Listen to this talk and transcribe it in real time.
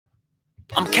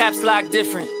I'm caps lock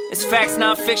different. It's facts,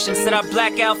 not fiction. Said I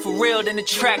black out for real, then the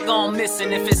track gone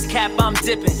missing. If it's cap, I'm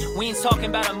dipping. We ain't talking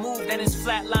about a move, then it's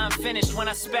flatline finished. When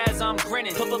I spaz, I'm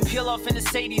grinning. Put a peel off in the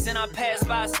Sadies and I pass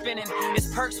by spinning.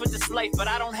 It's perks with this life, but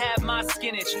I don't have my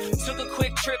skinach. Took a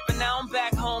quick trip and now I'm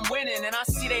back home winning. And I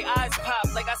see they eyes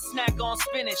pop like I snack on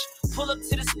spinach. Pull up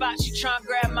to the spot, she tryna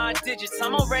grab my digits.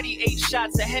 I'm already 8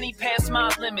 shots, a Henny past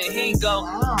my limit. Here you go.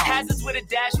 Hazards with a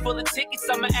dash full of tickets.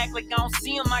 I'ma act like I don't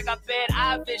see them. I got bad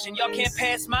eye vision. Y'all can't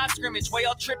pass my scrimmage. While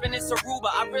y'all tripping, it's Aruba.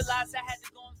 I realized I had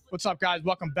to go. What's up, guys?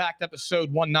 Welcome back to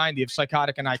episode 190 of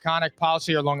Psychotic and Iconic.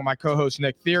 Policy, along with my co-host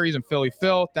Nick Theories and Philly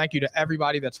Phil. Thank you to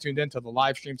everybody that's tuned in to the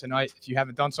live stream tonight. If you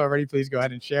haven't done so already, please go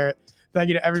ahead and share it. Thank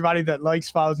you to everybody that likes,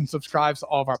 follows, and subscribes to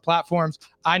all of our platforms.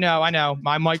 I know.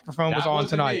 My microphone was on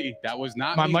tonight. Me. That was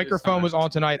not my me. My microphone was on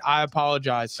tonight. I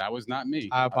apologize. That was not me.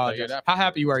 I apologize. How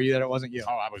happy were you that it wasn't you?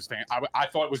 Oh, I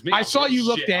thought it was me. I saw you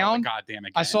look down. God damn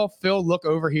it. I saw Phil look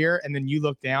over here, and then you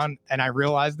looked down, and I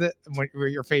realized it with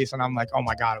your face, and I'm like, oh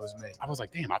my God, it was me. I was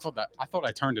like, damn, I thought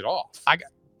I turned it off.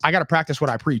 I got to practice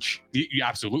what I preach. You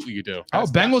absolutely you do.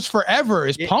 Bengals Forever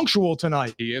is punctual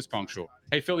tonight. He is punctual.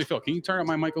 Hey, Philly Phil, can you turn up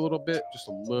my mic a little bit? Just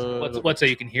a little. What, so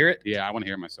you can hear it? Yeah, I want to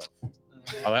hear myself.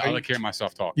 I like hearing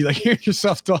myself talk. You like hearing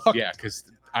yourself talk? Yeah, because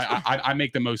I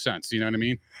make the most sense. You know what I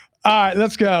mean? All right,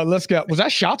 let's go. Was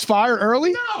that shots fired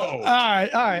early? No. All right.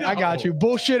 No. I got you.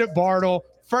 Bullshit at Bartle.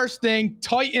 First thing,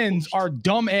 Titans are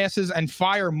dumbasses and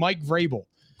fire Mike Vrabel.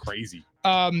 Crazy.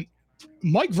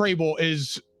 Mike Vrabel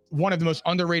is one of the most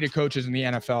underrated coaches in the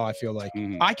NFL, I feel like.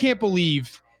 Mm-hmm. I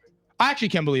actually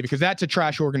can't believe it because that's a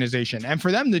trash organization. And for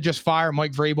them to just fire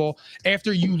Mike Vrabel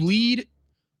after you lead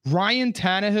Ryan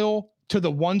Tannehill to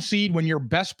the 1 seed when your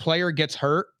best player gets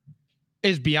hurt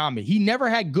is beyond me. He never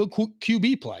had good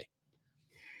QB play.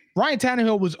 Ryan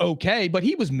Tannehill was okay, but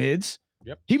he was mids.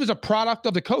 Yep. He was a product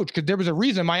of the coach because there was a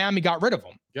reason Miami got rid of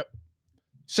him. Yep.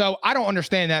 So I don't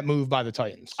understand that move by the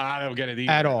Titans. I don't get it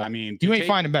either. At all. I mean, you ain't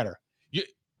finding better.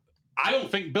 I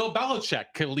don't think Bill Belichick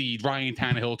could lead Ryan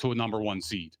Tannehill to a number 1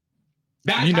 seed.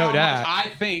 That's how much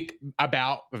I think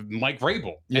about Mike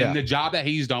Vrabel and the job that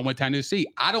he's done with Tennessee.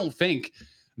 I don't think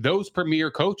those premier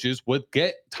coaches would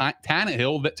get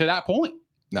Tannehill to that point.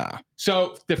 Nah.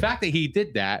 So the fact that he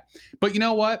did that, but you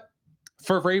know what?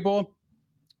 For Vrabel,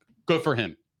 good for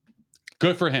him.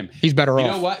 Good for him. He's better off.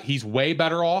 You know what? He's way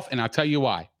better off, and I'll tell you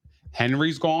why.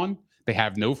 Henry's gone. They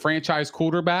have no franchise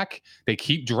quarterback. They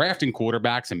keep drafting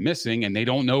quarterbacks and missing, and they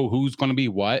don't know who's going to be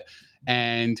what.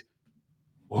 And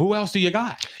who else do you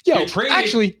got?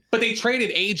 But they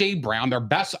traded A.J. Brown, their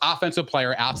best offensive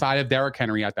player outside of Derrick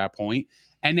Henry at that point,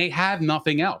 and they have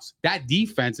nothing else. That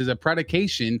defense is a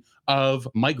predication of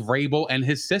Mike Vrabel and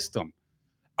his system.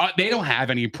 They don't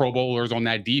have any Pro Bowlers on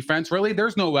that defense, really.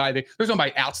 There's nobody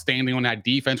outstanding on that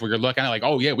defense where you're looking at like,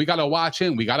 oh, yeah, we got to watch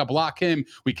him. We got to block him.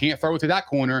 We can't throw it to that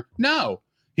corner. No,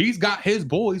 he's got his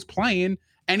boys playing,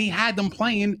 and he had them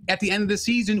playing at the end of the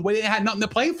season where they had nothing to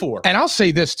play for. And I'll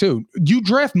say this, too. You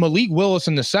draft Malik Willis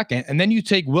in the second, and then you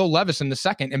take Will Levis in the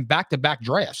second in back-to-back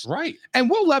drafts. Right. And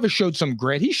Will Levis showed some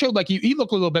grit. He showed like he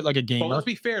looked a little bit like a gamer. But let's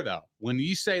be fair, though. When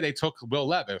you say they took Will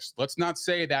Levis, let's not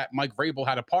say that Mike Vrabel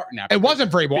had a part in that. It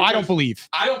wasn't Vrabel. I don't believe.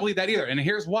 I don't believe that either. And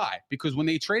here's why. Because when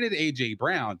they traded A.J.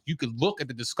 Brown, you could look at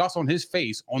the disgust on his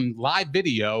face on live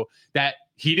video that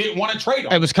he didn't want to trade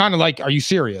him. It was kind of like, are you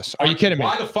serious? Are you kidding me?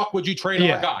 Why the fuck would you trade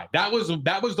our guy? That was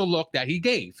the look that he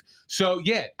gave. So,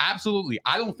 yeah, absolutely.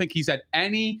 I don't think he's had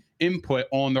any input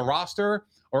on the roster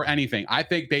or anything. I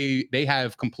think they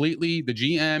have completely, the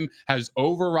GM has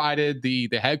overridden the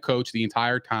head coach the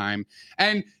entire time.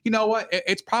 And you know what?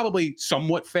 It's probably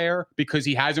somewhat fair because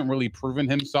he hasn't really proven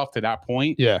himself to that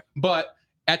point. Yeah. But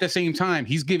at the same time,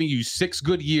 he's giving you 6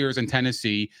 good years in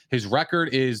Tennessee. His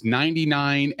record is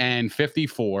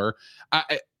 99-54.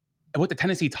 What the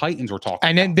Tennessee Titans were talking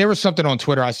and then about. There was something on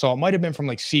Twitter I saw. It might have been from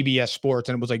like CBS Sports,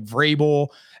 and it was like Vrabel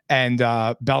and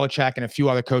Belichick and a few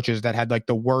other coaches that had like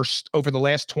the worst over the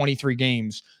last 23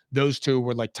 games. Those two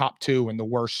were like top 2 in the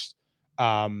worst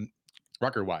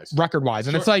record-wise.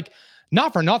 And it's like,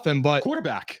 not for nothing, but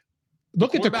quarterback.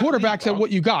 Look at the quarterbacks at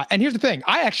what you got. And here's the thing.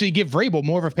 I actually give Vrabel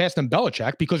more of a pass than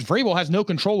Belichick because Vrabel has no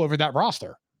control over that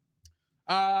roster.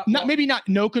 Maybe not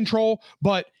no control,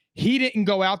 but he didn't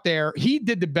go out there. He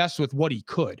did the best with what he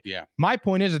could. Yeah. My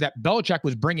point is that Belichick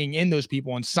was bringing in those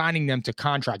people and signing them to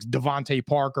contracts. Devontae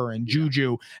Parker and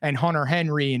Juju and Hunter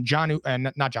Henry and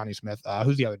not Johnny Smith.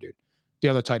 Who's the other dude? The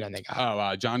other tight end they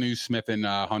got. Johnny Smith and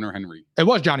Hunter Henry. It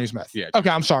was Johnny Smith. Yeah. Okay,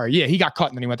 I'm sorry. Yeah, he got cut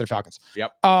and then he went to the Falcons.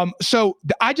 Yep. So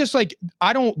I just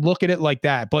I don't look at it like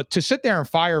that. But to sit there and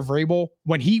fire Vrabel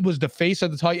when he was the face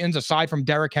of the Titans, aside from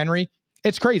Derrick Henry,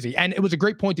 It's crazy. And it was a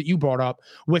great point that you brought up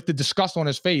with the disgust on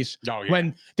his face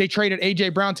when they traded A.J.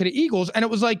 Brown to the Eagles. And it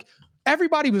was like,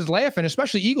 everybody was laughing,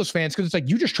 especially Eagles fans, because it's like,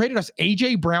 you just traded us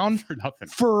A.J. Brown for nothing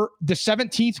for the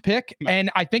 17th pick. No.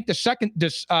 And I think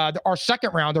our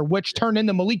second rounder, which turned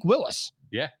into Malik Willis.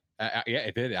 Yeah. Yeah,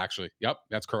 it did actually. Yep.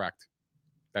 That's correct.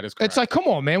 That is correct. It's like, come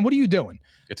on, man. What are you doing?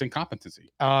 It's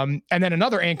incompetency. And then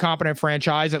another incompetent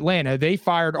franchise, Atlanta, they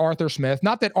fired Arthur Smith.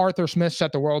 Not that Arthur Smith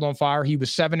set the world on fire. He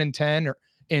was 7-10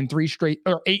 in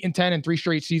 8-10 in 3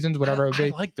 straight seasons, whatever it would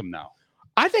be. I like them now.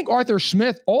 I think Arthur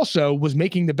Smith also was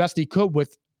making the best he could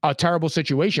with a terrible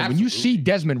situation. Absolutely. When you see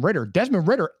Desmond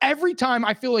Ritter, every time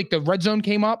I feel like the red zone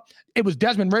came up, it was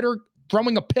Desmond Ritter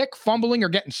throwing a pick, fumbling, or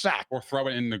getting sacked. Or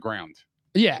throwing it in the ground.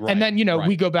 Yeah. Right, and then,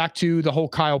 we go back to the whole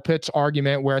Kyle Pitts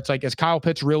argument where it's like, is Kyle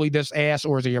Pitts really this ass,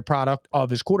 or is he a product of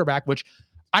his quarterback? Which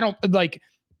I don't like,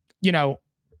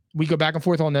 we go back and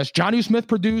forth on this. Jonnu Smith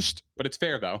produced. But it's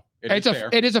fair, though.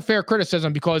 It is a fair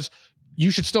criticism because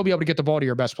you should still be able to get the ball to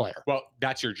your best player. Well,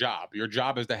 that's your job. Your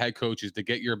job as the head coach is to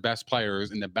get your best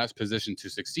players in the best position to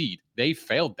succeed. They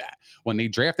failed that. When they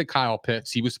drafted Kyle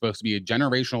Pitts, he was supposed to be a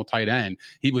generational tight end.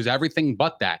 He was everything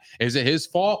but that. Is it his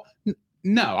fault?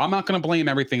 No, I'm not going to blame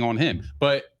everything on him.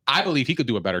 But I believe he could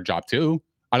do a better job, too.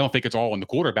 I don't think it's all on the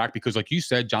quarterback because, like you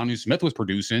said, Jonnu Smith was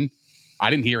producing. I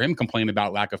didn't hear him complain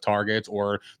about lack of targets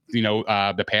or,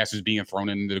 the passes being thrown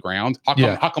into the ground.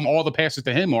 How come all the passes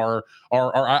to him are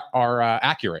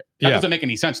accurate? That doesn't make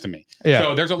any sense to me. Yeah.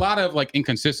 So there's a lot of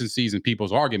inconsistencies in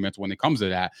people's arguments when it comes to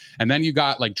that. And then you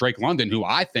got Drake London, who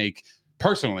I think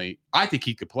personally, I think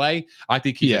he could play. I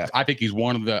think he's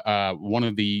one of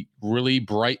the really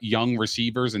bright young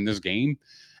receivers in this game.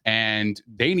 And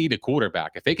they need a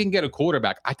quarterback. If they can get a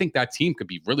quarterback, I think that team could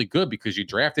be really good because you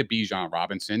drafted Bijan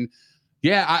Robinson.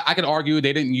 Yeah, I could argue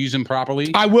they didn't use him properly.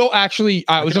 I will actually.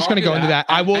 I was just going to go into that.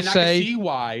 I will say,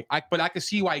 I can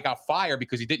see why he got fired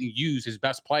because he didn't use his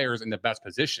best players in the best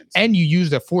positions. And you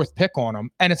used a 4th pick on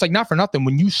him, and it's like not for nothing.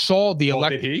 When you saw the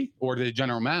did he or did the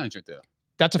general manager do?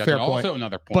 That's a fair point. Also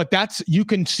another point. But you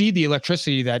can see the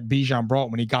electricity that Bijan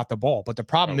brought when he got the ball. But the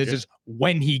problem is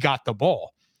when he got the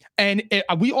ball. And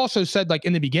we also said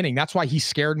in the beginning, that's why he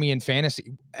scared me in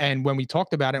fantasy. And when we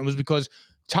talked about it was because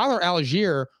Tyler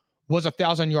Algier was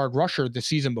 1,000-yard rusher the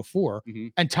season before. Mm-hmm.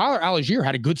 And Tyler Algier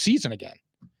had a good season again.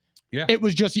 Yeah. It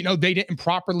was just, they didn't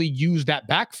properly use that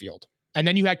backfield. And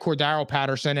then you had Cordero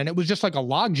Patterson, and it was just like a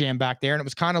logjam back there. And it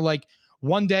was kind of like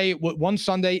one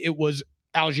Sunday, it was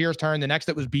Algier's turn. The next,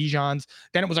 it was Bijan's.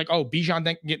 Then it was like,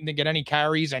 Bijan didn't get any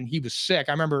carries, and he was sick.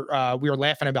 I remember we were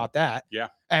laughing about that. Yeah.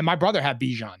 And my brother had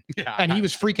Bijan. Yeah. And he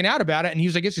was freaking out about it. And he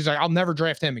was like, I'll never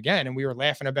draft him again. And we were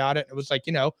laughing about it. It was like,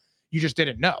 you just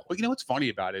didn't know. Well, what's funny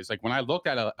about it is when I looked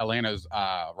at Atlanta's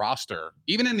roster,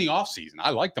 even in the offseason,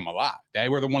 I liked them a lot. They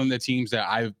were one of the teams that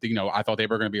I thought they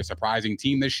were going to be a surprising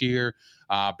team this year.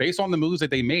 Based on the moves that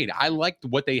they made, I liked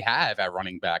what they have at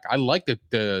running back. I liked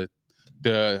the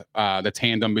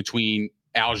tandem between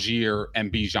Algier and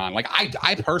Bijan.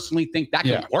 I personally think that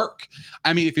can work.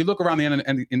 I mean, if you look around in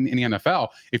the NFL,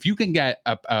 if you can get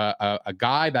a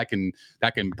guy that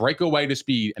can break away to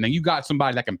speed, and then you got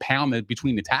somebody that can pound it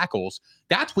between the tackles,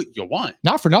 that's what you want.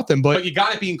 Not for nothing, but you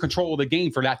got to be in control of the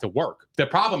game for that to work. The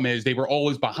problem is they were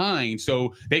always behind,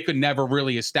 so they could never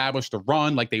really establish the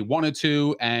run like they wanted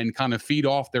to and kind of feed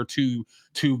off their two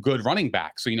good running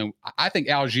backs. So I think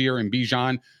Algier and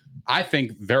Bijan, I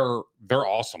think they're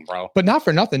awesome, bro. But not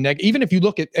for nothing, Nick. Even if you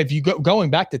look at going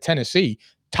back to Tennessee,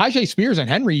 Tajay Spears and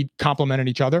Henry complemented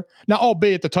each other. Now,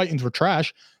 albeit the Titans were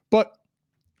trash, but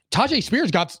Tajay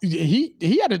Spears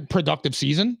he had a productive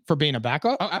season for being a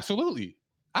backup. Oh, absolutely.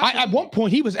 At one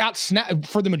point, he was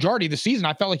for the majority of the season.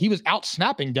 I felt like he was out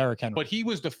snapping Derrick Henry. But he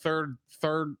was the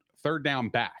third down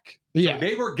back. Yeah, so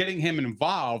they were getting him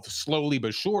involved slowly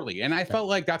but surely, and I felt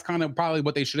like that's kind of probably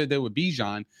what they should have done with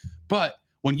Bijan, but.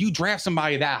 When you draft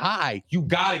somebody that high, you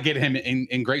got to get him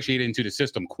ingratiated into the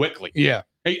system quickly. Yeah.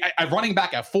 Hey, running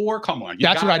back at 4, come on.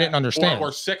 That's what I didn't understand.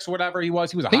 Or 6, whatever he was.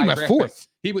 He was a high draft 4th.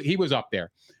 He was up there.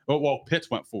 Well,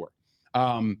 Pitts went 4.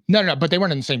 No, but they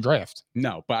weren't in the same draft.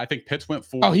 No, but I think Pitts went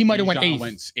 4. Oh, he might have went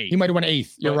 8th. He might have went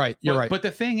 8th. You're right. But the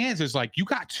thing is you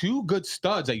got 2 good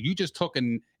studs that you just took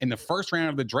in the first round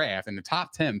of the draft in the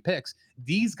top 10 picks.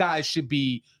 These guys should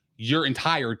be your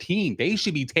entire team. They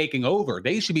should be taking over.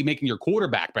 They should be making your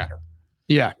quarterback better.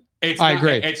 Yeah, I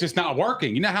agree. It's just not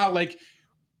working. You know how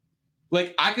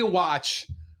I could watch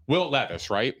Will Levis,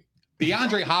 right?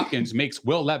 DeAndre Hopkins makes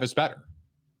Will Levis better.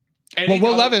 And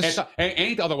Will Levis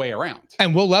ain't the other way around.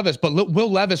 And Will Levis, but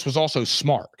Will Levis was also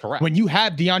smart. Correct. When you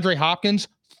had DeAndre Hopkins,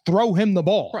 throw him the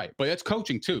ball. Right. But it's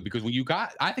coaching too, because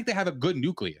I think they have a good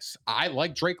nucleus. I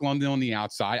like Drake London on the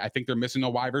outside. I think they're missing a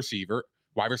wide receiver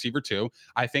too.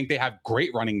 I think they have great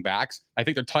running backs. I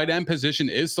think their tight end position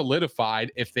is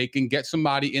solidified if they can get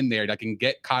somebody in there that can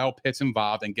get Kyle Pitts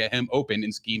involved and get him open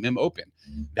and scheme him open.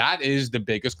 That is the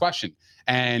biggest question.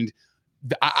 And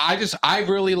I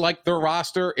really like their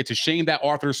roster. It's a shame that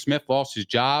Arthur Smith lost his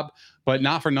job, but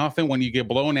not for nothing. When you get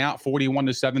blown out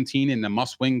 41-17 in the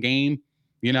must-win game,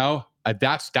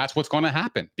 that's what's going to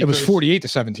happen. It was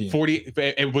 48-17.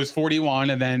 It was 41,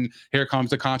 and then here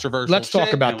comes the controversial. Let's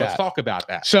talk about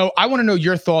that. So I want to know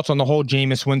your thoughts on the whole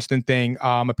Jameis Winston thing.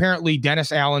 Apparently,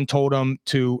 Dennis Allen told him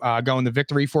to go in the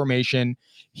victory formation.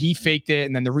 He faked it,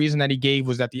 and then the reason that he gave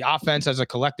was that the offense as a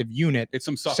collective unit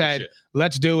said,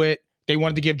 "Let's do it." They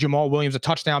wanted to give Jamal Williams a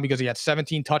touchdown because he had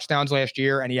 17 touchdowns last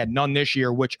year, and he had none this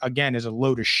year, which again is a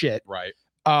load of shit. Right.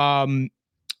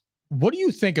 What do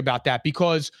you think about that?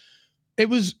 Because it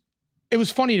was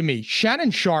funny to me.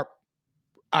 Shannon Sharp,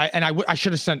 I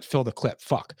should have sent Phil the clip.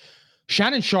 Fuck.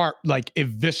 Shannon Sharp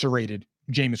eviscerated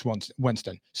Jameis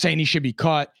Winston, saying he should be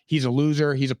cut. He's a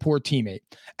loser. He's a poor teammate.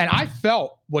 And I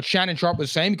felt what Shannon Sharp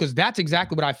was saying, because that's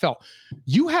exactly what I felt.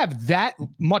 You have that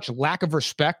much lack of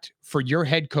respect for your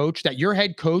head coach that your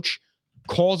head coach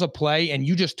calls a play and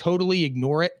you just totally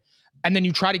ignore it. And then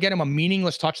you try to get him a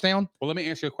meaningless touchdown. Well, let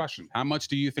me ask you a question. How much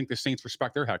do you think the Saints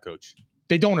respect their head coach?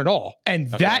 They don't at all. And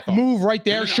that move right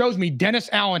there shows me Dennis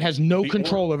Allen has no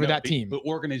control over that team. The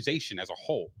organization as a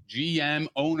whole, GM,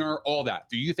 owner, all that.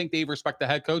 Do you think they respect the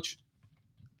head coach?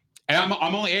 And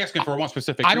I'm only asking for one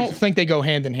specific reason. I don't think they go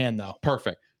hand in hand, though.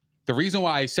 Perfect. The reason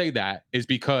why I say that is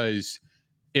because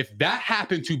if that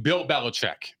happened to Bill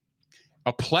Belichick,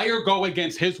 a player go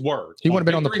against his word, he would have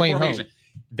been on the plane home.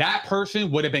 That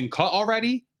person would have been cut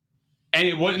already, and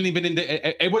it wouldn't even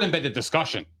it wouldn't have been the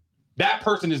discussion. That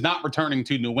person is not returning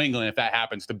to New England if that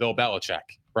happens to Bill Belichick,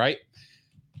 right?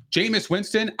 Jameis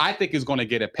Winston, I think, is going to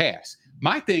get a pass.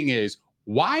 My thing is,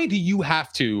 why do you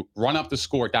have to run up the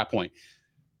score at that point?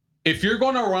 If you're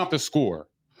going to run up the score,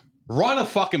 run a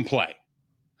fucking play.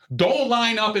 Don't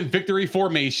line up in victory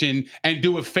formation and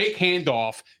do a fake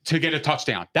handoff to get a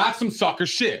touchdown. That's some sucker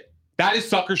shit. That is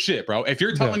sucker shit, bro. If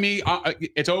you're telling me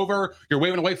it's over, you're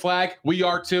waving a white flag, we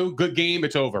are too, good game,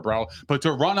 it's over, bro. But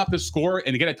to run up the score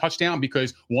and get a touchdown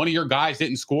because one of your guys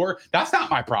didn't score, that's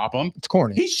not my problem. It's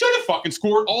corny. He should have fucking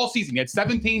scored all season. He had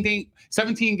 17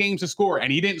 games to score,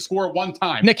 and he didn't score one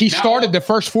time. Nick, he started the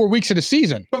first 4 weeks of the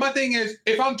season. But my thing is,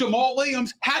 if I'm Jamal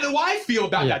Williams, how do I feel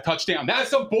about that touchdown? That is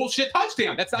some bullshit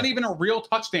touchdown. That's not even a real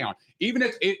touchdown. Even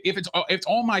if it's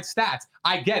on my stats,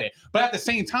 I get it. But at the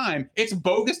same time, it's a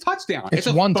bogus touchdown. It's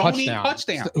a one touchdown.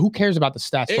 Who cares about the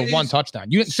stats for one touchdown?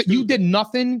 You did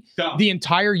nothing the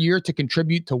entire year to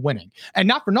contribute to winning. And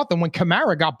not for nothing, when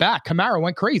Kamara got back, Kamara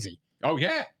went crazy. Oh,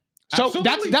 yeah. So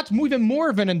absolutely. that's even more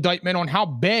of an indictment on how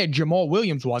bad Jamal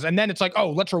Williams was. And then it's like,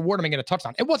 oh, let's reward him and get a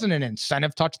touchdown. It wasn't an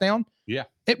incentive touchdown. Yeah.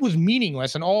 It was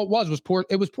meaningless, and all it was poor.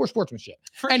 It was poor sportsmanship.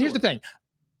 Here's the thing.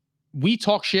 We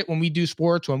talk shit when we do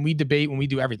sports, when we debate, when we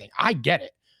do everything. I get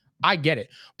it.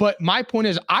 But my point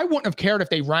is, I wouldn't have cared if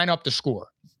they ran up the score.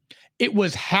 It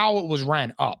was how it was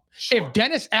ran up. Sure. If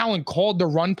Dennis Allen called the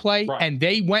run play and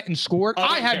they went and scored,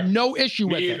 I had no issue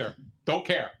with it. Don't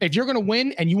care. If you're going to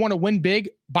win and you want to win big,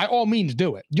 by all means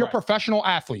do it. You're professional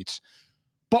athletes.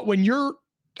 But when your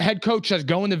head coach says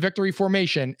go into victory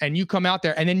formation and you come out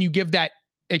there and then you give that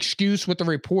excuse with the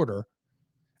reporter,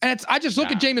 and I just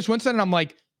look at Jameis Winston and I'm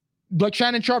like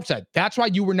Shannon Sharp said, that's why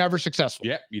you were never successful.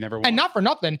 Yeah, you never won. And not for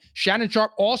nothing, Shannon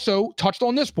Sharp also touched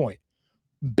on this point.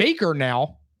 Baker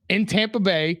now in Tampa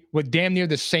Bay with damn near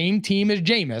the same team as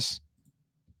Jameis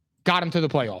got him to the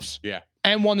playoffs. Yeah.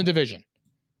 And won the division.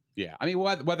 Yeah. I mean,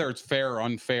 whether it's fair or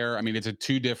unfair, I mean, it's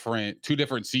two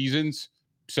different seasons.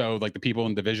 So, like, the people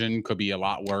in division could be a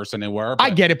lot worse than they were. I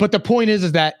get it. But the point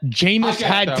is that Jameis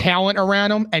had talent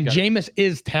around him, and Jameis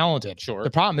is talented. Sure. The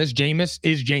problem is Jameis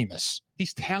is Jameis.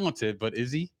 He's talented, but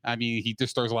is he? I mean, he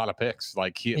just throws a lot of picks.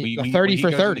 Like, 30 for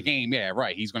 30. The game, yeah,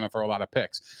 right. He's going to throw a lot of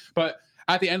picks. But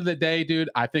at the end of the day, dude,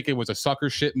 I think it was a sucker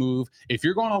shit move. If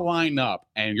you're going to line up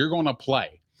and you're going to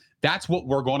play, that's what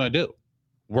we're going to do.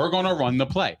 We're going to run the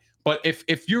play. But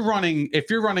if you're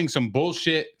running some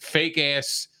bullshit, fake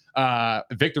ass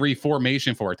victory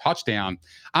formation for a touchdown,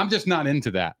 I'm just not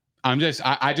into that.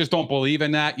 I just don't believe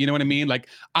in that. You know what I mean? Like,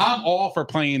 I'm all for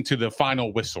playing to the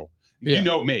final whistle. Yeah. You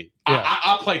know me. Yeah.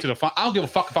 I'll play to the final. I don't give a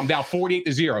fuck if I'm down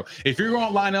 48-0. If you're going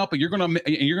to line up and you're going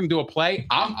to do a play,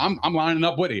 I'm lining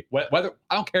up with it. Whether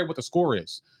I don't care what the score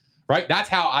is, right? That's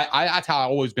how I've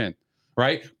always been,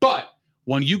 right? But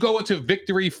When you go into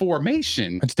victory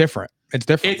formation, It's different. It's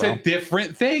different. It's a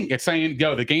different thing. It's saying,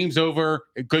 yo, the game's over.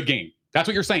 Good game. That's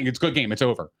what you're saying. It's good game. It's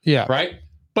over. Yeah. Right?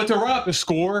 But to run up the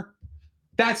score,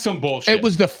 that's some bullshit. It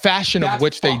was the fashion of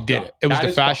which they did it. It was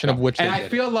the fashion of which they did it. And I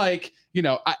feel like,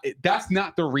 that's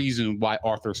not the reason why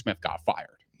Arthur Smith got fired.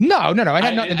 No. It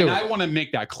had nothing to do with it. I want to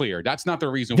make that clear. That's not the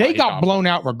reason why they got blown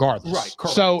out regardless. Right.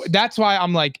 Correct. So that's why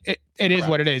I'm like, it is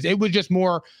what it is. It was just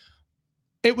more.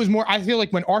 It was more, I feel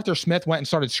like when Arthur Smith went and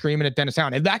started screaming at Dennis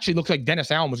Allen, it actually looked like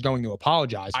Dennis Allen was going to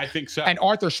apologize. I think so. And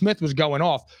Arthur Smith was going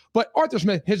off. But Arthur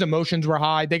Smith, his emotions were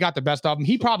high. They got the best of him.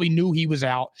 He probably knew he was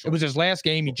out. Sure. It was his last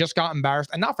game. He just got embarrassed.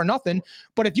 And not for nothing,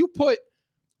 but if you put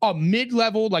a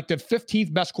mid-level, like the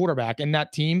 15th best quarterback in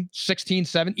that team, 16,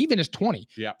 7, even as 20.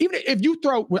 Yeah. Even if you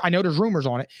throw, I know there's rumors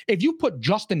on it, if you put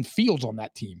Justin Fields on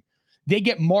that team, they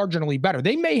get marginally better.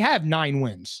 They may have 9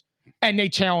 wins and they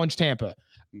challenge Tampa.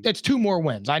 It's 2 more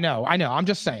wins. I know. I'm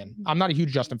just saying. I'm not a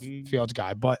huge Justin Fields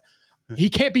guy, but he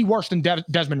can't be worse than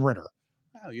Desmond Ridder.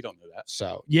 Oh, you don't know that.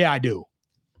 So, yeah, I do.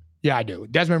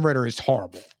 Desmond Ridder is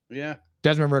horrible. Yeah.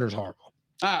 Desmond Ridder's horrible.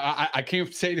 I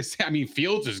can't say the same. I mean,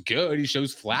 Fields is good. He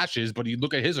shows flashes, but you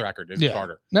look at his record as a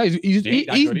starter. No,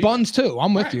 he's buns too.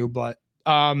 I'm with you, but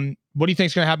what do you think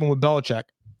is going to happen with Belichick?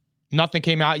 Nothing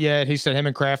came out yet. He said him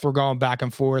and Kraft were going back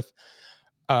and forth.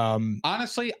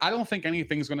 Honestly, I don't think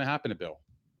anything's going to happen to Bill.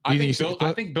 I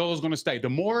think Bill is going to stay. The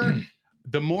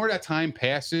more that time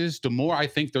passes, the more I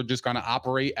think they're just going to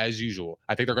operate as usual.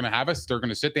 I think they're going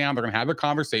to sit down, they're going to have a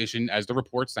conversation, as the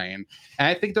report's saying, and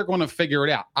I think they're going to figure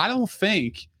it out. I don't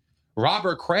think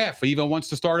Robert Kraft even wants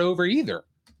to start over either.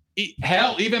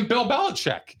 Hell, even Bill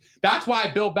Belichick. That's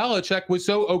why Bill Belichick was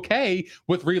so okay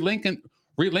with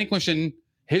relinquishing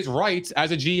his rights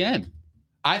as a GM.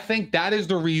 I think that is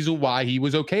the reason why he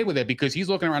was okay with it, because he's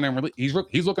looking around and he's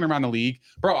looking around the league.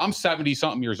 Bro, I'm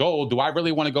 70-something years old. Do I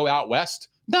really want to go out west?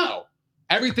 No.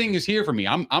 Everything is here for me.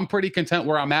 I'm pretty content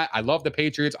where I'm at. I love the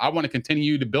Patriots. I want to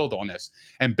continue to build on this.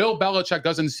 And Bill Belichick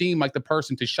doesn't seem like the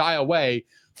person to shy away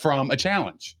from a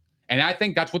challenge. And I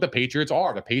think that's what the Patriots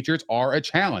are. The Patriots are a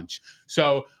challenge.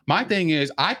 So my thing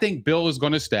is, I think Bill is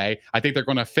going to stay. I think they're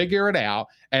going to figure it out.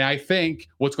 And I think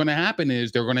what's going to happen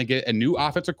is they're going to get a new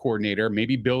offensive coordinator.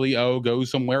 Maybe Billy O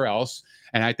goes somewhere else.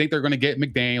 And I think they're going to get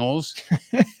McDaniels.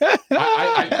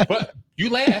 But you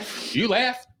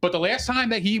laugh. But the last time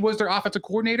that he was their offensive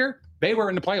coordinator, they were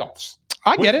in the playoffs.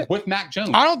 I get it. With Mac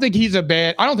Jones. I don't think he's a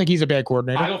bad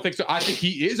coordinator. I don't think so. I think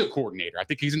he is a coordinator. I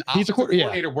think he's an offensive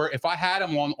coordinator where if I had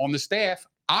him on the staff,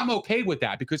 I'm okay with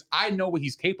that because I know what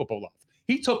he's capable of.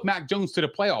 He took Mac Jones to the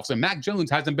playoffs, and Mac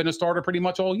Jones hasn't been a starter pretty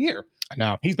much all year. I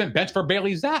know. He's been benched for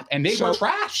Bailey Zapp, and they were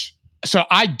trash. So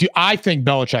I think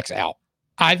Belichick's out.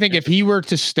 I think if he were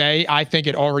to stay, I think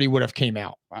it already would have came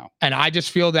out. Wow. And I just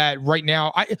feel that right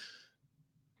now, I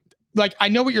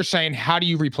know what you're saying. How do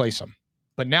you replace him?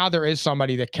 But now there is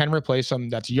somebody that can replace him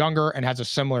that's younger and has a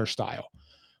similar style.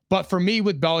 But for me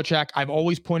with Belichick, I've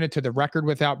always pointed to the record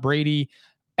without Brady.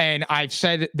 And I've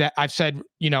said,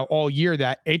 all year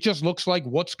that it just looks like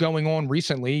what's going on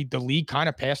recently, the league kind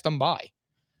of passed them by.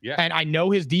 Yeah. And I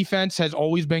know his defense has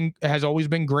always been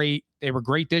great. They were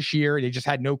great this year. They just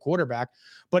had no quarterback.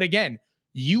 But again,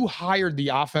 you hired the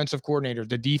offensive coordinators,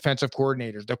 the defensive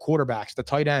coordinators, the quarterbacks, the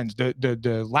tight ends,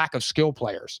 the lack of skill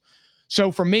players. So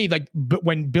for me, but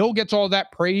when Bill gets all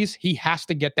that praise, he has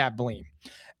to get that blame.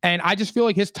 And I just feel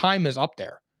like his time is up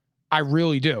there. I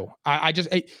really do.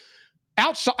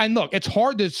 Outside, and look, it's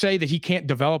hard to say that he can't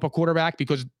develop a quarterback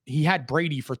because he had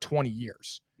Brady for 20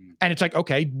 years. And it's like,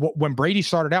 okay, when Brady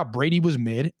started out, Brady was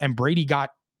mid, and Brady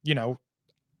got,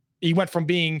 he went from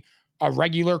being a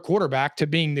regular quarterback to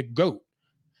being the GOAT.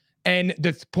 And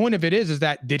the point of it is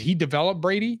that did he develop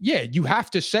Brady? Yeah, you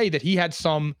have to say that he had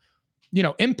some,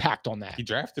 impact on that. He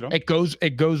drafted him. It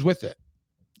goes with it.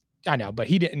 I know, but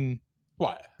he didn't.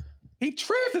 What? He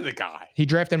drafted the guy. He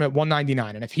drafted him at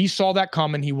 199. And if he saw that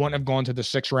coming, he wouldn't have gone to the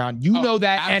 6th round. You know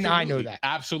that, absolutely. And I know that.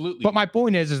 Absolutely. But my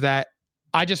point is that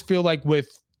I just feel like with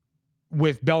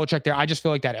Belichick there, I just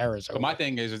feel like that era is over. But my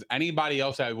thing is anybody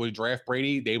else that would draft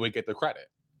Brady, they would get the credit.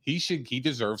 He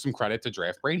deserves some credit to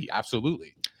draft Brady.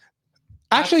 Absolutely.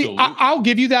 Actually, I'll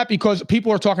give you that because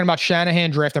people are talking about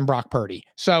Shanahan drafting Brock Purdy.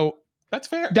 So that's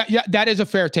fair. That is a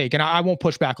fair take, and I won't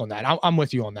push back on that. I'm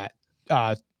with you on that.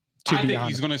 I think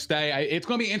he's going to stay. It's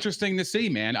going to be interesting to see,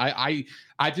 man. I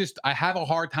have a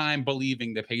hard time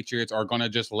believing the Patriots are going to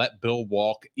just let Bill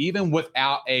walk, even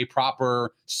without a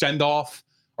proper send off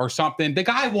or something. The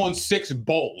guy won 6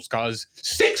 bowls, cause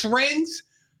 6 rings,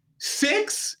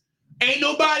 6. Ain't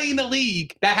nobody in the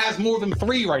league that has more than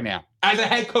 3 right now as a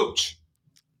head coach.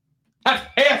 has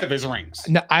half of his rings.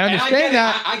 No, I understand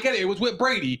that. I get it. It was with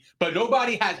Brady, but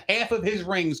nobody has half of his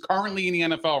rings currently in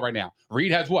the NFL right now.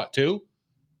 Reed has what, 2?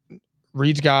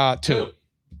 Reed's got 2.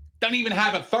 Doesn't even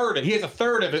have a third. He has a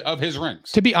third of his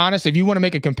rings. To be honest, if you want to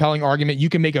make a compelling argument, you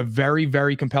can make a very,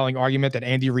 very compelling argument that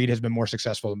Andy Reid has been more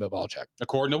successful than Bill Belichick.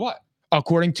 According to what?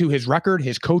 According to his record,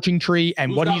 his coaching tree,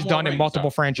 and what he's done in multiple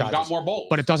franchises. He's got more bowls.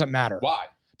 But it doesn't matter. Why?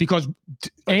 Because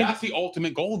that's the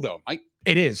ultimate goal, though.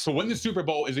 It is. So win the Super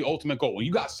Bowl is the ultimate goal. When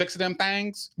you got 6 of them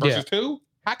things versus 2,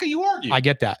 how can you argue? I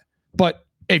get that. But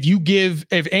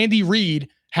if Andy Reid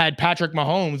had Patrick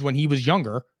Mahomes when he was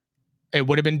younger, it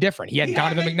would have been different. He had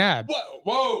Donovan McNabb.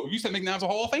 Whoa, you said McNabb's a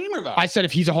Hall of Famer, though. I said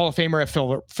if he's a Hall of Famer, if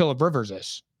Phillip Rivers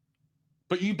is.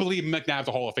 But you believe McNabb's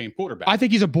a Hall of Fame quarterback. I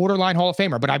think he's a borderline Hall of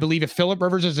Famer, but I believe if Phillip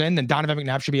Rivers is in, then Donovan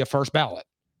McNabb should be a first ballot.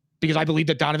 Because I believe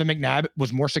that Donovan McNabb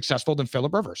was more successful than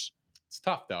Phillip Rivers. It's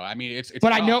tough, though. I mean, it's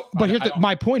But tough. I know, but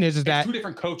my point is that 2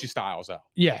 different coaching styles, though.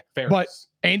 Yeah. Fairness.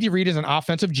 But Andy Reid is an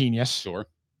offensive genius. Sure.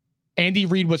 Andy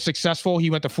Reid was successful. He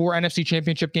went to 4 NFC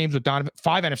championship games with Donovan,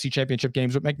 5 NFC championship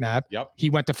games with McNabb. Yep. He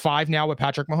went to 5 now with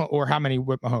Patrick Mahomes, or how many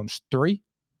with Mahomes? 3?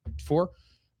 4?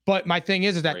 But my thing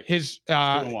is that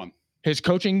 2-1. His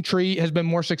coaching tree has been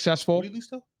more successful. Who did he lose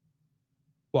to?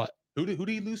 What? Who did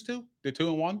he lose to? The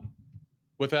 2-1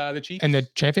 with the Chiefs? In the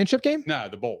championship game? No,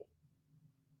 the bowl.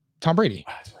 Tom Brady.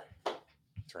 That's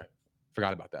right.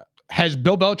 Forgot about that. Has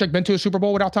Bill Belichick been to a Super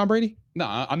Bowl without Tom Brady? No,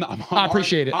 I'm not. I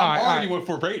appreciate it. I'm arguing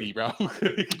for Brady, bro.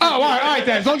 All right,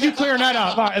 then. As long as you clearing that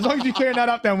up. All right, as long as you clearing that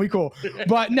up, then we cool.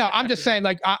 But no, I'm just saying,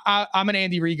 I'm an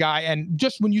Andy Reid guy, and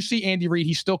just when you see Andy Reid,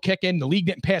 he's still kicking. The league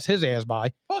didn't pass his ass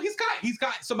by. Well, he's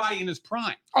got somebody in his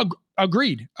prime.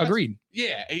 Agreed.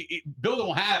 Yeah, Bill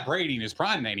don't have Brady in his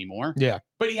prime anymore. Yeah,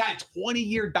 but he had a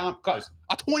 20-year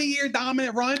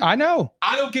dominant run. I know.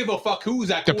 I don't give a fuck who's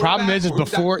that. The problem is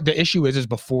before. The issue is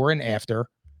before and after.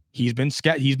 He's been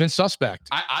suspect,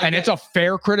 and it's a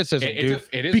fair criticism, dude.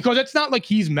 It is because it's not like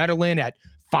he's meddling at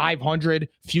 500,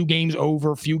 few games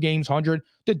over, few games 100.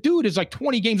 The dude is like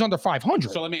 20 games under 500.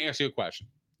 So let me ask you a question.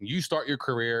 You start your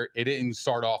career, it didn't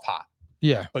start off hot.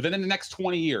 Yeah. But then in the next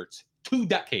 20 years, 2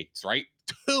 decades, right?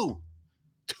 Two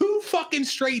fucking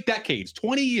straight decades,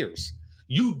 20 years,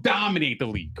 you dominate the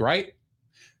league, right?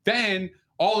 Then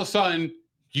all of a sudden,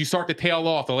 you start to tail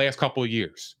off the last couple of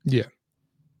years. Yeah.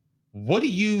 What do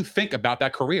you think about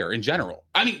that career in general?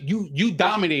 I mean, you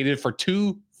dominated for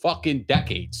 2 fucking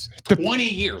decades, 20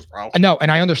 years, bro. No, and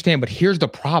I understand, but here's the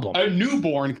problem. A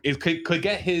newborn could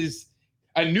get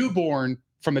a newborn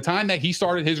from the time that he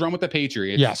started his run with the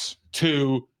Patriots, yes,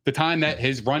 to the time that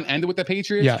his run ended with the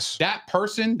Patriots. Yes, that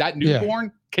person, that newborn,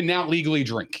 can now legally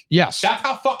drink. Yes, that's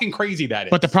how fucking crazy that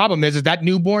is. But the problem is that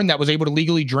newborn that was able to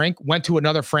legally drink went to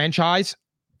another franchise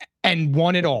and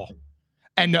won it all.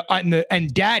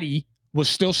 And daddy was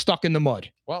still stuck in the mud.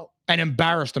 Well, and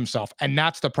embarrassed himself. And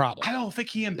that's the problem. I don't think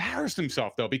he embarrassed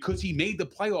himself, though, because he made the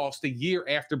playoffs the year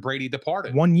after Brady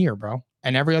departed. 1 year, bro.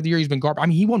 And every other year he's been garbage. I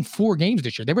mean, he won 4 games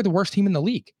this year. They were the worst team in the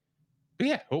league.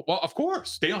 Yeah. Well, of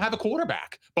course. They don't have a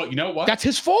quarterback. But you know what? That's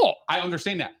his fault. I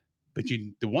understand that. But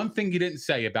the one thing you didn't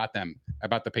say about them,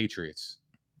 about the Patriots,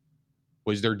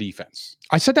 was their defense.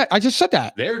 I said that. I just said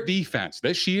that. Their defense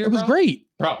this year, it was great.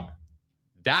 Bro,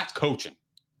 that's coaching.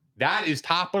 That is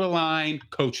top of the line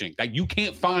coaching that you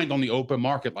can't find on the open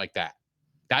market like that.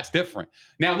 That's different.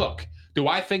 Now, look, do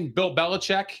I think Bill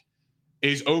Belichick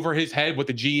is over his head with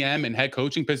the GM and head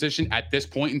coaching position at this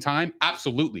point in time?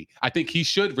 Absolutely. I think he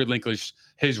should relinquish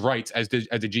his rights as the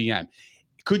GM.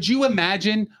 Could you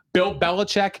imagine Bill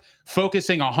Belichick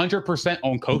focusing 100%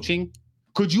 on coaching?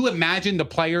 Could you imagine the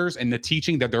players and the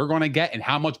teaching that they're going to get and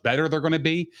how much better they're going to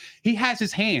be? He has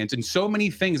his hands in so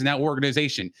many things in that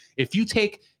organization. If you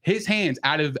take his hands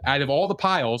out of all the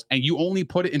piles and you only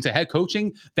put it into head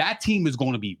coaching, that team is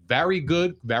going to be very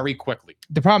good very quickly.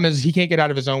 The problem is he can't get out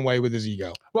of his own way with his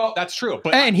ego. Well, that's true.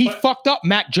 But he fucked up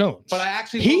Mac Jones. But I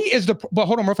actually but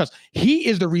hold on real fast. He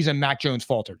is the reason Mac Jones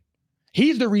faltered.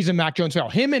 He's the reason Mac Jones fell.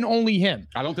 Him and only him.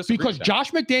 I don't disagree because with that.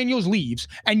 Josh McDaniels leaves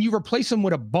and you replace him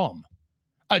with a bum.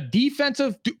 A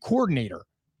defensive coordinator.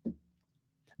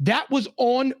 That was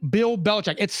on Bill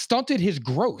Belichick. It stunted his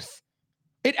growth.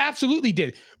 It absolutely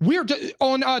did. We're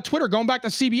on Twitter, going back to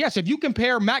CBS. If you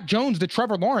compare Mac Jones to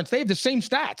Trevor Lawrence, they have the same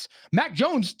stats. Mac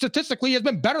Jones statistically has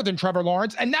been better than Trevor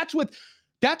Lawrence, and that's with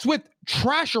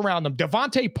trash around them.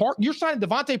 Devontae Parker, you're signing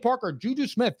Devontae Parker, Juju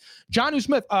Smith, Jonnu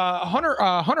Smith,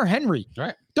 Hunter Henry.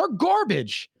 Right. They're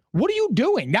garbage. What are you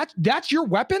doing? That's your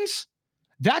weapons.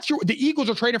 The Eagles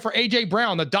are trading for AJ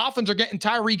Brown. The Dolphins are getting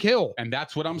Tyreek Hill. And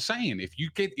that's what I'm saying. If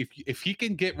he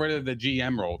can get rid of the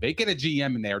GM role, they get a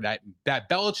GM in there that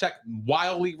Belichick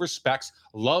wildly respects,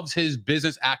 loves his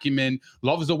business acumen,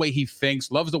 loves the way he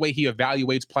thinks, loves the way he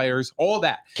evaluates players, all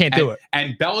that. Can't do it.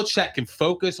 And Belichick can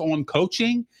focus on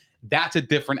coaching. That's a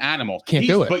different animal. Can't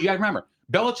do it. But you got to remember,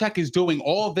 Belichick is doing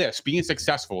all this, being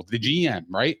successful, the GM,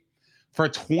 right? For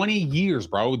 20 years,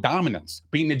 bro, dominance,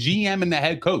 being the GM and the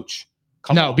head coach.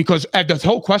 Because the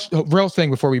whole question, real thing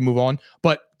before we move on,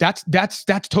 but that's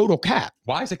total cap.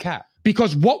 Why is it cap?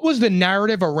 Because what was the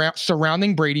narrative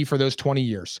surrounding Brady for those 20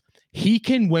 years? He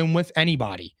can win with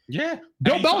anybody. Yeah.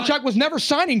 Bill Belichick was never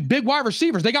signing big wide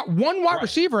receivers. They got one wide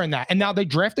receiver in that. And now they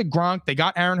drafted Gronk. They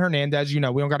got Aaron Hernandez. We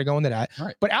don't got to go into that.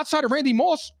 Right. But outside of Randy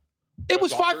Moss, it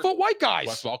was 5-foot white guys.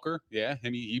 Wes Welker, yeah. I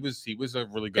mean, he was a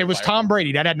really good It was player. Tom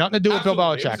Brady. That had nothing to do with Bill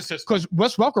Belichick. Because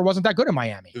Wes Welker wasn't that good in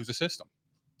Miami. It was a system.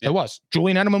 Yeah. It was.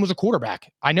 Julian Edelman was a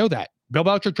quarterback. I know that. Bill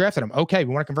Belichick drafted him. Okay,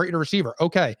 we want to convert you to receiver.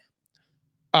 Okay.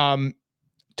 Tom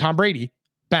Brady,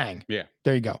 bang. Yeah.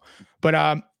 There you go.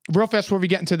 But real fast before we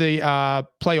get into the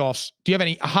playoffs, do you have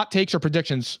any hot takes or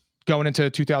predictions going into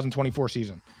the 2024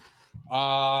 season?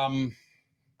 Hold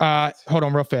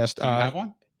on real fast. Do you have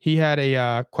one? He had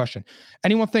a question.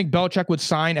 Anyone think Belichick would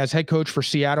sign as head coach for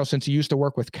Seattle since he used to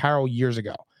work with Carroll years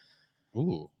ago?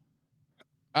 Ooh.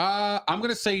 I'm going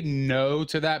to say no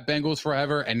to that Bengals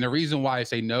forever. And the reason why I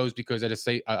say no is because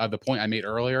the point I made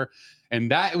earlier.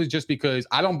 And that was just because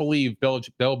I don't believe Bill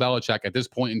Belichick at this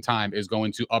point in time is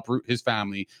going to uproot his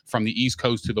family from the East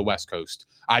Coast to the West Coast.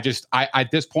 At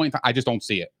this point, I just don't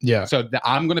see it. Yeah. So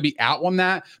I'm going to be out on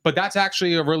that. But that's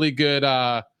actually a really good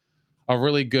eye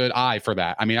for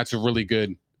that. I mean, that's a really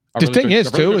good. The thing is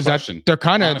that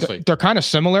they're kind of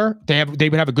similar. They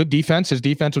would have a good defense. His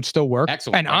defense would still work.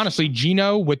 Excellent. And honestly,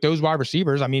 Geno with those wide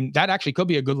receivers, I mean, that actually could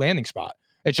be a good landing spot.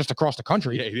 It's just across the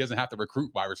country. Yeah, he doesn't have to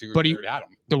recruit wide receivers. But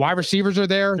the wide receivers are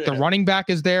there. Yeah. The running back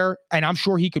is there, and I'm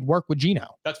sure he could work with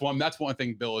Geno. That's one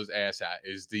thing Bill is ass at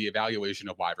is the evaluation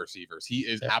of wide receivers. He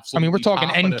is absolutely. I mean, we're talking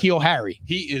N'Keal Harry.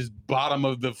 He is bottom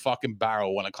of the fucking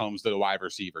barrel when it comes to the wide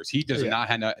receivers. He does not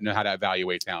know how to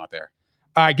evaluate talent there.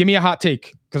 All right, give me a hot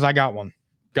take because I got one.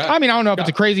 I mean, I don't know if it's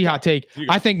a crazy hot take.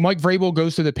 I think Mike Vrabel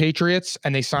goes to the Patriots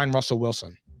and they sign Russell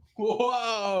Wilson.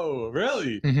 Whoa,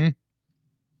 really? Mm-hmm.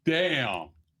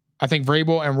 Damn. I think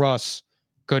Vrabel and Russ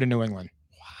go to New England.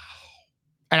 Wow.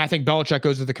 And I think Belichick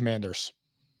goes to the Commanders.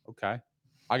 Okay.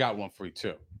 I got one for you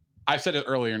too. I said it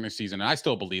earlier in the season, and I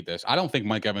still believe this. I don't think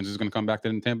Mike Evans is going to come back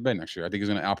to Tampa Bay next year. I think he's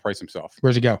going to outprice himself.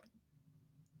 Where's he go?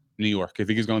 New York. I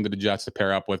think he's going to the Jets to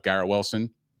pair up with Garrett Wilson.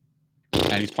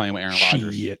 And he's playing with Aaron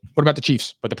Rodgers. What about the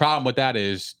Chiefs? But the problem with that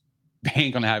is they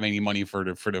ain't gonna have any money for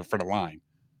the line.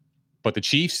 But the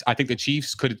Chiefs, I think the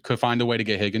Chiefs could find a way to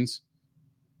get Higgins.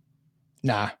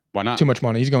 Nah. Why not? Too much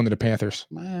money. He's going to the Panthers.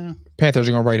 Panthers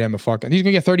are gonna write him a fucking. He's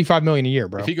gonna get $35 million a year,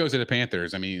 bro. If he goes to the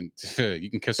Panthers, I mean, you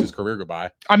can kiss his career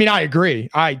goodbye. I mean, I agree.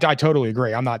 I totally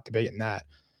agree. I'm not debating that.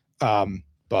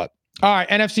 But. All right,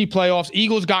 NFC playoffs.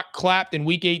 Eagles got clapped in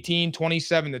week 18,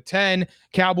 27-10.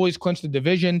 Cowboys clinched the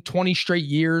division, 20 straight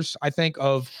years, I think,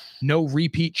 of no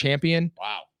repeat champion.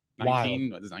 Wow.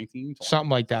 19, what is 19? Something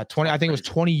like that. 20. I think it was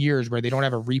 20 years where they don't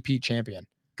have a repeat champion.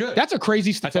 Good. That's a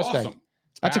crazy statistic. That's awesome.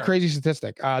 That's a crazy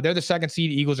statistic. They're the second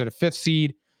seed. Eagles are the fifth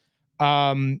seed.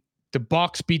 The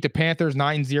Bucs beat the Panthers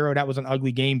 9-0. That was an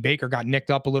ugly game. Baker got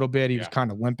nicked up a little bit. He was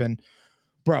kind of limping.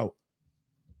 Bro,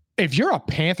 if you're a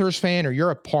Panthers fan or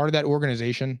you're a part of that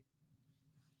organization,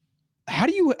 how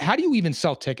do you even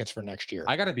sell tickets for next year?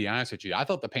 I got to be honest with you. I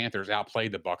thought the Panthers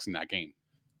outplayed the Bucs in that game.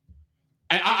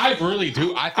 And I really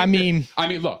do. I mean,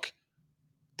 look,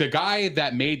 the guy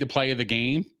that made the play of the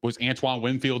game was Antoine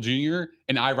Winfield Jr.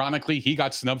 And ironically, he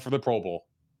got snubbed for the Pro Bowl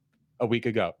a week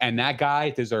ago. And that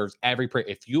guy deserves every praise.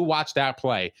 If you watch that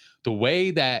play, the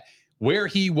way that where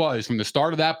he was from the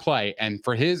start of that play and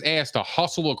for his ass to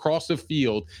hustle across the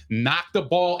field, knock the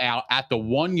ball out at the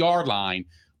 1 yard line,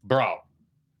 bro,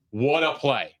 what a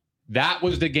play. That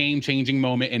was the game-changing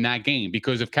moment in that game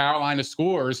because if Carolina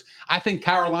scores, I think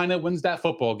Carolina wins that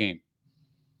football game.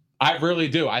 I really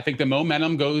do. I think the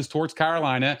momentum goes towards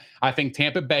Carolina. I think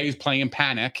Tampa Bay is playing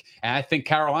panic, and I think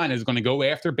Carolina is going to go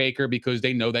after Baker because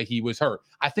they know that he was hurt.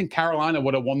 I think Carolina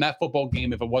would have won that football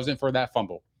game if it wasn't for that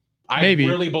fumble. I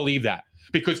really believe that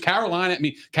because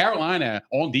Carolina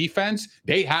on defense,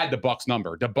 they had the Bucs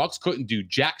number. The Bucs couldn't do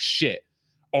jack shit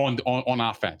on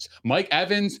offense. Mike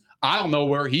Evans, I don't know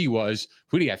where he was.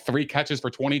 He had 3 catches for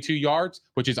 22 yards,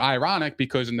 which is ironic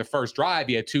because in the first drive,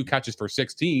 he had 2 catches for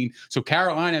 16. So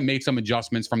Carolina made some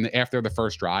adjustments after the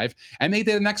first drive, and they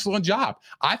did an excellent job.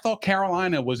 I thought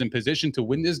Carolina was in position to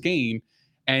win this game,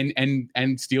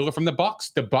 and steal it from the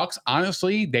Bucs. The Bucs,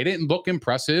 honestly, they didn't look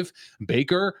impressive.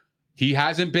 Baker, he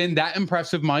hasn't been that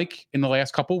impressive, Mike, in the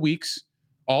last couple of weeks.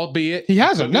 Albeit he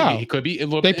hasn't. he could be a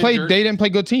little they bit played. injured. They didn't play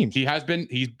good teams. He has been.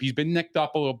 He's been nicked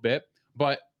up a little bit,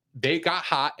 but they got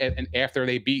hot and after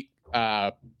they beat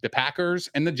the Packers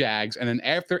and the Jags, and then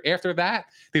after that,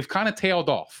 they've kind of tailed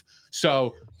off.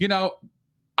 So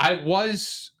I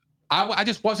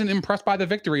just wasn't impressed by the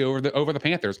victory over the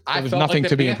Panthers. There was nothing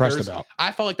to be impressed about.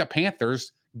 I felt like the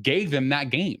Panthers gave them that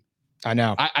game. I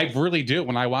know. I really do.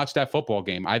 When I watched that football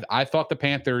game, I thought the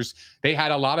Panthers, they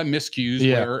had a lot of miscues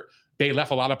where they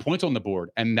left a lot of points on the board,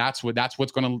 and that's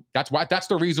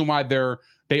the reason why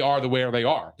they are the way they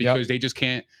are, because they just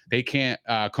can't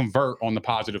convert on the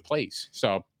positive plays.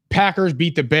 So Packers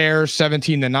beat the Bears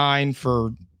 17-9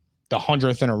 for the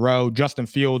 100th in a row. Justin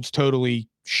Fields totally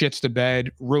shits the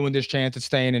bed, ruined his chance at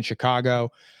staying in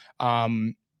Chicago.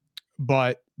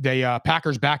 But they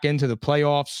Packers back into the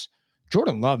playoffs.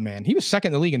 Jordan Love, man, he was second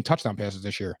in the league in touchdown passes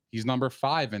this year. He's number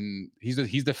 5, and he's the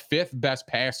 5th best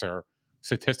passer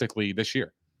statistically this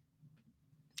year.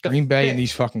 Green Bay and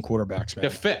these fucking quarterbacks, man. The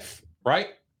 5th, right?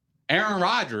 Aaron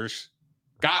Rodgers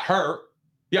got hurt.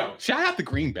 Yo, shout out to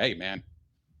Green Bay, man.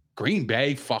 Green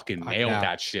Bay fucking nailed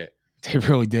that shit. They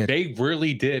really did. They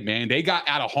really did, man. They got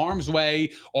out of harm's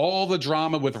way. All the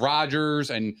drama with Rodgers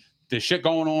and the shit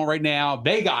going on right now,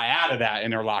 they got out of that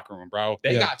in their locker room, bro.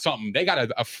 They got something. They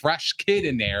got a fresh kid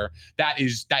in there that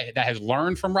has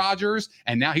learned from Rodgers,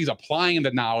 and now he's applying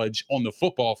the knowledge on the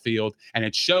football field, and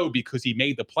it showed because he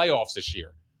made the playoffs this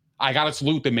year. I gotta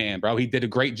salute the man, bro. He did a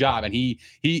great job, and he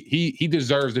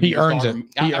deserves to be. He earns it.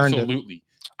 He earned it.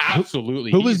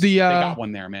 Absolutely. Who was the? They got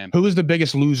one there, man. Who was the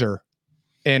biggest loser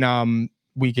in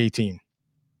week 18?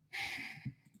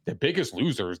 The biggest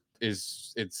loser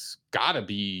it's gotta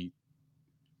be.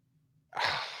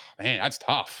 Man, that's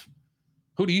tough.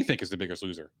 Who do you think is the biggest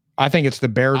loser? I think it's the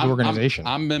Bears organization.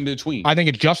 I'm in between. I think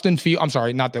it's Justin Fields. I'm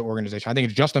sorry, not the organization. I think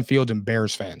it's Justin Fields and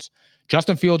Bears fans.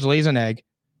 Justin Fields lays an egg.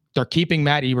 They're keeping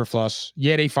Matt Eberflus.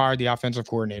 Yeah, they fired the offensive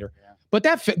coordinator. Yeah. But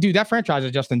that franchise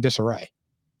is just in disarray.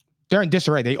 They're in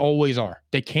disarray. They always are.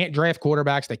 They can't draft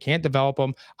quarterbacks. They can't develop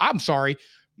them. I'm sorry.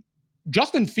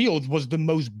 Justin Fields was the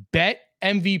most bet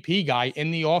MVP guy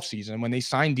in the offseason when they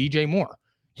signed DJ Moore.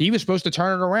 He was supposed to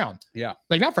turn it around. Yeah.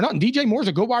 Like, not for nothing. DJ Moore's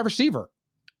a good wide receiver.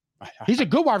 He's a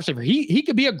good wide receiver. He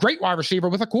could be a great wide receiver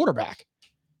with a quarterback.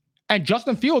 And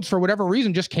Justin Fields, for whatever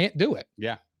reason, just can't do it.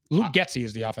 Yeah. Luke Getsy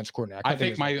is the offensive coordinator. I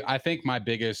think my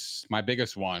biggest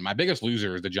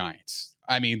loser is the Giants.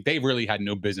 I mean, they really had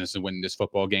no business in winning this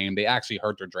football game. They actually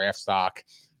hurt their draft stock.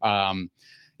 I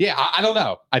don't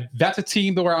know. That's a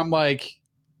team where I'm like,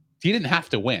 you didn't have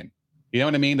to win. You know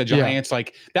what I mean? The Giants,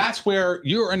 like, that's where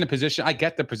you're in the position. I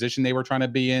get the position they were trying to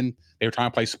be in. They were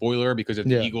trying to play spoiler because if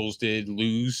the Eagles did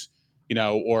lose,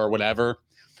 or whatever,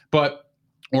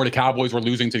 or the Cowboys were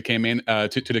losing to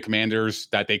the Commanders,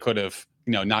 that they could have,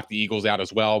 knocked the Eagles out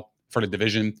as well for the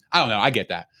division. I don't know. I get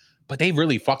that. But they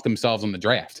really fucked themselves on the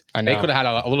draft. They could have had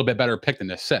a little bit better pick than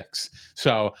the 6.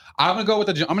 So I'm gonna go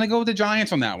with the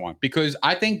Giants on that one, because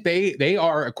I think they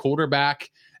are a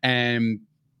quarterback, and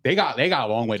they got a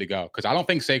long way to go, because I don't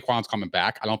think Saquon's coming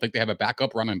back. I don't think they have a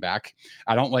backup running back.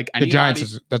 I don't like anybody. The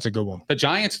Giants that's a good one. The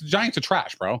Giants are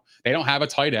trash, bro. They don't have a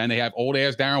tight end. They have old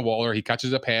ass Darren Waller. He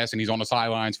catches a pass and he's on the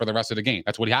sidelines for the rest of the game.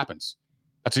 That's what happens.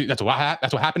 That's what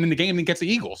happened in the game against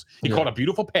the Eagles. He caught a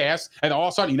beautiful pass, and all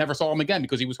of a sudden you never saw him again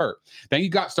because he was hurt. Then you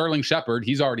got Sterling Shepard.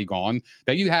 He's already gone.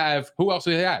 Then you have, who else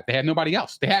do they have? They had nobody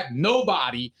else. They had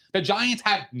nobody. The Giants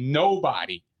had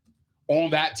nobody on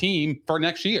that team for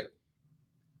next year.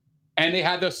 And they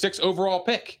had the 6th overall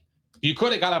pick. You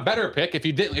could have got a better pick if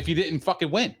you didn't fucking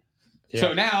win. Yeah.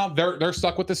 So now they're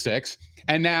stuck with the 6.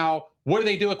 And now what do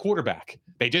they do at quarterback?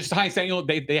 They just signed Daniel.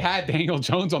 They had Daniel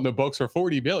Jones on the books for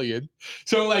 $40 billion.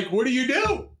 So, like, what do you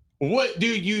do? What do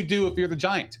you do if you're the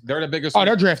Giants? They're the biggest. Oh,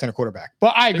 they're drafting a quarterback.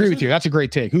 But I agree with you. That's a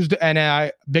great take. Who's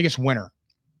the biggest winner?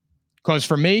 Because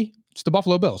for me, it's the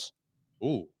Buffalo Bills.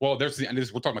 Ooh, well, we're talking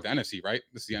about the NFC, right?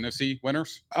 This is the NFC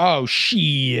winners. Oh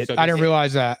shit! So I didn't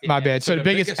realize that. My bad. So the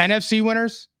biggest NFC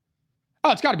winners?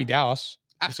 Oh, it's got to be Dallas.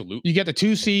 Absolutely. You get the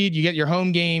 2 seed. You get your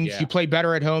home games. Yeah. You play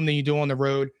better at home than you do on the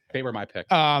road. They were my pick.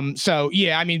 So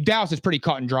yeah, I mean, Dallas is pretty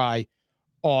cut and dry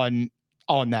on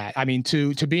that. I mean,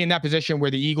 to be in that position where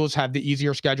the Eagles have the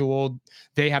easier schedule,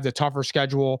 they have the tougher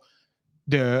schedule.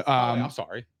 I'm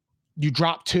sorry. You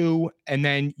drop 2, and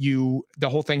then the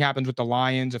whole thing happens with the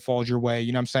Lions. It falls your way.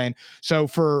 You know what I'm saying? So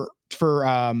for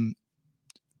the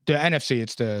NFC,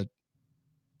 it's the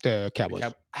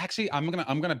Cowboys. Actually, I'm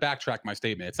gonna backtrack my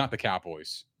statement. It's not the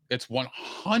Cowboys. It's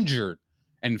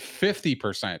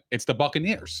 150%. It's the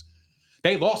Buccaneers.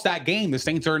 They lost that game. The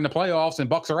Saints are in the playoffs and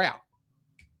Bucks are out.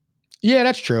 Yeah,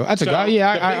 that's true. That's a guy.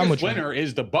 Yeah, I'm with the you. winner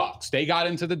is the Bucks. They got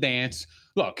into the dance.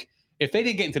 Look, if they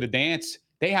didn't get into the dance,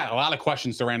 they had a lot of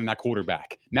questions surrounding that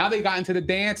quarterback. Now they got into the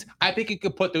dance. I think it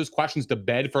could put those questions to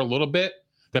bed for a little bit,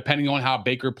 depending on how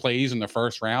Baker plays in the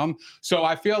first round. So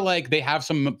I feel like they have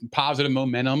some positive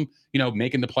momentum,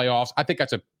 making the playoffs. I think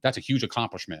that's a huge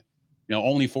accomplishment.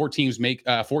 Only 14 teams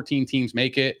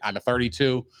make it out of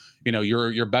 32.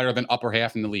 You're better than upper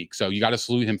half in the league. So you got to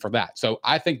salute him for that. So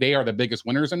I think they are the biggest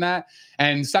winners in that.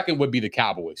 And second would be the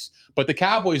Cowboys. But the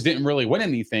Cowboys didn't really win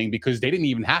anything because they didn't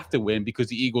even have to win because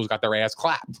the Eagles got their ass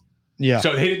clapped. Yeah.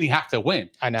 So they didn't have to win.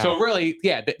 I know. So really,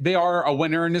 yeah, they are a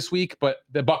winner in this week, but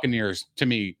the Buccaneers, to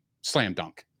me, slam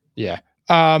dunk. Yeah.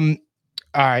 All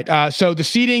right. So the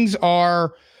seedings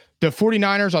are the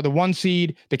 49ers are the 1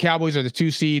 seed, the Cowboys are the 2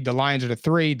 seed, the Lions are the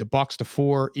 3, the Bucks the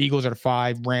 4, Eagles are the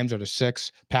 5, Rams are the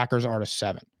 6, Packers are the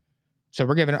 7.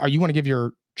 So you want to give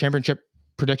your championship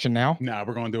prediction now? No,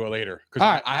 we're going to do it later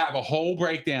because I have a whole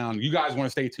breakdown. You guys want to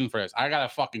stay tuned for this. I got a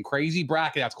fucking crazy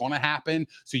bracket that's going to happen,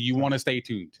 so you want to stay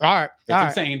tuned. All right.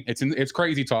 It's insane. It's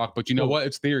crazy talk, but you know what?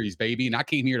 It's theories, baby. And I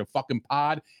came here to fucking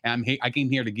pod, and I came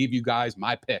here to give you guys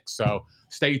my picks. So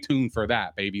stay tuned for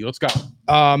that, baby. Let's go.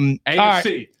 AFC.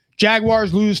 Right.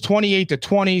 Jaguars lose 28-20.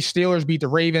 Steelers beat the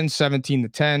Ravens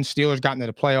 17-10. Steelers got into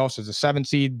the playoffs as a 7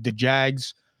 seed. The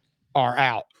Jags are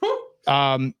out.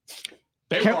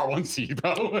 They are 1 seed,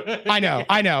 bro. I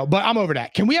know, but I'm over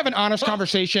that. Can we have an honest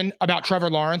conversation about Trevor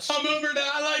Lawrence? I'm over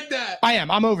that. I like that.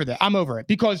 I'm over that. I'm over it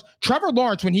because Trevor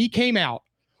Lawrence, when he came out,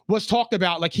 was talked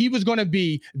about like he was going to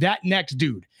be that next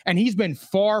dude, and he's been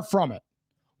far from it.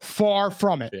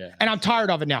 Yeah. And I'm tired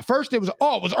of it now. First, it was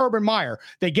Urban Meyer.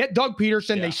 They get Doug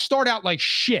Peterson. Yeah. They start out like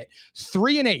shit.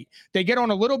 3-8. They get on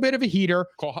a little bit of a heater.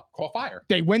 Call fire.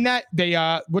 They win that. They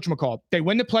They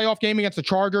win the playoff game against the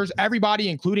Chargers. Everybody,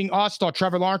 including us, thought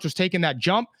Trevor Lawrence was taking that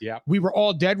jump. Yeah. We were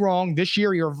all dead wrong. This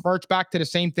year, he reverts back to the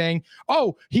same thing.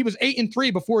 Oh, he was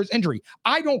 8-3 before his injury.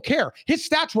 I don't care. His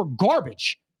stats were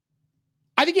garbage.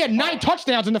 I think he had 9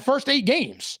 touchdowns in the first 8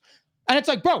 games. And it's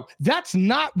like, bro, that's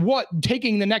not what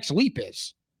taking the next leap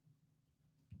is.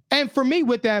 And for me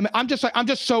with them, I'm just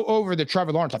so over the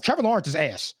Trevor Lawrence stuff. Trevor Lawrence is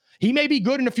ass. He may be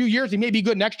good in a few years. He may be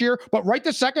good next year. But right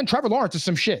this second, Trevor Lawrence is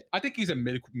some shit. I think he's a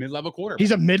mid-level quarterback.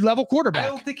 He's a mid-level quarterback. I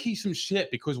don't think he's some shit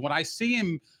because when I see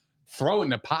him throw in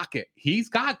the pocket, he's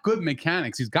got good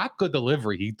mechanics. He's got good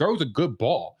delivery. He throws a good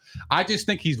ball. I just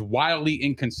think he's wildly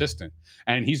inconsistent.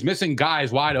 And he's missing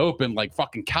guys wide open like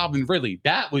fucking Calvin Ridley.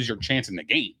 That was your chance in the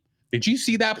game. Did you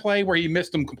see that play where he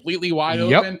missed them completely wide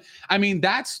open? I mean,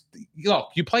 look,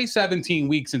 you play 17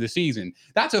 weeks in the season.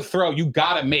 That's a throw you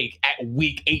got to make at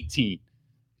week 18.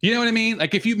 You know what I mean?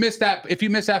 Like if you miss that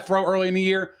throw early in the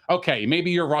year, okay,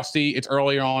 maybe you're rusty. It's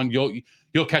earlier on.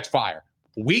 You'll catch fire.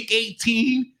 Week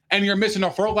 18 and you're missing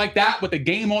a throw like that with the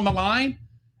game on the line.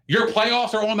 Your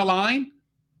playoffs are on the line.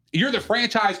 You're the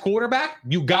franchise quarterback.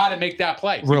 You got to make that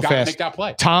play. Real fast. Make that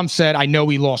play. Tom said, I know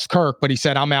we lost Kirk, but he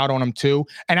said, I'm out on him too.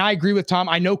 And I agree with Tom.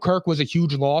 I know Kirk was a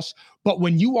huge loss, but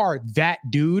when you are that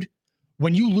dude,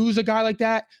 when you lose a guy like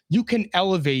that, you can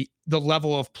elevate the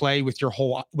level of play with your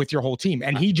whole team.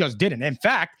 And he just didn't. In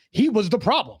fact, he was the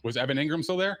problem. Was Evan Ingram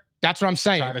still there? That's what I'm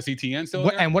saying. Travis Etienne still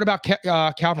there? And what about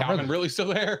Calvin really still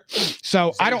there?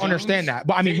 So I don't understand that.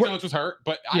 But I mean, Jones was hurt,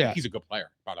 but I think he's a good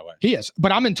player, by the way. He is.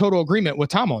 But I'm in total agreement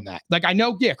with Tom on that. Like I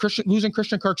know, losing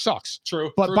Christian Kirk sucks.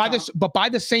 True. But by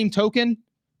the same token,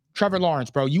 Trevor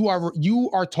Lawrence, bro, you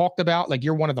are talked about like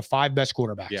you're one of the 5 best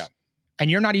quarterbacks. Yeah.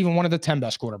 And you're not even one of the 10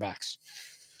 best quarterbacks.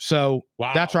 So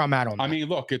that's where I'm at on that. I mean,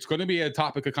 look, it's going to be a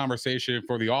topic of conversation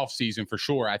for the offseason for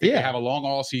sure. I think they have a long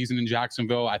all season in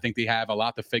Jacksonville. I think they have a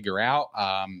lot to figure out.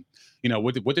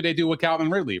 What did they do with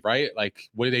Calvin Ridley, right? Like,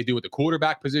 what did they do with the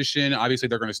quarterback position? Obviously,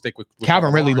 they're going to stick with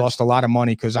Calvin Ridley lost a lot of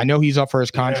money because I know he's up for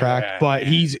his contract, but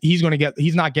he's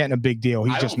not getting a big deal.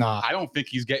 He's just not. I don't think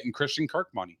he's getting Christian Kirk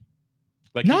money.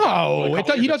 Like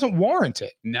he doesn't warrant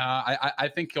it. No,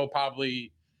 I think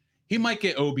he might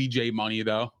get OBJ money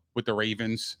though. With the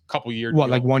Ravens, couple years. What,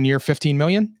 like 1 year, $15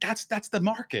 million? That's the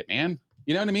market, man.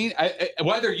 You know what I mean?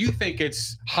 Whether you think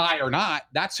it's high or not,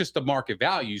 that's just the market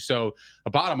value. So the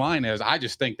bottom line is, I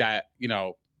just think that,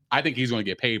 I think he's going to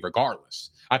get paid regardless.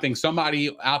 I think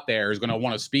somebody out there is going to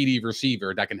want a speedy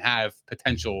receiver that can have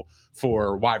potential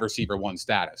for wide receiver 1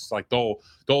 status. Like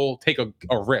they'll take a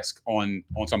risk on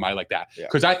somebody like that.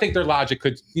 Because I think their logic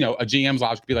could, a GM's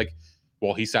logic could be like,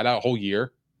 well, he sat out a whole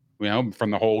year.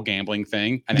 from the whole gambling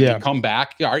thing, and then he come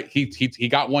back. All right, he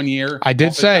got 1 year. I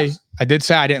did say I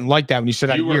didn't like that when you said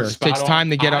that year. It takes time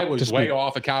to get up. I was way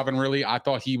off of Calvin Ridley. I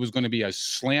thought he was going to be a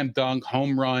slam dunk,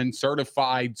 home run,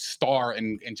 certified star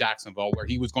in Jacksonville, where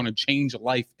he was going to change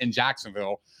life in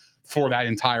Jacksonville for that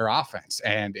entire offense,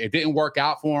 and it didn't work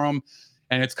out for him.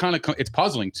 And it's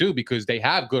puzzling too, because they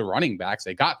have good running backs.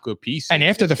 They got good pieces. And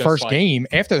after the first game,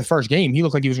 he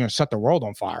looked like he was going to set the world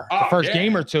on fire. The first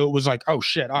game or two, it was like, oh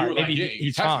shit, all right, maybe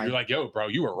he's fine. You're like, yo, bro,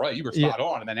 you were right. You were spot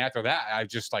on. And then after that, I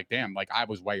just like, damn, like I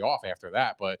was way off after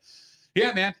that. But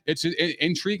yeah, man, it's an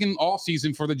intriguing all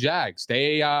season for the Jags.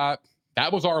 They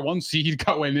that was our 1 seed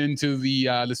going into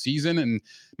the season, and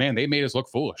man, they made us look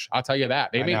foolish. I'll tell you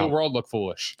that. They made the world look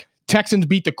foolish. Texans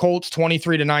beat the Colts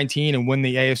 23-19 and win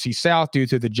the AFC South due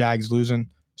to the Jags losing.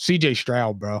 CJ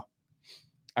Stroud, bro.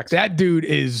 Excellent. That dude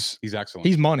he's excellent.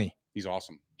 He's money. He's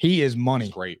awesome. He is money.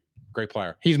 He's great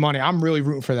player. He's money. I'm really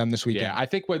rooting for them this weekend. Yeah, I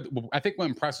think what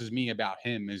impresses me about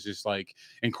him is just like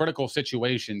in critical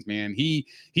situations, man, he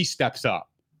steps up.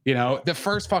 You know, the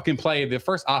first offensive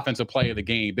play of the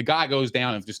game, the guy goes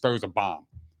down and just throws a bomb.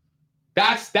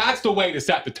 That's the way to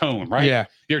set the tone, right? Yeah.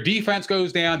 Your defense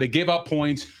goes down, they give up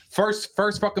points. First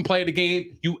fucking play of the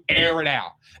game, you air it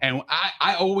out. And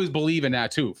I always believe in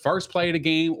that too. First play of the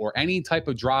game or any type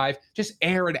of drive, just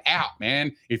air it out,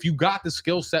 man. If you got the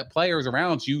skill set players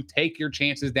around you, take your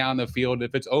chances down the field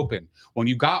if it's open. When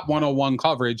you got one-on-one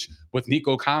coverage with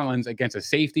Nico Collins against a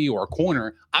safety or a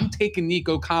corner, I'm taking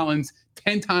Nico Collins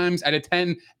 10 times out of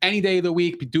 10 any day of the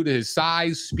week due to his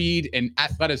size, speed, and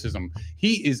athleticism.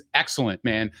 He is excellent,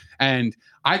 man. And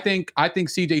I think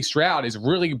CJ Stroud is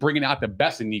really bringing out the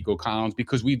best in Nico Collins,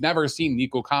 because we've never seen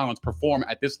Nico Collins perform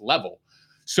at this level.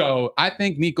 So I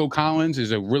think Nico Collins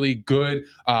is a really good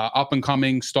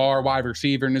up-and-coming star wide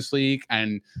receiver in this league,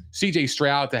 and CJ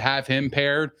Stroud, to have him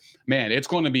paired, man, it's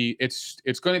going to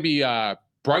be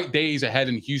bright days ahead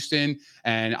in Houston,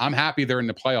 and I'm happy they're in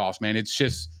the playoffs, man.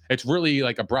 It's really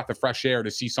like a breath of fresh air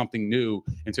to see something new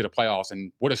into the playoffs,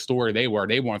 and what a story they were.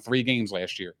 They won 3 games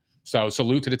last year. So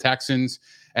salute to the Texans.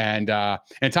 And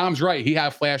Tom's right. He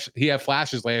had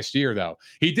flashes last year, though.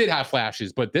 He did have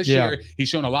flashes, but this year he's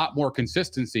shown a lot more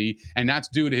consistency, and that's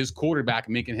due to his quarterback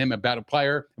making him a better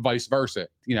player, vice versa.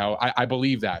 You know, I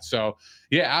believe that. So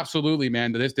yeah, absolutely,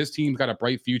 man. This team's got a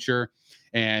bright future.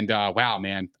 And wow,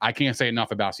 man, I can't say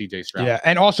enough about CJ Stroud. Yeah,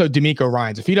 and also D'Amico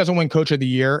Ryans. If he doesn't win Coach of the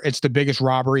Year, it's the biggest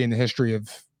robbery in the history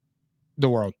of the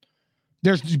world.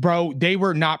 They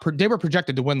were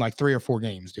projected to win like 3 or 4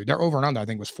 games, dude. Their over and under, I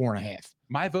think, was 4.5.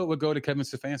 My vote would go to Kevin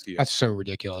Stefanski. That's so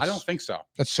ridiculous. I don't think so.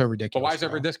 That's so ridiculous. But why is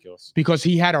that ridiculous? Because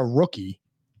he had a rookie,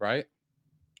 right?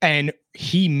 And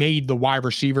he made the wide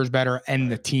receivers better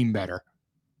and the team better.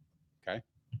 Okay.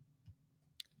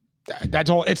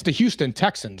 That's all. It's the Houston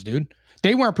Texans, dude.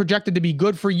 They weren't projected to be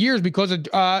good for years because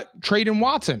of trading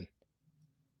Watson.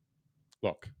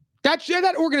 Look.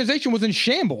 That organization was in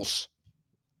shambles.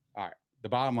 All right. The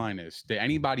bottom line is, did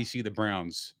anybody see the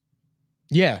Browns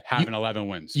having 11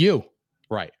 wins?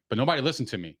 Right. But nobody listened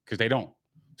to me because they don't.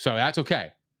 So that's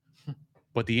okay.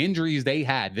 But the injuries they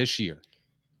had this year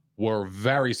were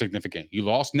very significant. You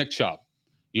lost Nick Chubb.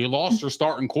 You lost your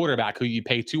starting quarterback, who you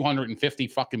pay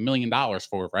 $250 million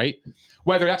for, right?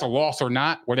 Whether that's a loss or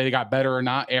not, whether they got better or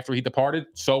not after he departed,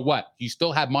 so what? You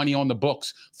still have money on the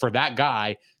books for that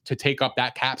guy to take up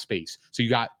that cap space. So you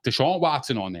got Deshaun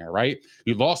Watson on there, right?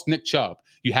 You lost Nick Chubb.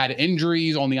 You had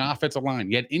injuries on the offensive line.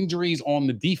 You had injuries on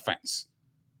the defense.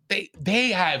 They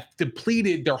have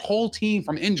depleted their whole team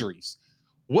from injuries.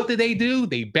 What did they do?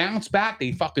 They bounced back.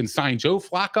 They fucking signed Joe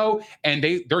Flacco, and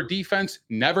their defense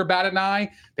never batted an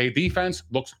eye. Their defense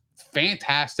looks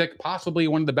fantastic, possibly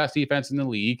one of the best defense in the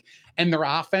league, and their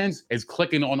offense is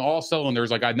clicking on all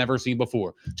cylinders like I've never seen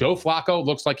before. Joe Flacco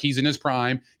looks like he's in his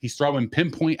prime. He's throwing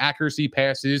pinpoint accuracy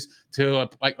passes to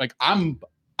like I'm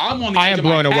on the I am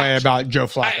blown away about Joe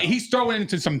Flacco. He's throwing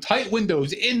into some tight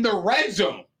windows in the red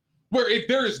zone, where if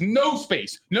there is no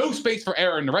space for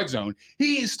error in the red zone,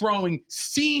 he is throwing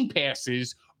seam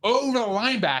passes over the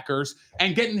linebackers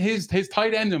and getting his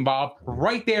tight end involved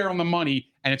right there on the money,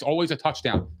 and it's always a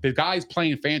touchdown. The guy's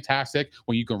playing fantastic.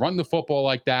 When you can run the football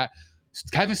like that,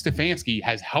 Kevin Stefanski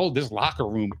has held this locker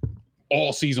room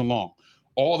all season long.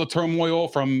 All the turmoil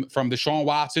from Deshaun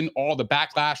Watson, all the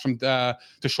backlash from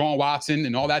Deshaun Watson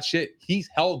and all that shit, he's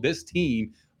held this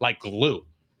team like glue.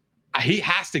 He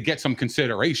has to get some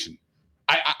consideration.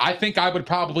 I think I would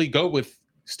probably go with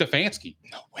Stefanski.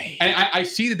 No way. And I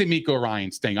see the D'Amico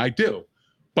Ryans thing. I do.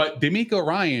 But D'Amico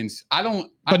Ryans,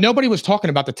 But nobody was talking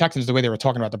about the Texans the way they were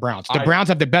talking about the Browns. The Browns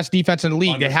have the best defense in the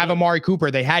league. Understood. They have Amari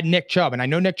Cooper. They had Nick Chubb, and I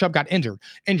know Nick Chubb got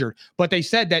injured. But they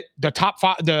said that the top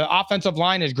 5, the offensive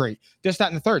line is great. This, that,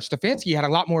 and the third. Stefanski had a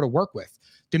lot more to work with.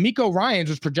 D'Amico Ryans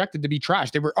was projected to be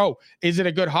trash. They were, is it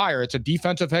a good hire? It's a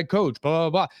defensive head coach, blah, blah,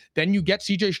 blah. Then you get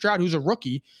CJ Stroud, who's a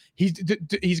rookie.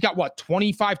 He's got,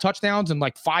 25 touchdowns and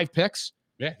 5 picks?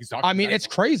 Yeah, it's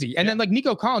crazy. And then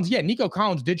Nico Collins, Nico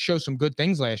Collins did show some good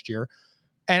things last year.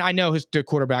 And I know the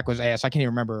quarterback was ass. I can't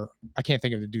even remember. I can't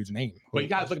think of the dude's name. But you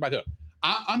got to look about it.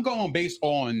 I'm going based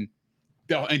on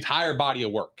the entire body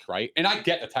of work, right? And I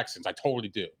get the Texans. I totally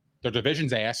do. Their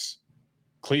division's ass.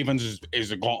 Cleveland's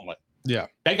is a gauntlet. Yeah.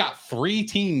 They got 3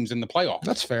 teams in the playoffs.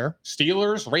 That's fair.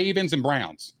 Steelers, Ravens, and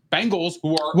Browns. Bengals,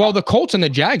 who are... Well, the Colts and the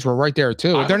Jags were right there,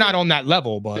 too. They're not on that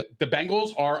level, but... The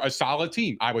Bengals are a solid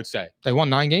team, I would say. They won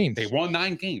 9 games.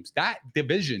 That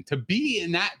division, to be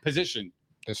in that position...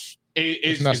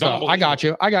 Is messed up. I got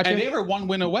you. And they were 1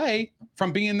 win away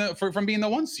from being the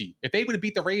 1 seed. If they would have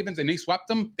beat the Ravens and they swept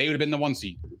them, they would have been the 1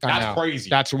 seed. That's crazy.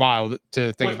 That's wild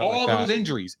to think with about. All those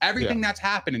injuries, everything that's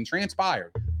happened and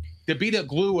transpired, to be the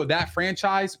glue of that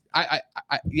franchise,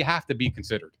 you have to be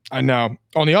considered. I know.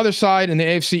 On the other side, in the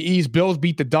AFC East, Bills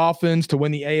beat the Dolphins to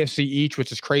win the AFC East,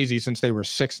 which is crazy since they were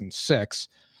 6-6.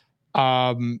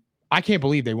 I can't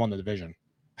believe they won the division.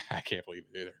 I can't believe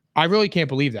it either. I really can't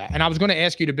believe that. And I was going to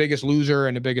ask you the biggest loser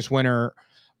and the biggest winner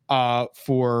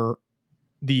for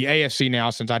the AFC now,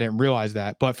 since I didn't realize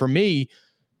that. But for me,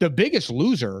 the biggest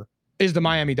loser is the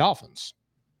Miami Dolphins.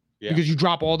 Yeah. Because you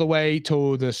drop all the way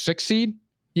to the 6th seed.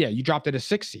 Yeah, you dropped at a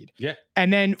 6th seed. Yeah.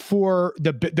 And then for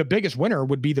the biggest winner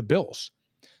would be the Bills.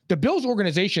 The Bills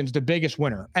organization's the biggest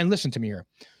winner. And listen to me here.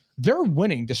 They're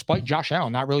winning despite Josh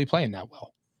Allen not really playing that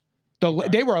well.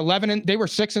 They were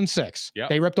 6-6. Yep.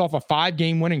 They ripped off a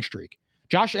 5-game winning streak.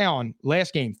 Josh Allen,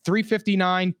 last game,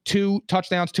 359, 2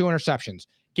 touchdowns, 2 interceptions.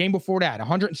 Game before that,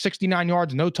 169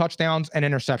 yards, no touchdowns, and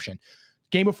interception.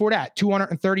 Game before that,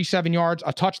 237 yards,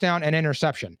 a touchdown, and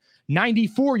interception.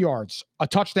 94 yards, a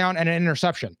touchdown, and an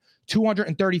interception.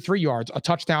 233 yards, a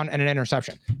touchdown, and an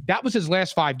interception. That was his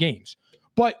last 5 games.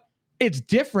 But it's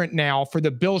different now for the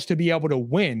Bills to be able to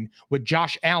win with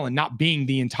Josh Allen not being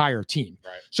the entire team.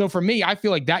 Right. So for me, I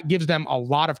feel like that gives them a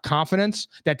lot of confidence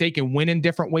that they can win in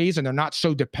different ways and they're not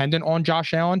so dependent on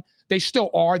Josh Allen. They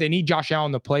still are. They need Josh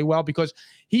Allen to play well because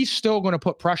he's still going to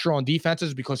put pressure on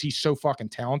defenses because he's so fucking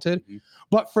talented. Mm-hmm.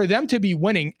 But for them to be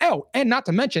winning, and not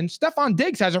to mention, Stephon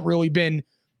Diggs hasn't really been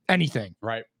anything.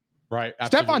 Right.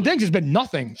 Absolutely. Stephon Diggs has been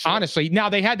nothing, honestly. Now,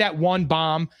 they had that one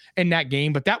bomb in that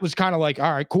game, but that was kind of like,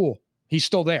 all right, cool. He's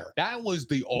still there. That was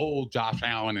the old Josh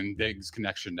Allen and Diggs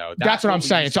connection, though. That's what I'm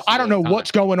saying. So I don't know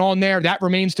what's going on there. That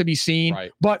remains to be seen.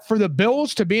 Right. But for the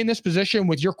Bills to be in this position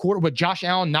with with Josh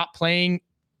Allen not playing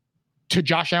to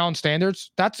Josh Allen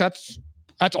standards, that's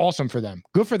awesome for them.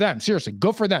 Good for them. Seriously,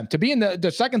 good for them. To be in the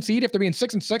 2nd seed after being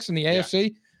 6-6 in the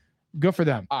AFC, good for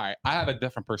them. All right. I have a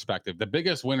different perspective. The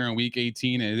biggest winner in Week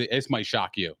 18, and this might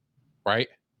shock you, right?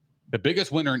 The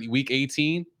biggest winner in Week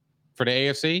 18 for the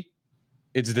AFC,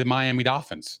 it's the Miami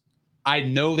Dolphins. I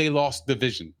know they lost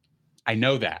division. I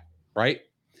know that, right?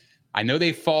 I know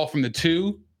they fall from the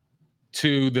 2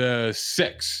 to the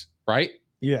 6, right?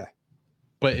 Yeah.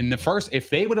 But in the first, if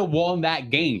they would have won that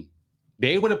game,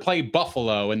 they would have played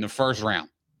Buffalo in the first round.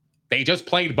 They just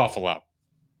played Buffalo.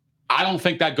 I don't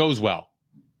think that goes well,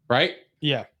 right?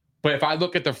 Yeah. But if I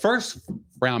look at the first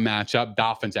round matchup,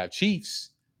 Dolphins at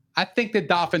Chiefs, I think the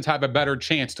Dolphins have a better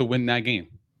chance to win that game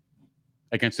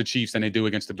against the Chiefs than they do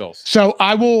against the Bills. So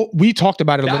we talked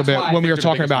about it a little bit when we were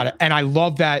talking about it. And I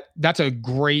love that.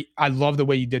 I love the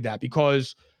way you did that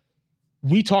because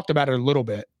we talked about it a little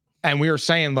bit and we were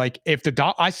saying like,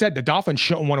 I said the Dolphins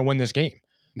shouldn't want to win this game.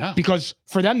 No. Because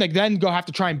for them to then go have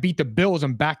to try and beat the Bills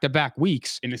in back-to-back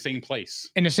weeks. In the same place.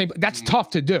 That's tough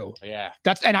to do. Yeah.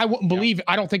 And I wouldn't believe,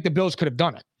 I don't think the Bills could have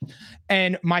done it.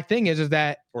 And my thing is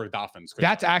that. Or the Dolphins.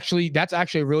 That's actually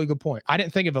a really good point. I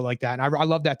didn't think of it like that. And I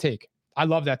love that take. I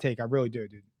really do,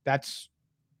 dude. That's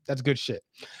good shit.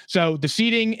 So the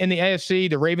seeding in the AFC,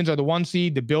 the Ravens are the 1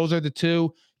 seed, the Bills are the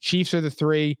 2, Chiefs are the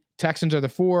 3, Texans are the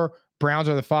 4, Browns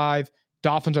are the 5,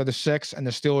 Dolphins are the 6, and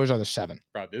the Steelers are the 7.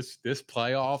 Bro, this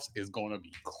playoffs is going to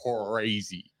be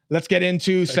crazy. Let's get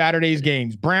into Saturday's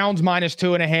games. Browns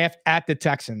 -2.5 at the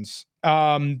Texans.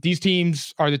 These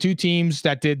teams are the 2 teams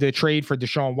that did the trade for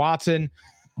Deshaun Watson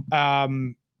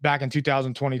back in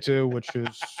 2022, which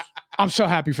was I'm so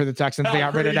happy for the Texans. They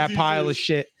got rid of that pile of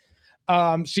shit.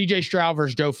 CJ Stroud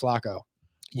versus Joe Flacco.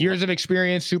 Years of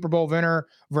experience, Super Bowl winner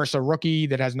versus a rookie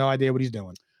that has no idea what he's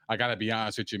doing. I got to be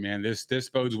honest with you, man. This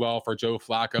bodes well for Joe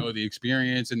Flacco. The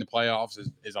experience in the playoffs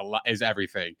is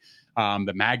everything.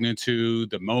 The magnitude,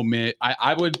 the moment.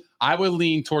 I would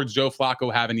lean towards Joe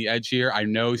Flacco having the edge here. I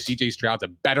know CJ Stroud's a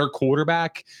better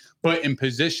quarterback, but in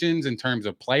positions in terms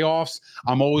of playoffs,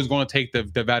 I'm always going to take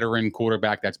the veteran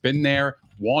quarterback that's been there,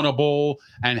 won a bowl,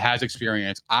 and has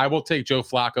experience. I will take Joe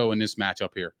Flacco in this matchup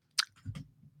here.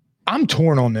 I'm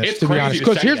torn on this, to be honest.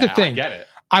 Because here's the thing. I get it.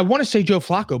 I want to say Joe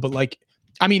Flacco, but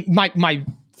my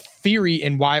theory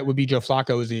and why it would be Joe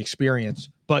Flacco is the experience.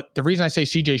 But the reason I say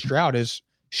CJ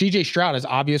Stroud is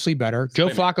obviously better. Joe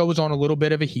Flacco was on a little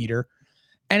bit of a heater.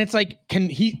 And it's like,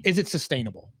 is it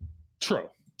sustainable? True.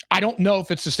 I don't know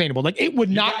if it's sustainable. Like it would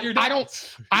not, I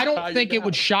don't think it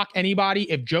would shock anybody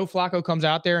if Joe Flacco comes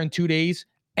out there in 2 days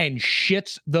and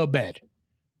shits the bed.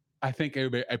 I think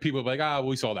people would be like,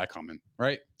 we saw that coming,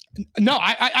 right? No,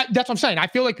 I that's what I'm saying. I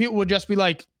feel like people would just be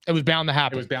like, it was bound to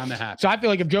happen. So I feel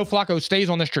like if Joe Flacco stays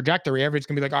on this trajectory, everybody's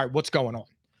going to be like, all right, what's going on?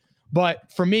 But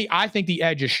for me, I think the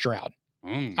edge is Stroud.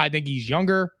 I think he's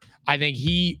younger. I think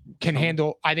he can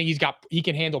handle, he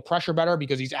can handle pressure better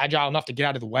because he's agile enough to get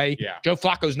out of the way. Yeah. Joe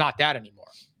Flacco's not that anymore.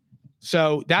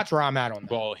 So that's where I'm at on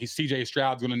that. Well, CJ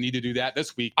Stroud's going to need to do that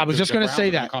this week. I was just going to say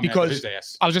that because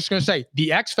I was just going to say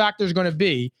the X factor is going to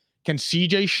be, can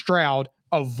CJ Stroud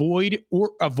avoid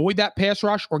that pass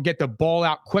rush or get the ball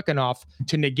out quick enough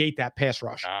to negate that pass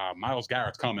rush? Myles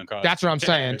Garrett's coming. That's what I'm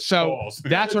saying. So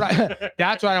that's what I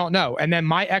don't know. And then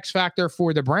my X factor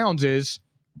for the Browns is,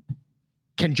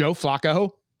 can Joe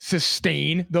Flacco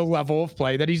sustain the level of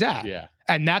play that he's at? Yeah.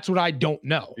 And that's what I don't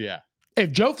know. Yeah.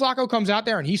 If Joe Flacco comes out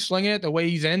there and he's slinging it the way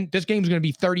he's in, this game's going to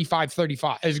be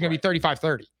 35-35. It's going to be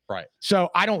 35-30. Right. So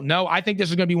I don't know. I think this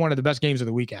is going to be one of the best games of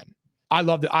the weekend. I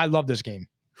love this game.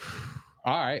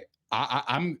 All right.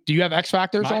 I'm. Do you have X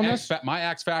factors on this? My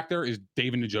X factor is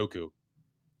David Njoku.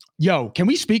 Yo, can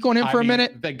we speak on him for a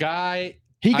minute? The guy.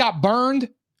 He got burned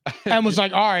and was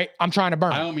like, all right, I'm trying to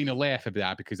burn. I don't mean to laugh at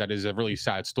that because that is a really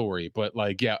sad story. But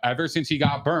like, yeah, ever since he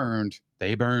got burned,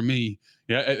 they burned me.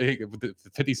 Yeah, the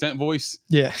 50 Cent voice.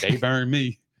 Yeah. They burned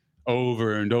me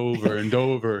over and over and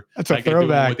over. That's like a throwback.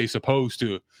 Doing what they supposed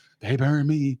to. They burned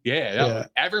me. Yeah.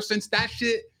 Ever since that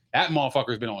shit, that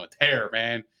motherfucker's been on a tear,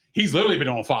 man. He's literally been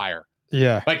on fire.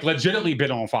 Yeah. Like legitimately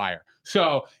been on fire.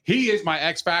 So he is my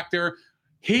X factor.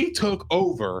 He took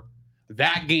over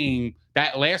that game,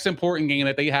 that last important game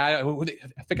that they had.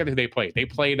 I forget who they played. They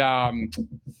played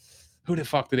who the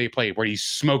fuck did they play? Where he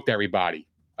smoked everybody.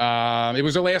 It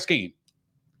was their last game.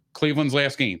 Cleveland's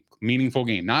last game. Meaningful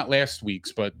game. Not last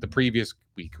week's, but the previous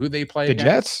week. Who they played? The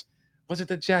Jets? Was it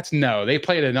the Jets? No, they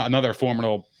played another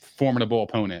formidable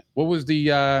opponent. What was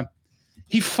the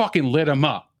he fucking lit them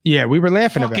up. Yeah, we were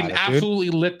laughing about it. Fucking absolutely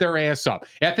lit their ass up.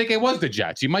 I think it was the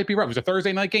Jets. You might be right. It was a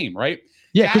Thursday night game, right?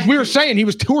 Yeah, because we were saying he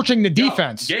was torching the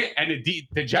defense. Yeah, and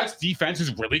the Jets defense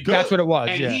is really good. That's what it was.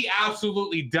 And he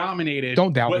absolutely dominated.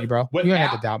 Don't doubt me, bro. You don't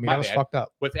have to doubt me. That was fucked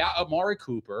up. Without Amari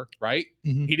Cooper, right?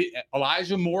 Mm-hmm.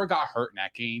 Elijah Moore got hurt in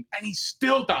that game, and he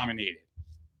still dominated.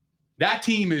 That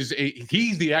team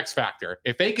he's the X factor.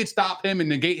 If they could stop him and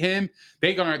negate him,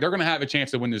 they're gonna have a chance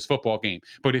to win this football game.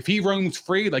 But if he roams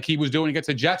free like he was doing against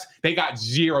the Jets, they got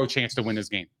zero chance to win this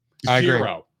game. I agree.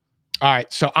 Zero. All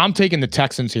right, so I'm taking the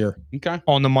Texans here. Okay.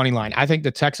 On the money line. I think the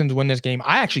Texans win this game.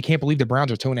 I actually can't believe the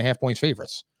Browns are 2.5 points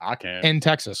favorites. I can. In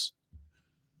Texas.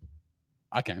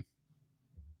 I can.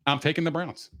 I'm taking the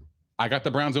Browns. I got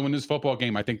the Browns to win this football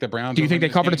game. I think the Browns. Do you think they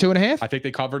cover the 2.5? I think they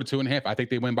cover the 2.5. I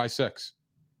think they win by 6.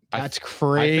 That's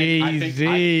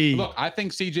crazy. I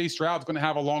think CJ Stroud's going to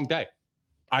have a long day.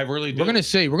 I really do. We're going to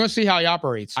see. We're going to see how he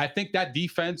operates. I think that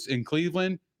defense in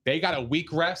Cleveland, they got a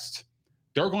week rest.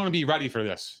 They're going to be ready for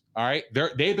this. All right.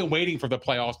 They've been waiting for the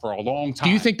playoffs for a long time.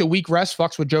 Do you think the week rest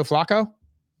fucks with Joe Flacco?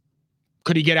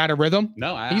 Could he get out of rhythm?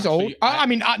 No, he's old. I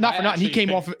mean, not for nothing.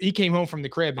 He came home from the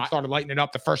crib and started lighting it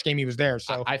up the first game he was there.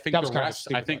 So I think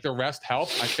the rest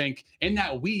helps. I think in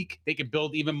that week they could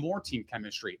build even more team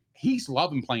chemistry. He's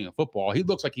loving playing football. He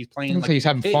looks like he's playing. Like he's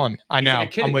having fun. I know.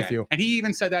 I'm with you. And he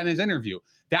even said that in his interview.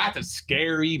 That's a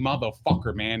scary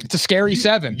motherfucker, man. It's a scary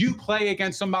 7. You play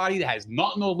against somebody that has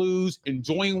nothing to lose,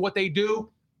 enjoying what they do.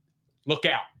 Look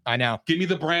out. I know. Give me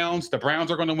the Browns. The Browns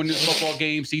are going to win this football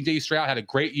game. CJ Stroud had a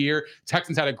great year.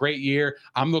 Texans had a great year.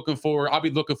 I'll be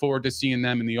looking forward to seeing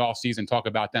them in the offseason, talk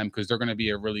about them because they're going to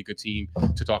be a really good team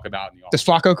to talk about in the offseason. Does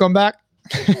Flacco come back?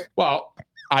 Well,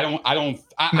 I don't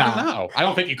know. I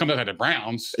don't think he comes out of the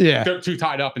Browns. Yeah. They're too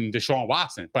tied up in Deshaun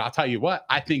Watson. But I'll tell you what,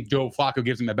 I think Joe Flacco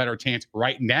gives him a better chance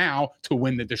right now to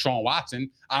win the Deshaun Watson.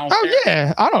 I don't care.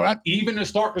 Yeah. I don't. Even to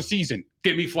start the season,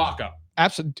 give me Flacco.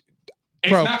 Absolutely.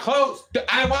 It's Bro. not close.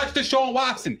 I watched Deshaun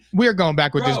Watson. We're going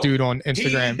back with this Bro, dude on He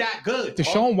Instagram. ain't that good.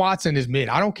 Deshaun Watson is mid.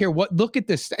 I don't care what. Look at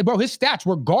this, bro. His stats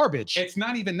were garbage. It's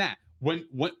not even that.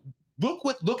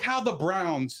 Look how the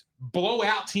Browns blow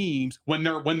out teams when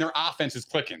their offense is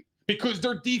clicking because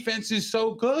their defense is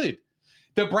so good.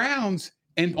 The Browns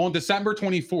and on December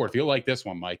 24th, you'll like this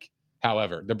one, Mike.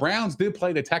 However, the Browns did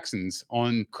play the Texans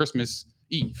on Christmas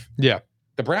Eve. Yeah.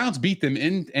 The Browns beat them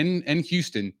in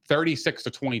Houston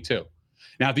 36-22.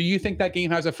 Now, do you think that game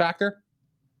has a factor?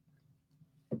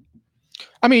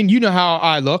 I mean, you know how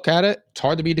I look at it. It's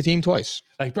hard to beat a team twice.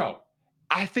 Like, bro,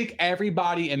 I think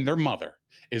everybody and their mother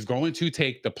is going to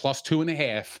take the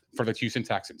 +2.5 for the Houston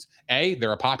Texans.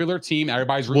 They're a popular team.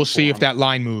 Everybody's rooting We'll see for if them. that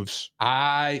line moves.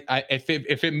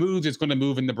 If it moves, it's going to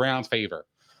move in the Browns' favor.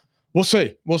 We'll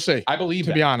see. We'll see. I believe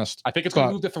to that. be honest. I think it's going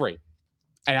to move to 3.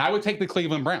 And I would take the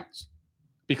Cleveland Browns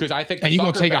because I think And you're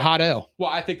going to take a hot L. Well,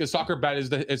 I think the sucker bet is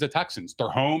the Texans. They're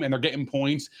home and they're getting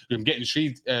points. I'm getting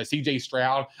CJ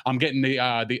Stroud. I'm getting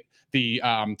the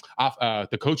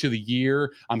coach of the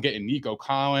year. I'm getting Nico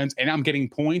Collins, and I'm getting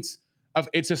points.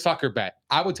 It's a sucker bet.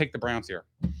 I would take the Browns here.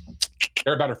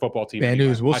 They're a better football team. Bad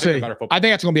news. We'll see. I think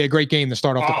that's going to be a great game to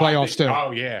start off the playoffs too.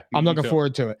 Oh yeah, I'm looking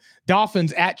forward to it.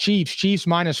 Dolphins at Chiefs. Chiefs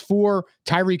 -4.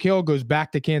 Tyreek Hill goes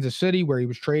back to Kansas City where he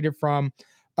was traded from.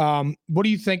 What do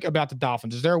you think about the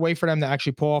Dolphins? Is there a way for them to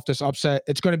actually pull off this upset?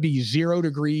 It's going to be 0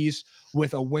 degrees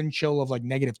with a wind chill of like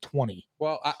 -20.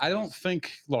 Well, I don't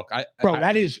think. Look,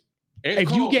 that is.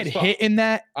 If you get hit in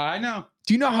that, I know.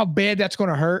 Do you know how bad that's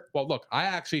going to hurt? Well, look, I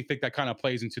actually think that kind of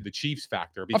plays into the Chiefs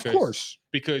factor.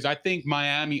 Because I think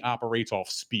Miami operates off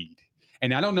speed.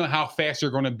 And I don't know how fast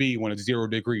you're going to be when it's 0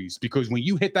 degrees. Because when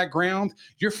you hit that ground,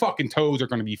 your fucking toes are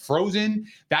going to be frozen.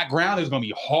 That ground is going to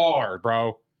be hard,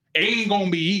 bro. It ain't going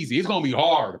to be easy. It's going to be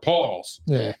hard. Pause.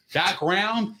 Yeah. That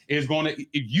ground is going to,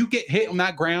 if you get hit on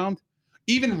that ground,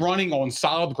 even running on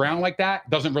solid ground like that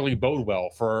doesn't really bode well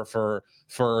for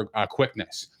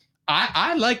quickness.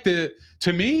 I like the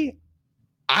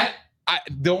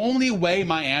only way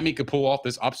Miami could pull off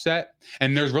this upset,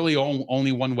 and there's really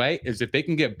only one way, is if they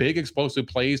can get big explosive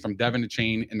plays from Devin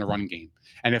Chain in the run game.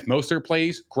 And if most of their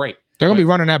plays, great. They're going to be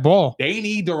running that ball. They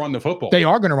need to run the football. They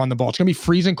are going to run the ball. It's going to be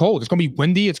freezing cold. It's going to be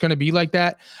windy. It's going to be like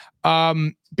that.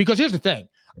 Because here's the thing.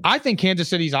 I think Kansas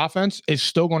City's offense is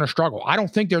still going to struggle. I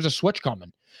don't think there's a switch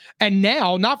coming. And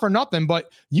now, not for nothing,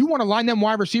 but you want to line them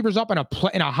wide receivers up in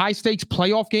a high stakes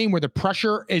playoff game where the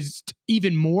pressure is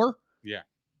even more. Yeah.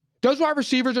 Those wide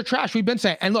receivers are trash. We've been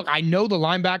saying, and look, I know the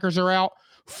linebackers are out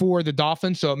for the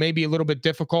Dolphins, so it may be a little bit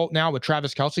difficult now with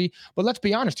Travis Kelce. But let's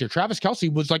be honest here. Travis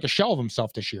Kelce was like a shell of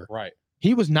himself this year. Right.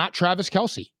 He was not Travis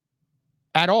Kelce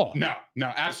at all. No,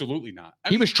 absolutely not.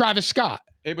 He was Travis Scott.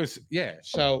 It was, yeah.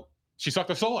 So she sucked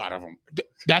the soul out of him.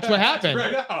 That's what happened.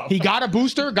 He got a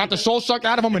booster, got the soul sucked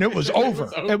out of him, and it was over.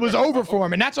 It was over for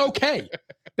him, and that's okay.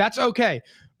 That's okay.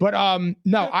 But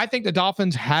no, I think the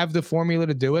Dolphins have the formula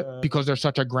to do it because they're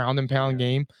such a ground and pound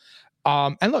game.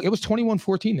 And look, it was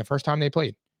 21-14 the first time they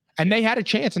played. And they had a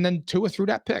chance, and then Tua threw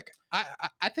that pick.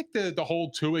 I think the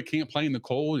whole Tua can't play in the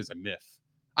cold is a myth.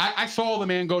 I saw the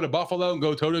man go to Buffalo and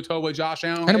go toe-to-toe with Josh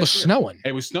Allen. And it was snowing.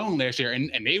 It was snowing last year,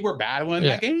 and they were battling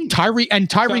that game.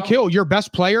 Tyreek Hill, your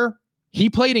best player, he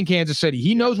played in Kansas City.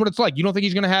 He knows what it's like. You don't think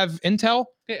he's going to have intel?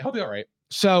 Yeah, he'll be all right.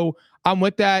 So I'm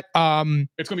with that. It's going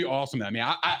to be awesome. I mean,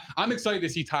 I'm excited to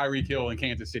see Tyreek Hill in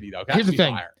Kansas City, though. Here's the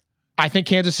thing. I think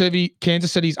Kansas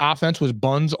City's offense was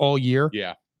buns all year.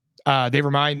 Yeah.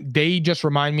 They just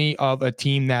remind me of a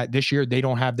team that this year they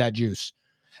don't have that juice.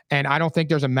 And I don't think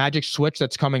there's a magic switch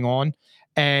that's coming on.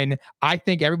 And I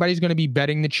think everybody's going to be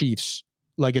betting the Chiefs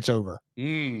like it's over.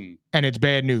 And it's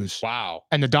bad news. Wow.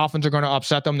 And the Dolphins are going to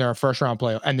upset them. They're a first-round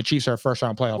playoff. And the Chiefs are a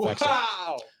first-round playoff exit.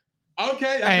 Wow.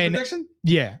 Okay. That's a prediction?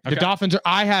 Yeah. Okay. The Dolphins are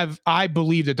I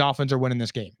believe the Dolphins are winning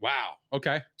this game. Wow.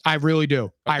 Okay. I really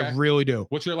do. Okay. I really do.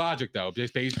 What's your logic, though?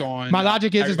 Just based on my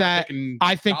logic is that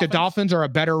I think the Dolphins are a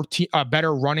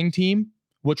better running team,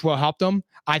 which will help them.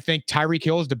 I think Tyreek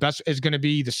Hill is going to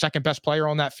be the second best player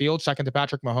on that field, second to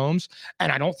Patrick Mahomes.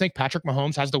 And I don't think Patrick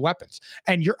Mahomes has the weapons.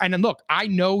 And then look, I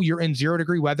know you're in 0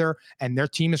 degree weather and their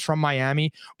team is from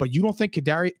Miami, but you don't think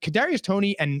Kadarius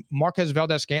Toney and Marquez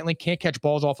Valdez-Scantling can't catch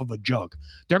balls off of a jug.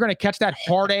 They're going to catch that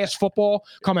hard ass football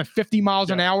coming 50 miles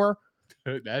an hour.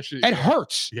 That shit, it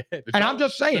hurts. Yeah, I'm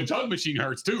just saying. The jug machine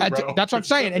hurts too, bro. That's what I'm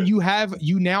saying. And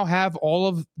you now have all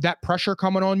of that pressure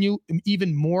coming on you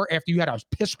even more after you had a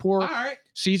piss poor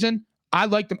season. I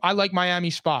like them. I like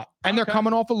Miami's spot. And they're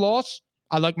coming off a loss.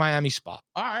 I like Miami's spot.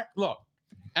 All right. Look,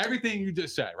 everything you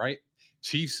just said, right?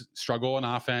 Chiefs struggle on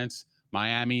offense.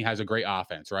 Miami has a great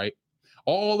offense, right?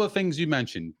 All the things you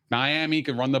mentioned. Miami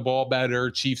can run the ball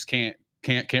better. Chiefs can't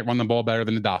can't run the ball better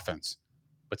than the Dolphins.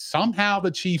 But somehow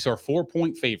the Chiefs are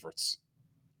 4-point favorites.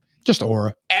 Just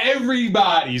aura.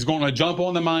 Everybody's going to jump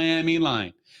on the Miami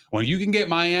line. When you can get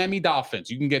Miami Dolphins,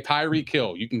 you can get Tyreek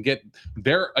Hill, you can get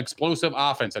their explosive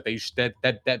offense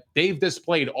that they've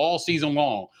displayed all season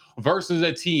long versus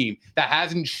a team that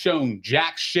hasn't shown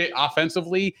jack shit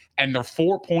offensively and they're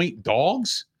 4-point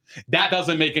dogs. That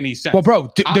doesn't make any sense. Well,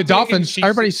 bro, the Dolphins,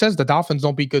 everybody says the Dolphins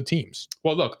don't beat good teams.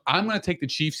 Well, look, I'm going to take the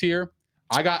Chiefs here.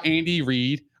 I got Andy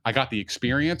Reid. I got the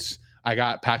experience. I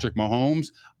got Patrick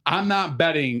Mahomes. I'm not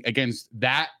betting against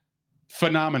that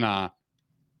phenomena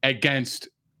against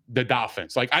the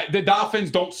Dolphins. Like the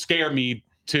Dolphins don't scare me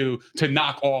to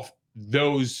knock off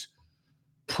those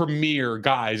premier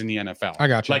guys in the NFL. I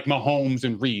got you. Like Mahomes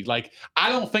and Reed. Like I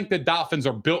don't think the Dolphins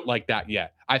are built like that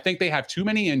yet. I think they have too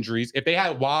many injuries. If they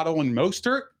had Waddle and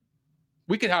Mostert,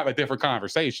 we could have a different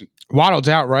conversation. Waddle's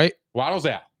out, right? Waddle's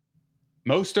out.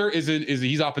 Mostert is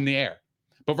he's up in the air.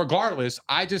 But regardless,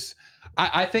 I think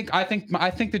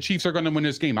the Chiefs are going to win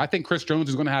this game. I think Chris Jones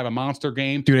is going to have a monster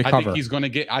game. I think he's going to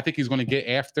get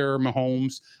after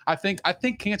Mahomes. I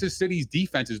think Kansas City's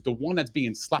defense is the one that's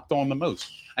being slept on the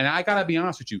most. And I got to be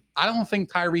honest with you, I don't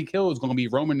think Tyreek Hill is going to be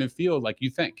roaming the field like you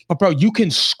think. But bro, you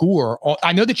can score.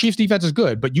 I know the Chiefs defense is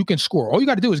good, but you can score. All you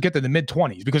got to do is get to the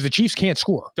mid-20s because the Chiefs can't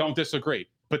score. Don't disagree.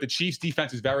 But the Chiefs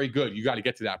defense is very good. You got to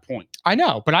get to that point. I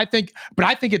know, but I think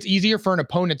it's easier for an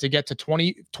opponent to get to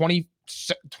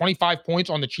 25 points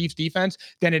on the Chiefs defense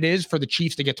than it is for the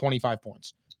Chiefs to get 25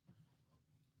 points.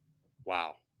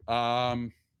 Wow.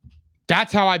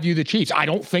 That's how I view the Chiefs. I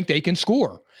don't think they can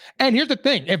score. And here's the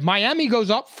thing. If Miami goes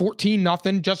up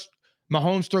 14-0, just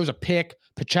Mahomes throws a pick,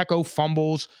 Pacheco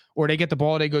fumbles, or they get the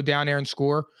ball, they go down there and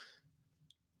score,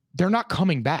 they're not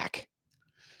coming back.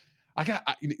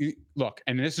 Look,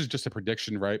 and this is just a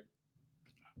prediction, right?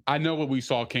 I know what we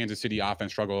saw Kansas City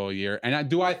offense struggle all year. And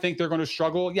I think they're going to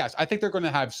struggle? Yes, I think they're going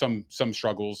to have some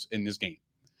struggles in this game.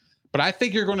 But I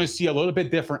think you're going to see a little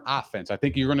bit different offense. I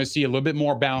think you're going to see a little bit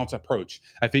more balanced approach.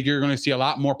 I think you're going to see a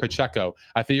lot more Pacheco.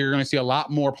 I think you're going to see a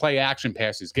lot more play action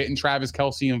passes, getting Travis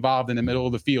Kelce involved in the middle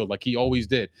of the field like he always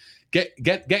did.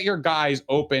 Get your guys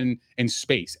open in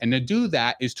space. And to do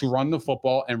that is to run the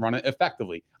football and run it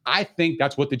effectively. I think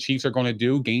that's what the Chiefs are going to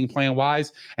do game plan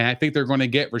wise. And I think they're going to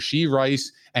get Rashee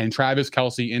Rice and Travis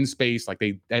Kelce in space like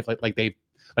they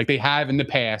have in the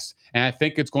past. And I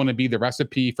think it's going to be the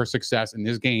recipe for success in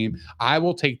this game. I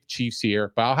will take the Chiefs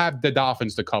here, but I'll have the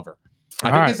Dolphins to cover.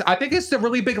 I think it's a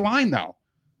really big line though.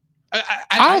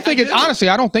 I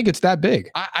don't think it's that big.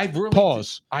 I really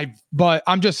pause. But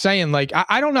I'm just saying, like,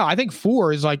 I don't know. I think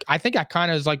 4 is like, I think that kind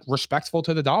of is like respectful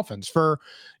to the Dolphins for,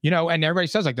 and everybody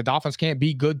says like the Dolphins can't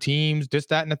beat good teams, this,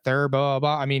 that, and the third, blah, blah,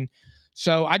 blah. I mean,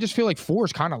 so I just feel like 4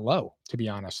 is kind of low, to be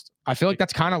honest. I feel like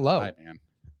that's kind of low,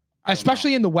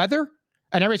 especially in the weather.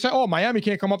 And everybody say, oh, Miami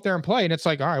can't come up there and play. And it's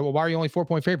like, all right, well, why are you only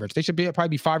 4-point favorites? They should probably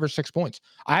be 5 or 6 points.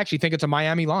 I actually think it's a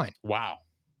Miami line. Wow.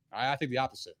 I think the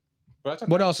opposite. But that's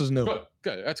okay. What else is new?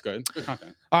 Good. That's good. Good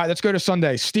content. All right, let's go to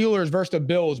Sunday. Steelers versus the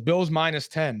Bills. Bills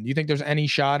 -10. Do you think there's any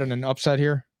shot at an upset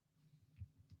here?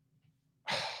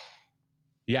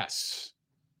 Yes,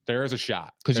 there is a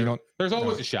shot. Because there's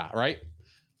always a shot, right?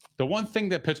 The one thing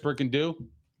that Pittsburgh can do,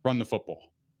 run the football.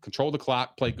 Control the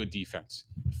clock, play good defense.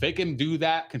 If they can do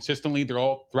that consistently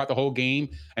throughout the whole game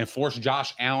and force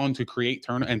Josh Allen to create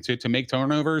to make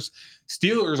turnovers,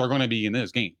 Steelers are going to be in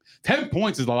this game. 10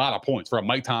 points is a lot of points for a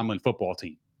Mike Tomlin football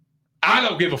team. I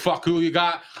don't give a fuck who you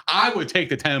got. I would take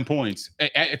the 10 points.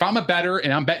 If I'm a bettor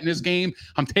and I'm betting this game,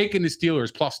 I'm taking the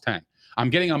Steelers +10.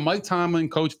 I'm getting a Mike Tomlin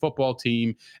coach football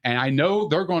team, and I know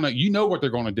you know what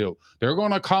they're going to do. They're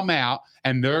going to come out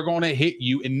and they're going to hit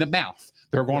you in the mouth.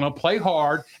 They're going to play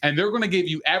hard, and they're going to give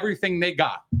you everything they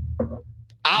got.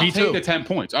 I'll take the 10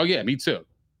 points. Oh, yeah, me too.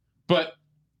 But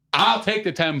I'll take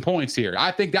the 10 points here.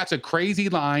 I think that's a crazy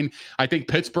line. I think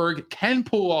Pittsburgh can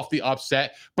pull off the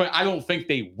upset, but I don't think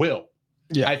they will.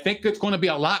 Yeah. I think it's going to be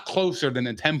a lot closer than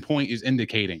the 10-point is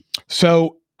indicating.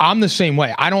 So I'm the same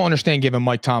way. I don't understand giving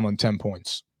Mike Tomlin 10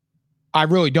 points. I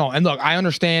really don't. And look, I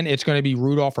understand it's going to be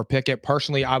Rudolph or Pickett.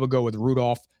 Personally, I would go with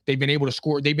Rudolph. They've been able to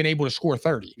score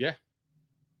 30. Yeah.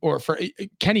 Or for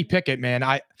Kenny Pickett, man,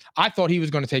 I thought he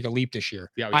was going to take a leap this year.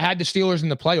 Yeah, I had the Steelers in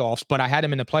the playoffs, but I had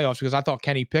him in the playoffs because I thought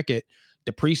Kenny Pickett,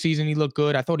 the preseason, he looked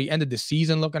good. I thought he ended the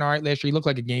season looking all right last year. He looked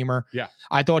like a gamer. Yeah.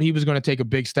 I thought he was going to take a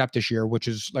big step this year, which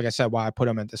is, like I said, why I put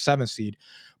him at the 7th seed.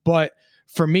 But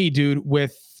for me, dude,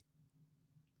 with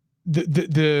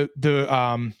the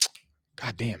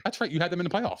God damn. That's right. You had them in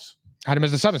the playoffs. I had him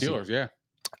as the 7th Steelers, seed.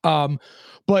 Yeah.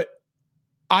 But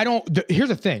I don't. Here's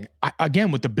the thing. Again,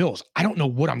 with the Bills, I don't know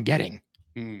what I'm getting.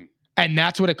 And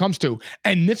that's what it comes to.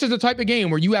 And this is the type of game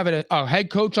where you have a head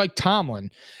coach like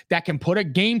Tomlin that can put a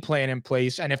game plan in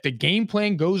place. And if the game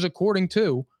plan goes according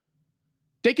to,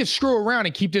 they can screw around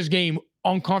and keep this game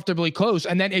uncomfortably close.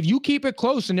 And then if you keep it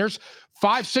close and there's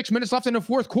 5-6 minutes left in the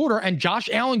fourth quarter and Josh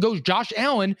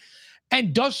Allen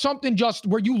and does something just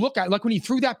where you look at, like when he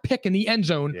threw that pick in the end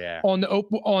zone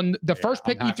on the first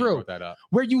pick he threw,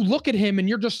 where you look at him and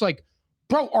you're just like,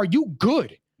 bro, are you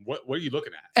good? What are you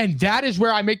looking at? And that is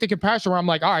where I make the comparison where I'm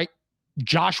like, all right,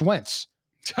 Josh Wentz.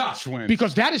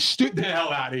 Because that is stupid. The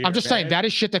hell out of here, I'm just saying that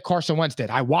is shit that Carson Wentz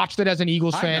did. I watched it as an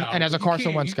Eagles fan and as a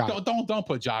Carson Wentz guy. Don't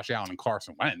put Josh Allen and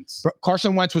Carson Wentz. But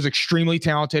Carson Wentz was extremely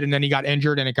talented, and then he got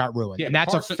injured and it got ruined. Yeah, and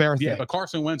that's a fair thing. Yeah, but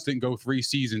Carson Wentz didn't go 3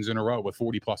 seasons in a row with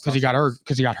 40+ because he got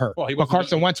hurt. Well, but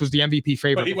Carson Wentz was the MVP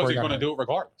favorite. But he wasn't going to do it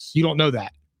regardless. You don't know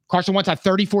that. Carson Wentz had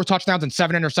 34 touchdowns and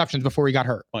 7 interceptions before he got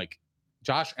hurt. Like,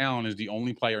 Josh Allen is the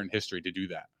only player in history to do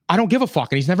that. I don't give a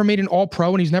fuck. And he's never made an all-pro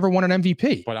and he's never won an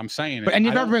MVP. But I'm saying and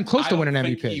you've never been close to winning an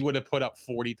MVP. He would have put up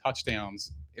 40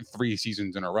 touchdowns in 3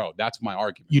 seasons in a row. That's my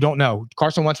argument. You don't know.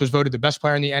 Carson Wentz was voted the best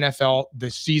player in the NFL the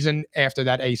season after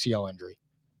that ACL injury.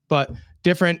 But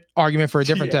different argument for a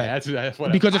different day. That's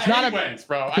what because it's not a Wentz,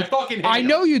 bro. I fucking hate I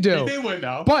know him. you do. They win,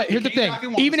 though. But here's the thing: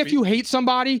 even if you hate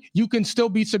somebody, you can still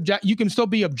be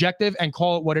objective and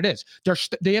call it what it is.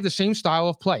 They have the same style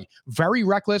of play, very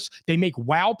reckless. They make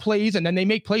wow plays, and then they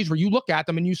make plays where you look at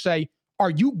them and you say, "Are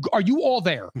you all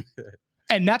there?"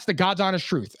 And that's the God's honest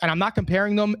truth. And I'm not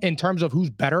comparing them in terms of who's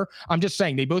better. I'm just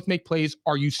saying they both make plays.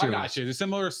 Are you serious? I got you. The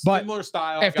similar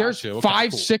style. If there's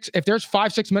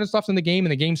 5-6 minutes left in the game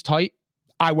and the game's tight,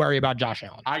 I worry about Josh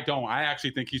Allen. I don't. I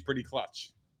actually think he's pretty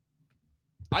clutch.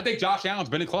 I think Josh Allen's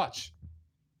been in clutch.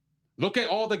 Look at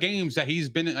all the games that he's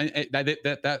been in,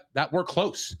 that were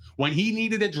close. When he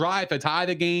needed a drive to tie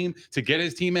the game to get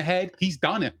his team ahead, he's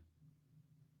done it.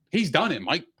 He's done it,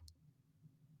 Mike.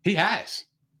 He has.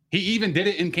 He even did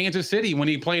it in Kansas City when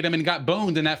he played him and got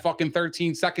boned in that fucking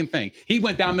 13-second thing. He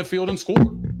went down the field and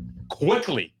scored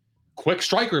quickly. Quick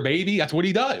striker, baby. That's what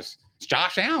he does. It's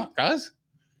Josh Allen, cuz.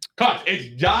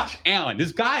 It's Josh Allen.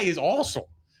 This guy is awesome.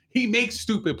 He makes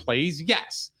stupid plays,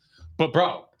 yes. But,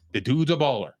 bro, the dude's a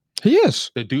baller. He is.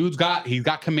 The dude's he's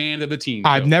got command of the team.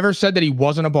 I've never said that he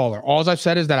wasn't a baller. All I've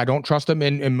said is that I don't trust him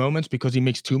in moments because he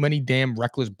makes too many damn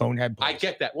reckless bonehead plays. I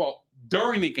get that. Well,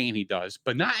 during the game he does,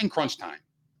 but not in crunch time.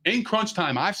 In crunch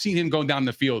time, I've seen him go down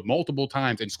the field multiple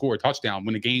times and score a touchdown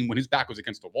when his back was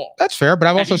against the wall. That's fair, but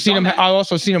I've also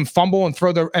seen him fumble and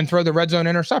throw the red zone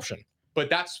interception. But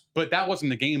that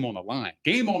wasn't the game on the line.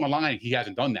 Game on the line, he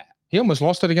hasn't done that. He almost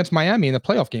lost it against Miami in the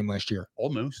playoff game last year.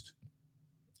 Almost.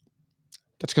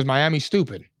 That's because Miami's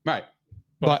stupid. Right.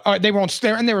 But they were on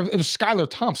stare, and it was Skylar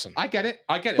Thompson. I get it.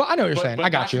 But I know what you're saying.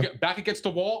 I got you. Back against the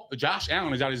wall, Josh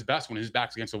Allen is at his best when his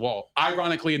back's against the wall.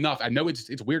 Ironically enough, I know it's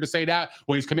weird to say that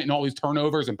when he's committing all these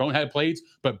turnovers and bonehead plays,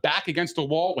 but back against the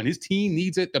wall when his team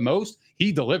needs it the most,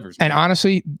 he delivers. And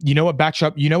honestly, you know what backs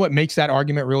up? You know what makes that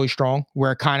argument really strong?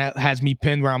 Where it kind of has me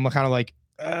pinned, where I'm kind of like,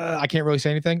 I can't really say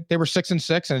anything. They were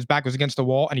 6-6, and his back was against the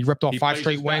wall, and he ripped off 5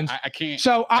 straight wins. I can't.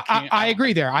 So I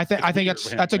agree there. I think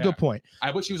that's a good point.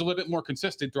 I wish he was a little bit more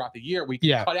consistent throughout the year. We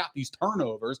can cut out these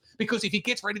turnovers because if he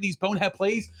gets rid of these bonehead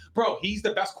plays, bro, he's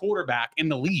the best quarterback in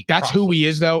the league. That's who he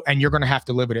is, though, and you're going to have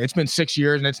to live with it. It's been 6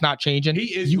 years, and it's not changing.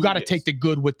 You got to take the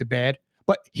good with the bad,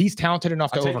 but he's talented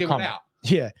enough to overcome it.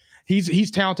 Yeah,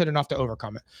 he's talented enough to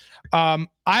overcome it. I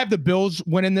have the Bills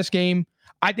winning this game.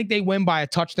 I think they win by a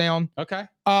touchdown. Okay.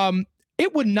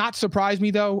 It would not surprise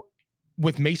me though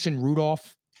with Mason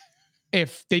Rudolph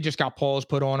if they just got paws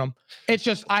put on him. It's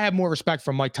just I have more respect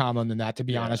for Mike Tomlin than that, to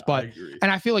be honest. But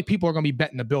I feel like people are going to be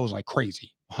betting the Bills like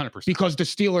crazy. 100%. Because the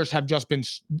Steelers have just been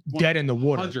dead in the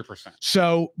water. 100%.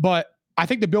 So, but I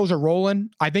think the Bills are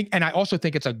rolling. And I also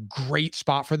think it's a great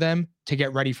spot for them to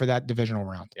get ready for that divisional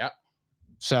round. Yeah.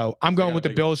 So I'm going with the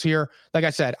Bills here. Like I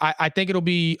said, I think it'll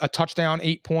be a touchdown,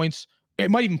 8 points. It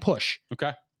might even push.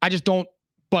 Okay. I just don't,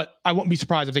 but I wouldn't be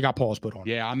surprised if they got paws put on.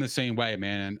 Yeah, I'm the same way,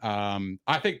 man.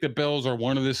 I think the Bills are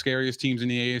one of the scariest teams in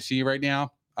the AFC right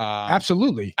now.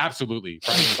 Absolutely. Absolutely.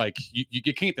 Right? Like,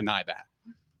 you can't deny that.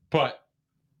 But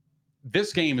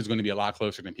this game is going to be a lot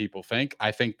closer than people think.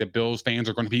 I think the Bills fans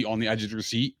are going to be on the edge of their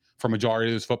seat for majority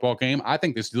of this football game. I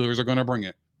think the Steelers are going to bring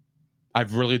it. I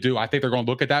really do. I think they're going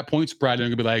to look at that point spread and they're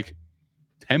going to be like,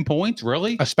 10 points,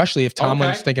 really? Especially if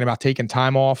Tomlin's thinking about taking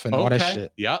time off and all that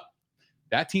shit. Yep.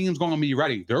 That team's going to be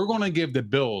ready. They're going to give the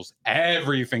Bills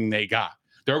everything they got.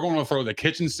 They're going to throw the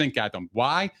kitchen sink at them.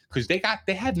 Why? Because they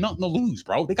had nothing to lose,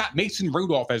 bro. They got Mason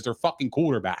Rudolph as their fucking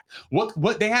quarterback.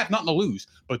 What they have nothing to lose.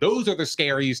 But those are the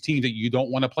scariest teams that you don't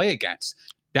want to play against.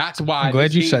 That's why I'm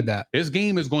glad you said that. This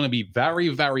game is going to be very,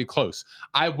 very close.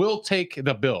 I will take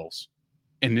the Bills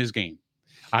in this game.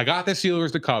 I got the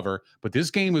Steelers to cover, but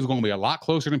this game is going to be a lot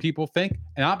closer than people think.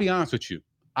 And I'll be honest with you,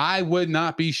 I would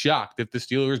not be shocked if the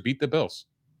Steelers beat the Bills.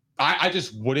 I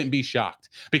just wouldn't be shocked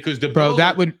because the Bills.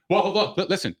 Well, look,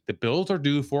 listen. The Bills are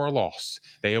due for a loss.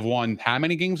 They have won how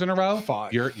many games in a row?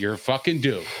 5. You're fucking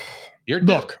due.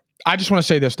 Look, I just want to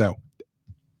say this though.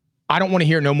 I don't want to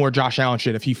hear no more Josh Allen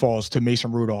shit if he falls to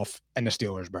Mason Rudolph and the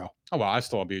Steelers, bro. Oh well, I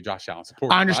still want to be a Josh Allen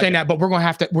supporter. I understand that, but we're gonna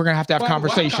have to have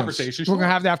conversations. We're gonna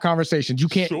have to have conversations. You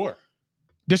can't. Sure.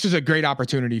 This is a great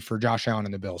opportunity for Josh Allen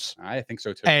and the Bills. I think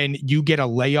so too. And you get a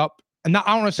layup. And I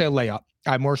don't want to say a layup.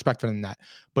 I have more respect for them than that.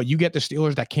 But you get the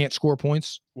Steelers that can't score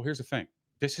points. Well, here's the thing.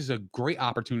 This is a great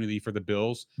opportunity for the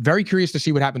Bills. Very curious to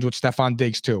see what happens with Stephon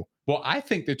Diggs too. Well, I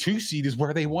think the 2 seed is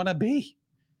where they want to be.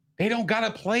 They don't got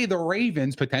to play the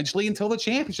Ravens potentially until the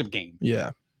championship game.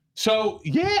 Yeah. So,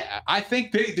 yeah, I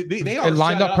think they are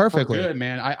lined up perfectly. Good,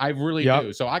 man. I really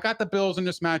do. So I got the Bills in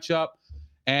this matchup,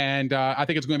 and I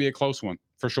think it's going to be a close one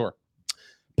for sure.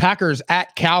 Packers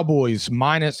at Cowboys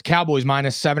minus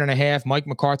 7.5. Mike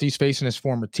McCarthy's facing his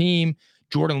former team.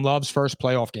 Jordan Love's first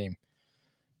playoff game.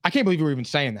 I can't believe we're even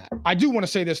saying that. I do want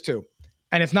to say this too,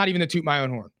 and it's not even to toot my own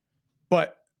horn,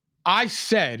 but I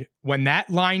said when that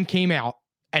line came out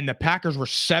and the Packers were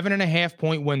 7.5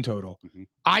 point win total,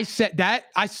 I said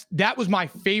that was my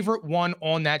favorite one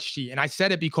on that sheet, and I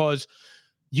said it because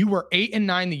you were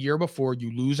 8-9 the year before.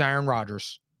 You lose Aaron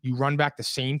Rodgers. You run back the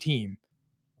same team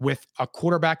with a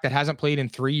quarterback that hasn't played in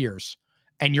 3 years,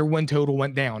 and your win total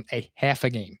went down a half a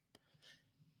game.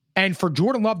 And for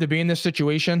Jordan Love to be in this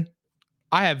situation,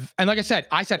 and like I said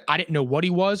I didn't know what he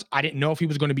was. I didn't know if he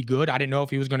was going to be good. I didn't know if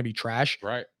he was going to be trash.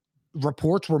 Right.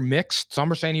 Reports were mixed. Some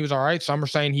were saying he was all right. Some were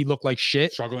saying he looked like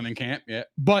shit. Struggling in camp, yeah.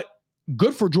 But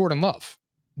good for Jordan Love.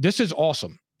 This is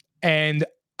awesome. And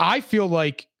I feel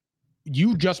like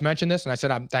you just mentioned this, and I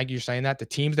said, thank you for saying that. The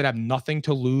teams that have nothing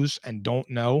to lose and don't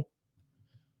know,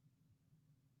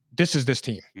 this is this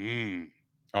team.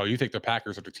 Oh, you think the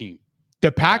Packers are the team?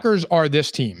 The Packers are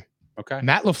this team. Okay.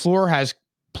 Matt LaFleur has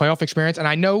playoff experience, and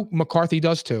I know McCarthy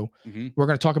does too. We're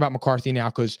going to talk about McCarthy now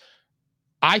because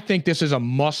I think this is a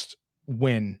must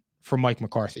win for Mike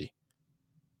McCarthy.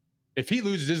 If he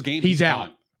loses this game, he's out.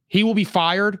 Done. He will be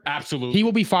fired. Absolutely. He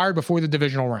will be fired before the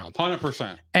divisional round.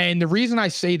 100%. And the reason I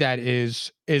say that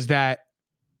is that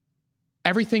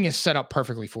everything is set up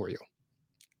perfectly for you.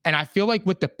 And I feel like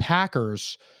with the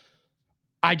Packers,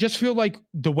 I just feel like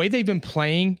the way they've been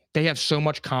playing, they have so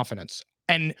much confidence.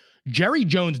 And Jerry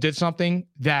Jones did something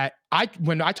that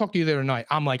when I talked to you the other night,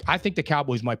 I'm like, I think the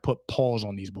Cowboys might put paws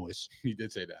on these boys. He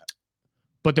did say that.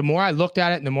 But the more I looked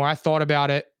at it and the more I thought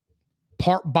about it,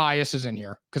 part bias is in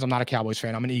here because I'm not a Cowboys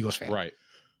fan. I'm an Eagles fan. Right.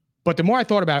 But the more I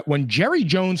thought about it, when Jerry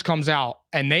Jones comes out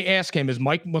and they ask him, is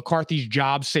Mike McCarthy's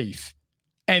job safe?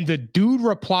 And the dude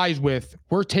replies with,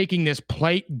 we're taking this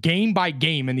play game by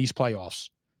game in these playoffs.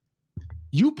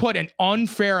 You put an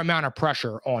unfair amount of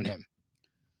pressure on him.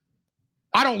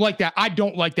 I don't like that. I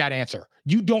don't like that answer.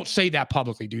 You don't say that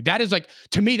publicly, dude. That is like,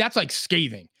 to me, that's like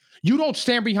scathing. You don't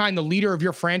stand behind the leader of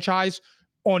your franchise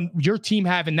on your team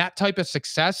having that type of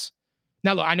success.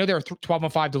 Now, look, I know they were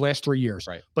 12-5 the last 3 years,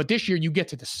 right? But this year you get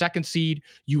to the second seed.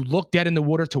 You look dead in the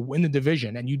water to win the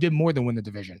division, and you did more than win the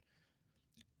division.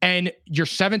 And you're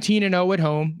 17-0 at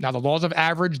home. Now, the laws of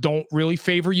average don't really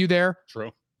favor you there.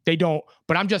 True. They don't.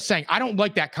 But I'm just saying, I don't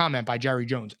like that comment by Jerry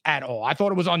Jones at all. I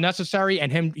thought it was unnecessary,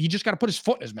 and he just got to put his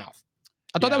foot in his mouth.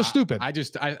 I thought that was stupid.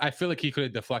 I feel like he could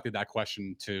have deflected that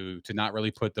question to not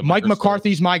really put the Mike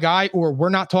McCarthy's my guy, or we're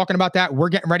not talking about that. We're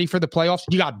getting ready for the playoffs.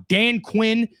 You got Dan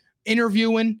Quinn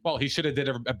interviewing. Well, he should have did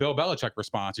a Bill Belichick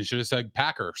response. He should have said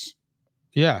Packers.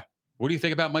 Yeah. What do you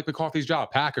think about Mike McCarthy's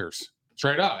job? Packers.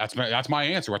 Straight up. That's my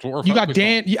answer. That's what we're. You got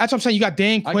Dan. That's what I'm saying. You got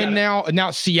Dan Quinn now. And now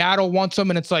Seattle wants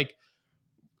him, and it's like,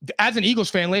 as an Eagles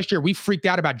fan, last year we freaked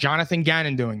out about Jonathan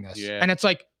Gannon doing this, and it's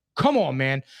like, come on,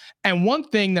 man. And one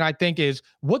thing that I think is,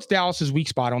 what's Dallas's weak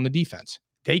spot on the defense?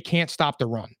 They can't stop the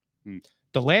run.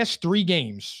 The last 3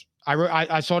 games,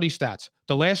 I saw these stats.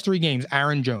 The last 3 games,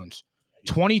 Aaron Jones,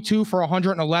 22 for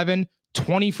 111,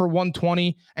 20 for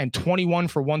 120, and 21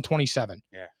 for 127.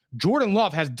 Yeah. Jordan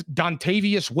Love has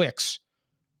Dontavius Wicks,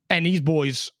 and these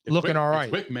boys looking all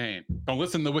right. Wick, man. Don't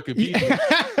listen to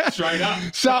Wikipedia. Straight up.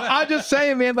 So I'm just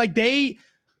saying, man, like I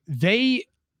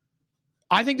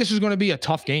think this is going to be a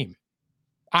tough game.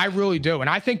 I really do. And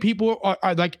I think people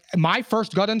are like, my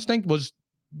first gut instinct was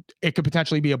it could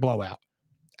potentially be a blowout.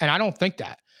 And I don't think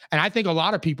that. And I think a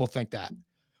lot of people think that.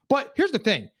 But here's the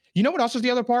thing. You know what else is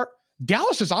the other part?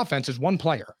 Dallas's offense is one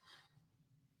player.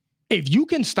 If you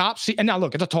can stop and now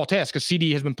look, it's a tall task because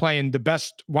CD has been playing the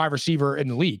best wide receiver in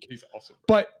the league. He's awesome.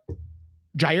 But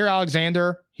Jair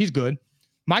Alexander, he's good.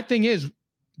 My thing is,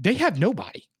 they have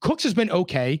nobody. Cooks has been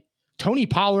okay. Tony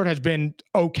Pollard has been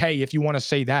okay, if you want to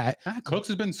say that. Cooks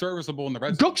has been serviceable in the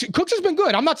red zone. Cooks has been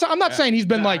good. I'm not saying he's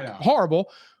been horrible,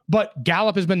 but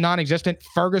Gallup has been non-existent.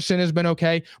 Ferguson has been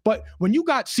okay. But when you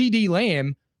got CD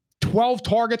Lamb, 12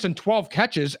 targets and 12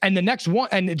 catches, and the next one,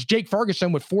 and it's Jake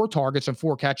Ferguson with 4 targets and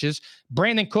 4 catches,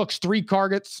 Brandon Cooks, 3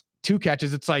 targets, 2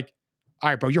 catches. It's like, all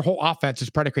right, bro, your whole offense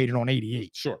is predicated on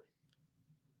 88. Sure.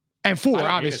 And 4,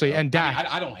 obviously, and Dak.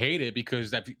 I don't hate it because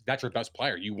that's your best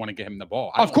player. You want to get him the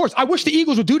ball. Of course. I wish the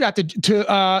Eagles would do that to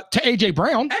AJ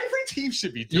Brown. Every team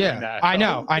should be doing that. I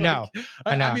know.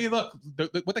 I mean, look,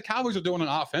 what the Cowboys are doing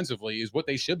offensively is what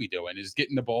they should be doing, is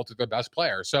getting the ball to their best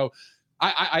player. So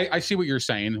I see what you're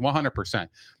saying 100%.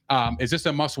 Is this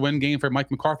a must-win game for Mike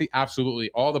McCarthy?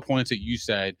 Absolutely. All the points that you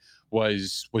said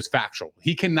was factual.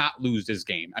 He cannot lose this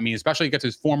game. I mean, especially against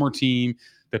his former team,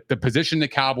 the position the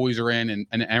Cowboys are in,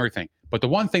 and everything. But the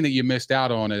one thing that you missed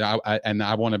out on, and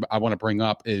I want to bring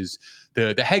up, is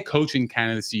the head coaching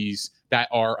candidacies that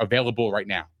are available right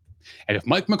now. And if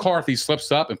Mike McCarthy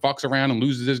slips up and fucks around and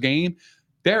loses this game,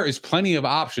 there is plenty of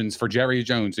options for Jerry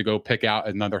Jones to go pick out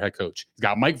another head coach. He's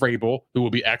got Mike Vrabel, who will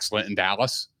be excellent in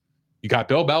Dallas. You got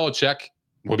Bill Belichick,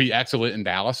 will be excellent in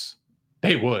Dallas.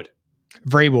 They would.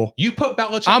 Vrabel. You put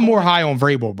Belichick. I'm more high on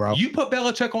Vrabel, bro. You put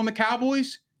Belichick on the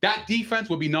Cowboys, that defense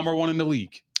would be number 1 in the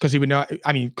league. Because he would know.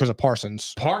 I mean, because of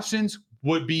Parsons. Parsons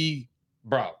would be,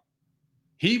 bro.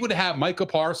 He would have Micah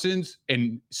Parsons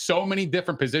in so many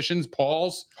different positions,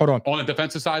 Paul's, hold on the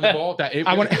defensive side of the ball. That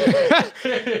I want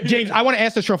James, I want to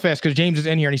ask this real fast because James is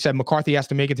in here and he said McCarthy has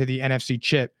to make it to the NFC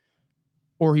chip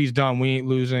or he's done. We ain't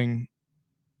losing.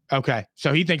 Okay.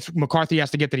 So he thinks McCarthy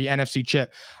has to get to the NFC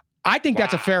chip. I think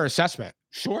that's a fair assessment.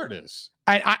 Sure it is.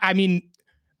 I mean,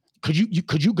 could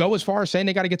you go as far as saying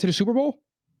they got to get to the Super Bowl?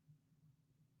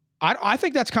 I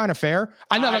think that's kind of fair.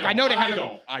 I know they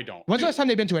haven't. I don't. When's the last time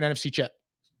they've been to an NFC chip?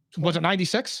 Was it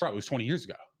 96? Bro, it was 20 years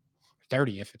ago.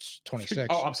 30 if it's 26.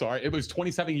 Oh, I'm sorry. It was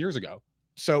 27 years ago.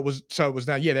 So it was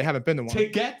now. Yeah, they haven't been to one. To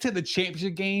get to the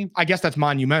championship game, I guess that's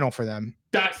monumental for them.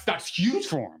 That's huge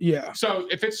for them. Yeah. So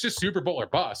if it's just Super Bowl or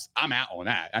bust, I'm out on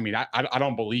that. I mean, I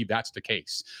don't believe that's the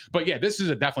case. But yeah, this is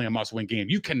definitely a must-win game.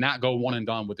 You cannot go one and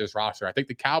done with this roster. I think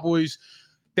the Cowboys,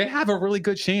 they have a really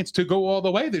good chance to go all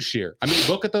the way this year. I mean,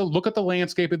 look at the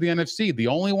landscape of the NFC. The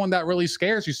only one that really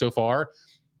scares you so far,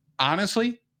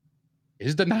 honestly,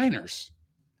 is the Niners.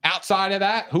 Outside of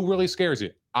that, who really scares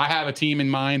you? I have a team in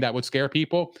mind that would scare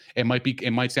people. It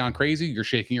might sound crazy. You're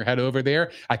shaking your head over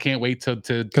there. I can't wait to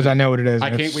because I know what it is. I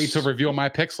can't wait to reveal my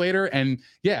picks later. And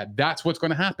yeah, that's what's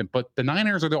going to happen. But the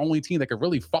Niners are the only team that could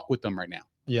really fuck with them right now.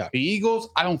 Yeah. The Eagles,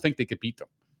 I don't think they could beat them.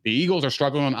 The Eagles are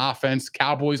struggling on offense.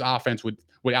 Cowboys offense would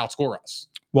outscore us.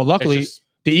 Well, luckily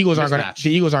the Eagles aren't going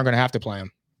to have to play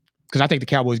them because I think the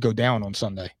Cowboys go down on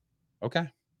Sunday. Okay.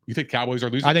 You think Cowboys are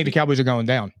losing? I think the Cowboys are going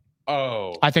down.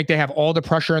 Oh. I think they have all the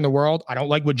pressure in the world. I don't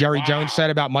like what Jerry Jones said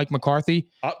about Mike McCarthy.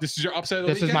 This is your upset of the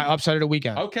weekend? This is my upset of the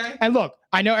weekend. Okay. And look,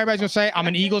 I know everybody's going to say I'm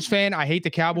an Eagles fan. I hate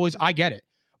the Cowboys. I get it.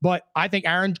 But I think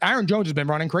Aaron Jones has been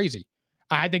running crazy.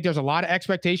 I think there's a lot of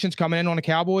expectations coming in on the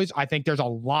Cowboys. I think there's a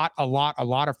lot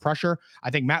of pressure. I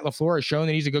think Matt LaFleur has shown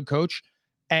that he's a good coach.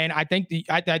 And I think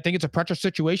I think it's a pressure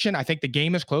situation. I think the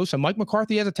game is close, and Mike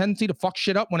McCarthy has a tendency to fuck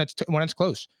shit up when it's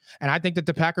close. And I think that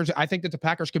the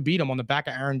Packers could beat him on the back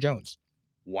of Aaron Jones.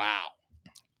 Wow.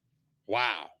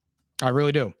 I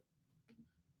really do.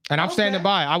 And I'm standing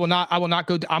by. I will not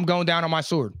go. I'm going down on my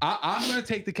sword. I'm going to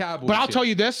take the Cowboys. But I'll tell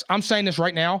you this. I'm saying this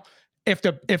right now. If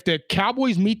the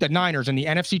Cowboys meet the Niners in the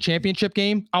NFC Championship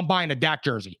game, I'm buying a Dak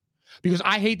jersey because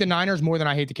I hate the Niners more than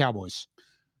I hate the Cowboys.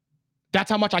 That's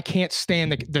how much I can't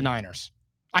stand the Niners.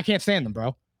 I can't stand them,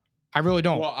 bro. I really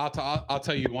don't. Well, I'll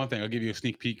tell you one thing. I'll give you a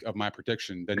sneak peek of my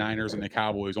prediction. The Niners and the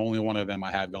Cowboys, only one of them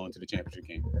I have going to the championship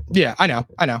game. Yeah, I know.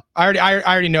 I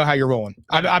already know how you're rolling.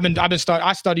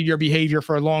 I studied your behavior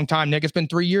for a long time, Nick. It's been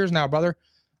 3 years now, brother.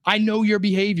 I know your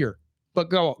behavior. But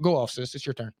go off, sis. It's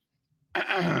your turn.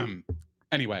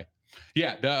 Anyway,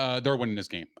 yeah, they're winning this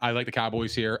game. I like the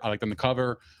Cowboys here. I like them to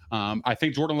cover. I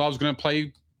think Jordan Love's going to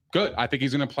play good. I think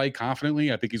he's going to play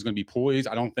confidently. I think he's going to be poised.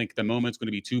 I don't think the moment's going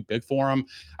to be too big for him.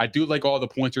 I do like all the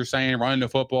points you're saying. Running the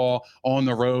football on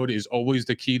the road is always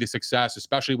the key to success,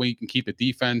 especially when you can keep the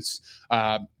defense,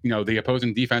 the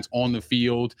opposing defense on the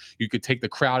field. You could take the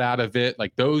crowd out of it.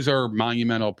 Like, those are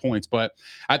monumental points. But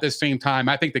at the same time,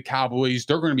 I think the Cowboys,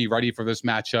 they're going to be ready for this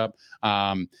matchup.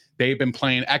 They've been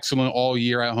playing excellent all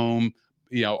year at home.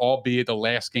 albeit the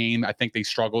last game, I think they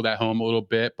struggled at home a little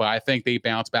bit, but I think they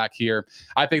bounce back here.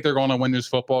 I think they're going to win this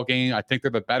football game. I think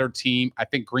they're the better team. I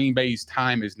think Green Bay's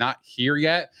time is not here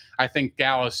yet. I think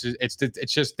Dallas it's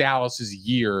just Dallas's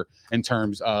year in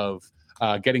terms of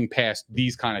getting past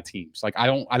these kind of teams. Like I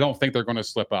don't think they're going to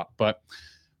slip up, but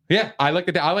yeah, I like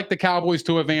the Cowboys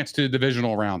to advance to the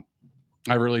divisional round.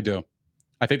 I really do.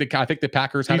 I think the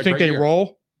Packers had a great year.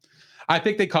 Roll? I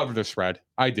think they cover the spread.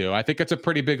 I do. I think it's a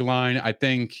pretty big line. I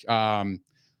think,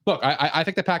 look, I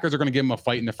think the Packers are going to give them a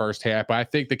fight in the first half, but I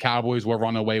think the Cowboys will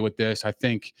run away with this. I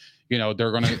think,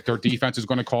 their defense is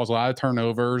going to cause a lot of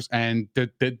turnovers, and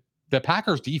the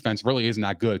Packers defense really isn't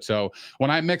that good. So when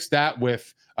I mix that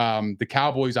with the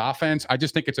Cowboys offense, I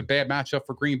just think it's a bad matchup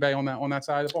for Green Bay on that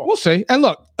side of the ball. We'll see. And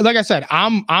look, like I said,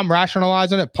 I'm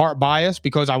rationalizing it, part bias,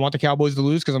 because I want the Cowboys to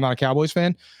lose because I'm not a Cowboys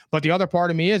fan. But the other part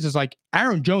of me is like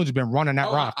Aaron Jones has been running that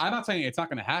rock. I'm not saying it's not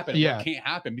going to happen. Yeah. It can't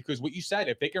happen, because what you said,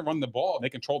 if they can run the ball and they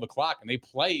control the clock and they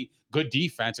play good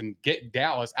defense and get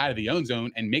Dallas out of the own zone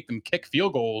and make them kick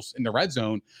field goals in the red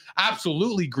zone,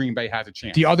 absolutely Green Bay has a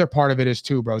chance. The other part of it is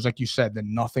too, bro, is like you said, the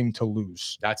nothing to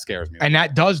lose. That scares me. And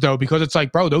that does, though, because it's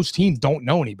like, bro, those teams don't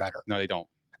know any better. No, they don't.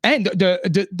 And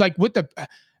the like with the,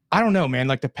 I don't know, man,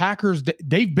 like the Packers,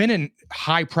 they've been in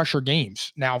high pressure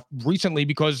games now recently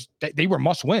because they were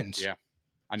must wins. Yeah.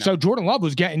 I know. So Jordan Love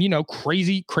was getting,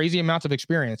 crazy amounts of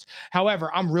experience. However,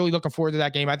 I'm really looking forward to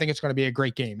that game. I think it's going to be a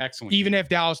great game. Excellent. Even if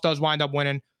Dallas does wind up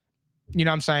winning, you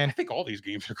know what I'm saying? I think all these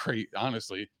games are great,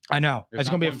 honestly. I know. It's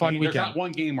going to be a fun weekend. There's not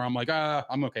one game where I'm like,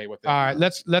 I'm okay with it. All right,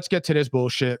 let's get to this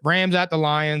bullshit. Rams at the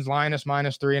Lions,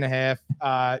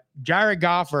 -3.5. Jared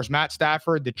Goff versus Matt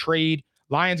Stafford, the trade.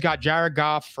 Lions got Jared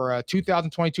Goff for a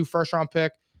 2022 first-round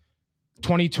pick,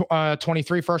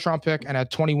 2023 first-round pick, and a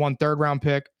 21 third-round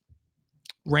pick.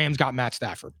 Rams got Matt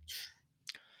Stafford.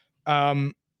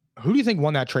 Who do you think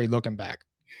won that trade looking back?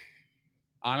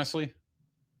 Honestly,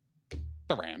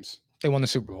 the Rams. They won the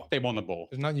Super Bowl. They won the bowl.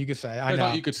 There's nothing you could say. I There's know.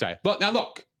 nothing you could say. But now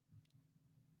look,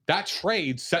 that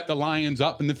trade set the Lions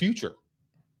up in the future,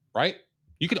 right?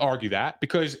 You could argue that,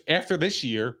 because after this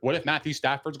year, what if Matthew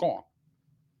Stafford's gone?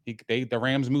 The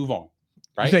Rams move on,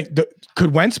 right? You think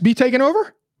could Wentz be taken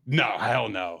over? No, hell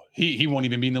no. He won't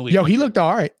even be in the league. Yo, he looked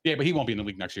all right. Yeah, but he won't be in the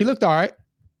league next year. He looked all right.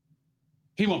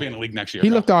 He won't be in the league next year. He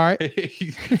looked all right.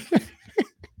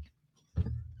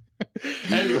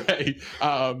 Anyway,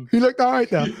 he looked all right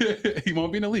though. He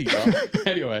won't be in the league, bro.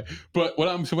 Anyway, but what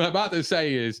I'm about to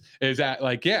say is that,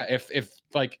 like, yeah, if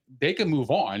like they can move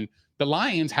on. The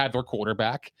Lions had their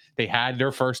quarterback. They had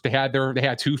their they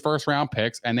had 2 first-round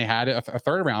picks, and they had a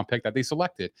third-round pick that they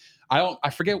selected. I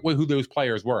forget who those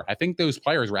players were. I think those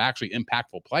players were actually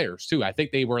impactful players too. I think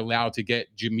they were allowed to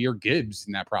get Jahmyr Gibbs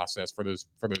in that process for those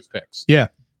picks. Yeah.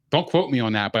 Don't quote me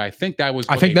on that, but I think that was.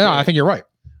 I think you're right.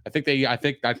 I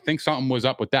think something was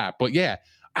up with that. But yeah,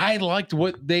 I liked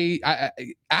what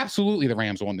absolutely the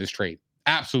Rams won this trade.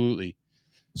 Absolutely.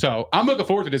 So I'm looking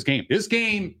forward to this game. This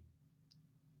game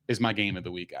is my game of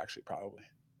the week, actually, probably.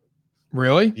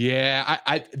 Really? Yeah.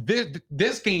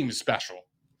 This game is special.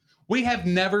 We have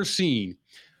never seen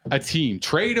a team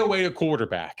trade away a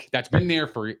quarterback that's been there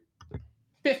for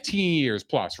 15 years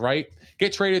plus, right?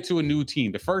 Get traded to a new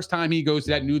team. The first time he goes to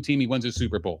that new team, he wins a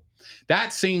Super Bowl.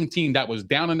 That same team that was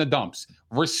down in the dumps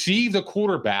received a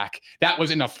quarterback that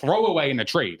was in a throwaway in the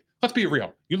trade. Let's be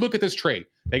real. You look at this trade.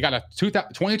 They got a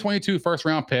 2022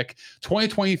 first-round pick,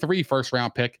 2023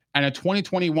 first-round pick, and a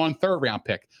 2021 third-round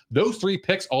pick. Those 3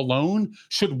 picks alone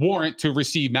should warrant to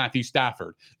receive Matthew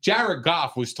Stafford. Jared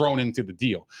Goff was thrown into the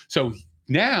deal. So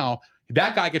now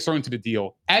that guy gets thrown into the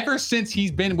deal. Ever since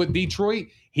he's been with Detroit,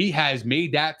 he has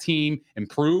made that team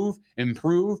improve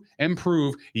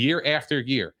year after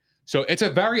year. So it's a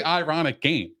very ironic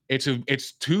game.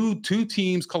 It's two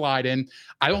teams colliding.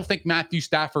 I don't think Matthew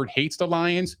Stafford hates the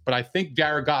Lions, but I think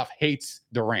Jared Goff hates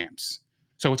the Rams.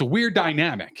 So it's a weird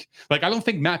dynamic. Like, I don't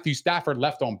think Matthew Stafford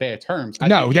left on bad terms.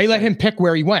 No, they let him pick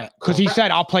where he went because he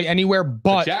said, "I'll play anywhere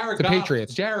but the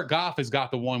Patriots." Jared Goff has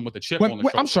got the one with the chip on the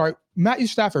shoulder. I'm sorry, Matthew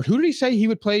Stafford. Who did he say he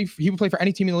would play? He would play for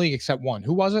any team in the league except one.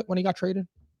 Who was it when he got traded?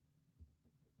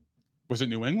 Was it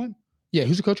New England? Yeah,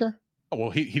 who's the coach there? Oh, well,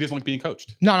 he doesn't like being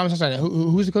coached. No, I'm just saying.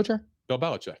 Who's the coach there? Bill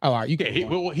Belichick. Oh, all right. You can.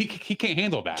 He can't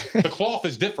handle that. The cloth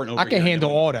is different over here. I can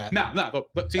handle all that. No.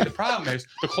 But see, the problem is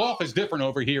the cloth is different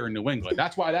over here in New England.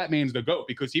 That's why that man's the GOAT,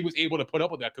 because he was able to put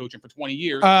up with that coaching for 20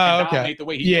 years and dominate the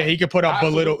way he did. He could put up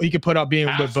belittle. He could put up being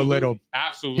belittled.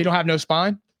 Absolutely. He don't have no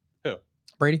spine. Who?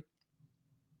 Brady.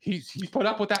 He's put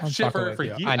up with that shit for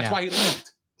years. That's why he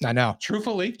left. I know.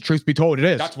 Truthfully. Truth be told, it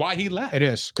is. That's why he left. It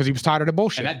is, because he was tired of the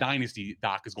bullshit. And that dynasty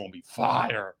doc is going to be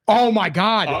fire. Oh my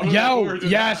God. Yo,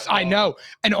 yes, I know.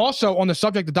 And also on the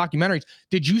subject of documentaries,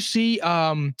 did you see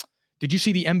the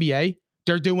NBA?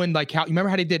 They're doing like how, you remember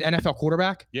how they did NFL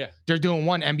quarterback? Yeah. They're doing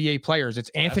one NBA players. It's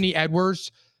Anthony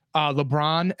Edwards,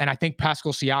 LeBron, and I think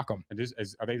Pascal Siakam. And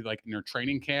are they like in their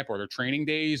training camp or their training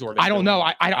days? Or I don't know.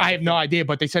 I have no idea,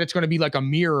 but they said it's going to be like a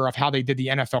mirror of how they did the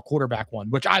NFL quarterback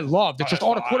one, which I loved. It's just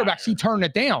all the quarterbacks, he turned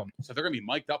it down. So they're going to be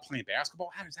mic'd up playing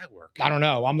basketball? How does that work? I don't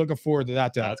know. I'm looking forward to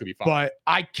that. That's going to be fun. But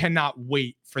I cannot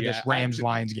wait for this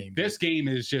Rams-Lions game. This game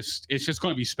is just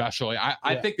going to be special.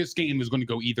 I think this game is going to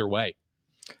go either way.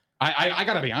 I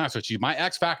got to be honest with you. My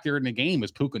X factor in the game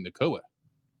is Puka Nacua.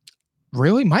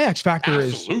 Really? My X factor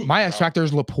is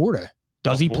Laporta.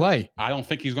 Does he play? I don't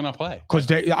think he's going to play.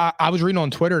 Because I was reading on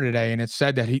Twitter today, and it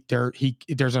said that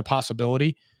there's a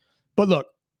possibility. But look,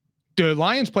 the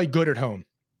Lions play good at home,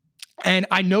 and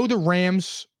I know the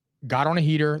Rams got on a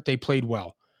heater. They played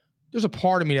well. There's a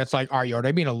part of me that's like, all right, are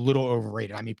they being a little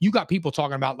overrated? I mean, you got people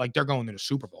talking about like they're going to the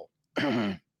Super Bowl.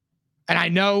 And I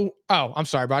know, I'm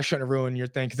sorry, but I shouldn't have ruined your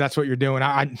thing because that's what you're doing.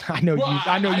 I know you.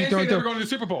 I know you don't. They're going to the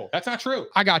Super Bowl. That's not true.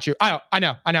 I got you. I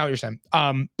know what you're saying.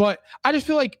 But I just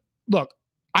feel like, look,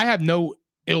 I have no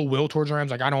ill will towards the Rams.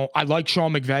 Like I like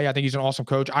Sean McVay. I think he's an awesome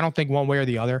coach. I don't think one way or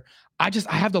the other. I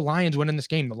have the Lions winning this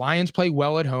game. The Lions play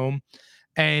well at home,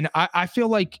 and I feel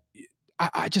like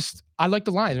I like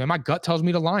the Lions, man. My gut tells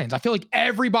me the Lions. I feel like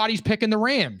everybody's picking the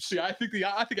Rams. See, I think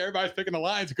everybody's picking the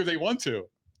Lions because they want to.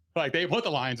 Like, they want the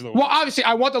Lions to win. Well, obviously,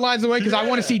 I want the Lions to win because I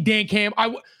want to see Dan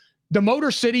Campbell. The Motor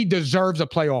City deserves a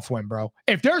playoff win, bro.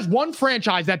 If there's one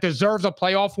franchise that deserves a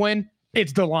playoff win,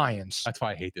 it's the Lions. That's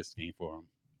why I hate this game for them.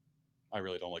 I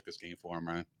really don't like this game for him,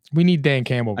 man. We need Dan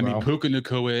Campbell, bro. I mean, Puka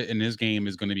Nacua in this game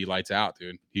is going to be lights out,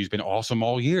 dude. He's been awesome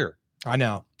all year. I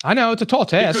know. It's a tall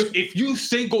task. Because if you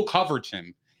single coverage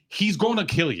him, he's going to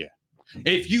kill you.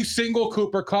 If you single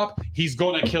Cooper Kupp, he's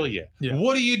going to kill you. Yeah.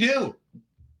 What do?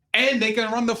 And they can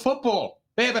run the football.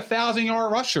 They have 1,000-yard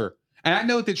rusher. And I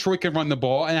know Detroit can run the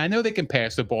ball, and I know they can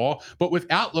pass the ball. But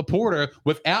without Laporta,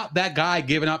 without that guy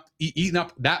eating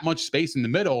up that much space in the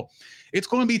middle, it's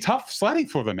going to be tough sledding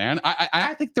for them, man.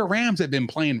 I think the Rams have been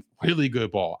playing really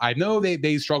good ball. I know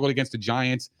they struggled against the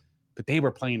Giants, but they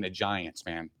were playing the Giants,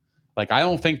 man. Like, I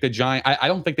don't think I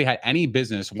don't think they had any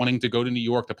business wanting to go to New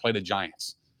York to play the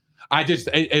Giants.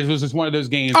 It was just one of those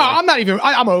games. Oh, I'm not even.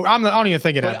 I don't even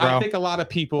think of that, bro. I think a lot of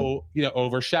people,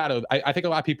 overshadowed. I think a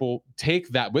lot of people take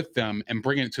that with them and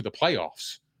bring it to the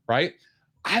playoffs, right?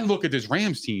 I look at this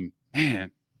Rams team,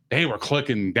 man. They were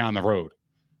clicking down the road.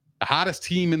 The hottest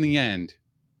team in the end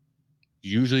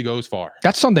usually goes far.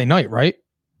 That's Sunday night, right?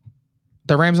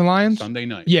 The Rams and Lions. Sunday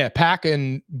night. Yeah, Pack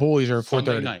and Bullies are 4:30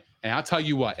 Sunday night. And I'll tell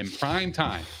you what, in prime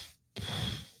time,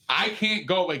 I can't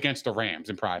go against the Rams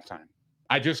in prime time.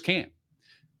 I just can't.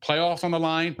 Playoffs on the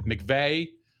line, McVay,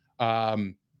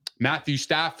 Matthew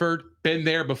Stafford, been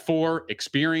there before,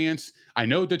 experience. I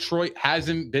know Detroit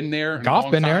hasn't been there.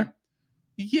 Goff been there.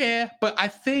 Yeah, but I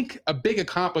think a big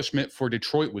accomplishment for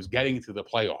Detroit was getting to the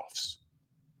playoffs.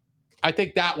 I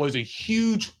think that was a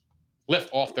huge lift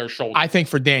off their shoulders. I think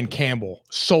for Dan Campbell,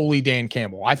 solely Dan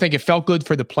Campbell. I think it felt good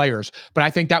for the players, but I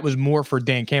think that was more for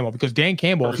Dan Campbell because Dan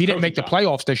Campbell, if he didn't make the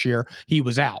playoffs this year, he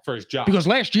was out. For his job. Because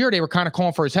last year they were kind of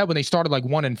calling for his head when they started like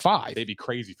 1-5. They'd be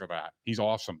crazy for that. He's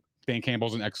awesome. Dan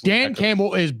Campbell's an excellent. Dan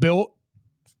Campbell is built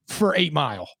for 8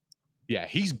 Mile. Yeah,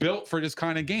 he's built for this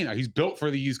kind of game. He's built for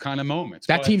these kind of moments.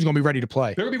 That team's going to be ready to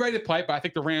play. They're going to be ready to play, but I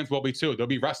think the Rams will be too. They'll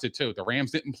be rested too. The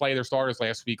Rams didn't play their starters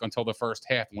last week until the first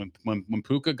half. When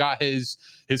Puka got his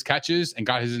catches and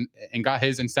got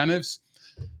his incentives,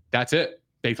 that's it.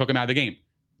 They took him out of the game.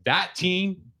 That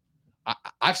team,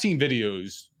 I've seen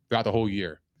videos throughout the whole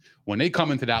year. When they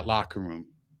come into that locker room,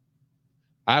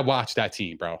 I watch that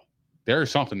team, bro.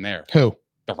 There's something there. Who?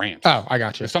 The Rams. Oh, I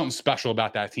got you. There's something special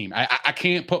about that team. I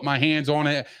can't put my hands on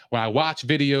it. When I watch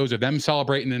videos of them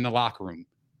celebrating in the locker room,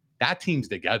 that team's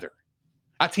together.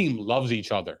 That team loves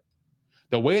each other.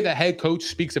 The way the head coach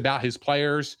speaks about his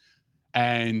players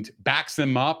and backs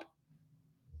them up.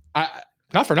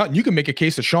 Not for nothing. You can make a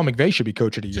case that Sean McVay should be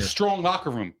coach of the year. It's a strong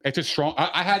locker room. It's a strong.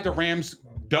 I had the Rams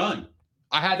done.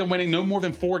 I had them winning no more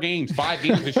than 5 games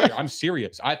this year. I'm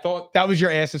serious. I thought that was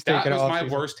your ass's take. That was my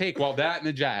worst take. Well, that and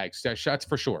the Jags, that's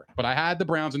for sure. But I had the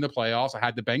Browns in the playoffs. I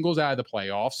had the Bengals out of the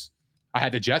playoffs. I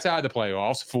had the Jets out of the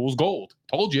playoffs. Fool's gold.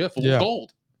 Told you, fool's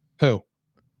gold. Who?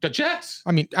 The Jets.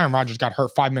 I mean, Aaron Rodgers got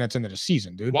hurt 5 minutes into the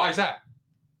season, dude. Why is that?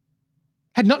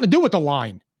 Had nothing to do with the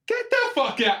line. Get the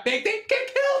fuck out. They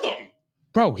killed him.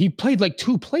 Bro, he played like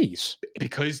 2 plays.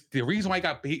 Because the reason why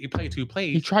he played 2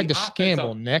 plays. He tried to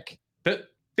scramble, Nick.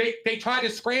 They tried to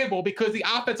scramble because the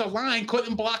offensive line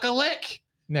couldn't block a lick.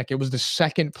 Nick, it was the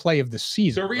second play of the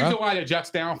season. The reason why the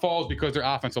Jets' downfall is because their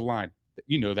offensive line.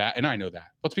 You know that, and I know that.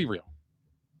 Let's be real.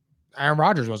 Aaron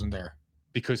Rodgers wasn't there.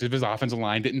 Because if his offensive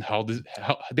line didn't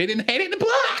they didn't hit it in the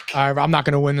block. I'm not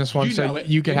going to win this one, so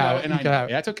you can have it. You can have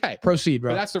it. That's okay. Proceed,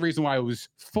 bro. But that's the reason why it was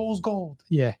fool's gold.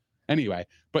 Yeah. Anyway,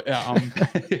 but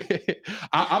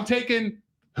I'm taking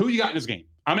who you got in this game.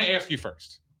 I'm going to ask you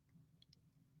first.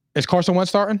 Is Carson Wentz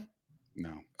starting?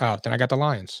 No. Oh, then I got the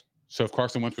Lions. So if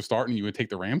Carson Wentz was starting, you would take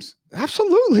the Rams?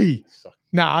 Absolutely.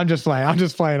 Nah, I'm just playing. I'm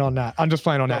just playing on that.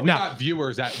 We got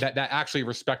viewers that actually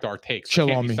respect our takes.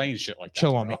 Chill on me. Saying shit like that,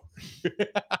 Chill on me.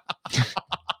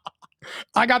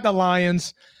 I got the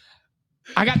Lions.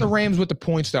 I got the Rams with the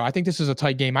points, though. I think this is a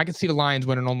tight game. I can see the Lions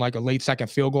winning on like a late second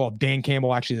field goal if Dan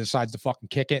Campbell actually decides to fucking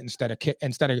kick it instead of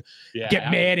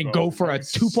get mad and go for a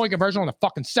 2-point conversion on the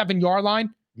fucking 7-yard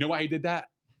line. You know why he did that?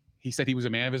 He said he was a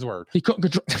man of his word. He couldn't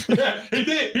control. Yeah, he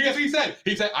did. That's what he said.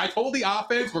 He said, I told the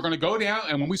offense we're going to go down,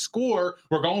 and when we score,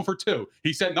 we're going for 2.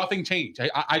 He said nothing changed.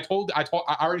 I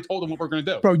already told him what we're going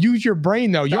to do. Bro, use your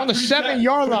brain, though. You're on the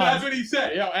 7-yard line. That's what he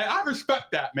said. Yo, and I respect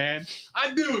that, man.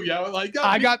 I do, yo. Like, yo,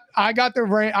 I got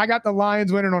the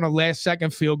Lions winning on a last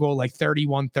second field goal, like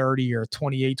 31-30 or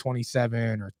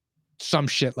 28-27 or some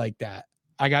shit like that.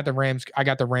 I got the Rams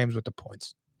with the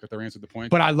points. Got the Rams with the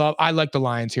points. But I like the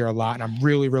Lions here a lot, and I'm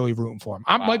really, really rooting for them.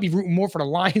 I might be rooting more for the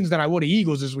Lions than I would the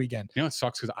Eagles this weekend. You know, it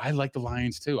sucks because I like the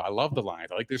Lions too. I love the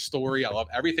Lions. I like their story. I love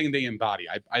everything they embody.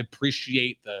 I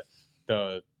appreciate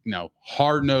the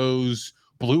hard-nosed,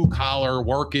 blue-collar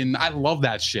working. I love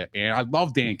that shit, man. I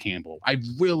love Dan Campbell. I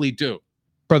really do.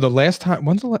 Bro, when's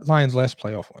the Lions' last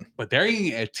playoff one? But they're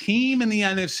a team in the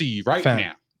NFC right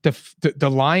now. The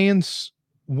Lions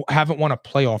haven't won a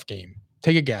playoff game.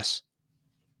 Take a guess.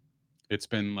 It's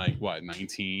been like what,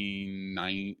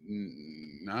 1990?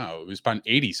 No, it was about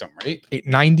 80 something, right?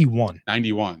 91.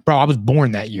 91. Bro, I was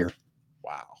born that year.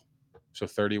 Wow. So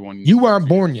 31. You weren't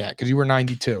born yet because you were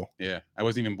 92. Yeah, I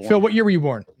wasn't even born. Phil, what year were you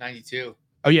born? 92.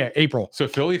 Oh yeah, April. So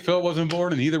Phil wasn't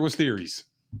born, and neither was Theories.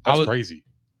 That's crazy.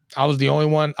 I was the only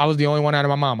one. I was the only one out of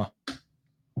my mama.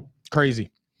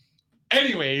 Crazy.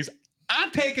 Anyways,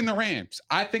 I'm taking the Rams.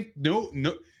 I think no,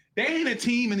 they ain't a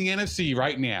team in the NFC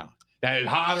right now that is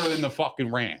hotter than the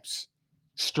fucking Rams.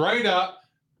 Straight up,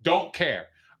 don't care.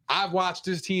 I've watched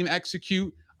this team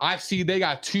execute. I see they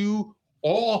got 2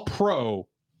 all-pro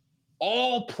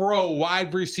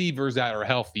wide receivers that are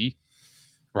healthy,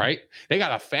 right? They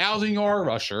got a 1,000-yard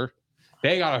rusher.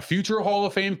 They got a future Hall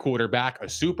of Fame quarterback, a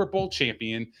Super Bowl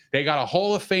champion. They got a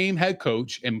Hall of Fame head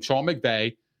coach in Sean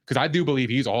McVay, because I do believe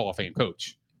he's a Hall of Fame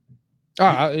coach.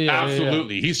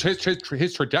 Absolutely. Yeah.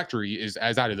 His trajectory is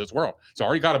as out of this world. He's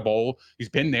already got a bowl. He's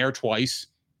been there twice.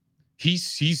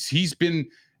 He's been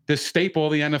the staple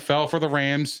of the NFL for the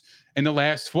Rams in the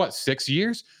last 6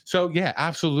 years. So yeah,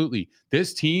 absolutely.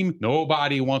 This team,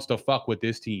 nobody wants to fuck with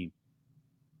this team.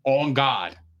 On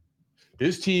God.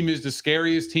 This team is the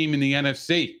scariest team in the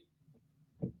NFC.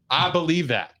 I believe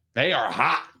that. They are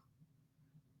hot.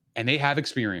 And they have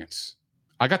experience.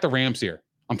 I got the Rams here.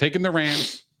 I'm taking the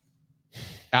Rams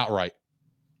outright.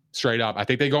 Straight up. I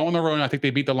think they go on the road. I think they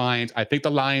beat the Lions. I think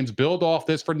the Lions build off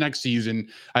this for next season.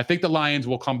 I think the Lions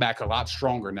will come back a lot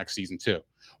stronger next season too.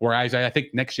 Whereas I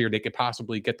think next year they could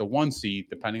possibly get the 1 seed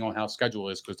depending on how schedule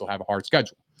is, because they'll have a hard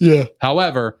schedule. Yeah.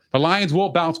 However, the Lions will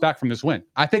bounce back from this win.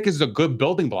 I think this is a good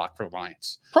building block for the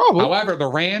Lions. Probably. However, the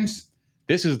Rams,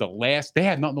 this is the last. They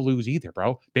have nothing to lose either,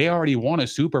 bro. They already won a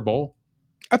Super Bowl.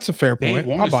 That's a fair point.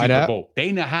 I'll buy that. Bowl.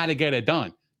 They know how to get it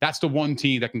done. That's the one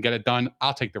team that can get it done.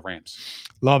 I'll take the Rams.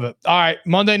 Love it. All right.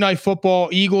 Monday Night Football,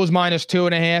 Eagles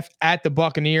 -2.5 at the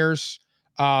Buccaneers.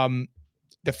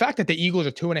 The fact that the Eagles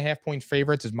are 2.5-point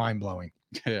favorites is mind-blowing.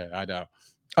 Yeah, I know.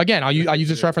 Again, I use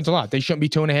this reference a lot. They shouldn't be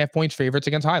 2.5 points favorites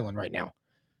against Highland right now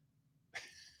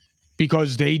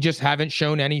because they just haven't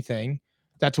shown anything.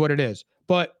 That's what it is.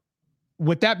 But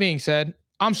with that being said,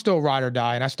 I'm still ride or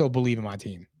die, and I still believe in my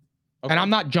team. Okay. And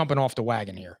I'm not jumping off the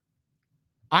wagon here.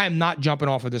 I am not jumping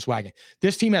off of this wagon.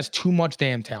 This team has too much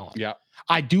damn talent. Yeah.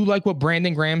 I do like what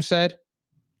Brandon Graham said.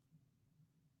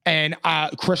 And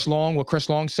Chris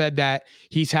Long said that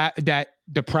he's had that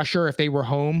the pressure, if they were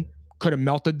home, could have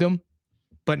melted them.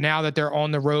 But now that they're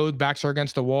on the road, backs are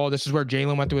against the wall. This is where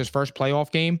Jalen went to his first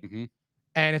playoff game. Mm-hmm.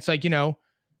 And it's like,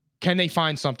 can they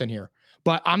find something here?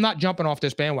 But I'm not jumping off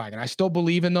this bandwagon. I still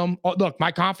believe in them. Oh, look,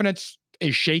 my confidence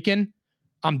is shaken.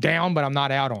 I'm down, but I'm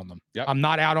not out on them. Yep. I'm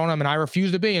not out on them, and I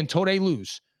refuse to be until they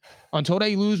lose. Until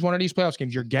they lose one of these playoff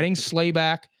games. You're getting Slay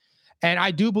back. And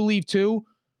I do believe, too,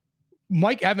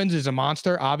 Mike Evans is a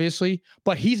monster, obviously,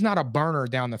 but he's not a burner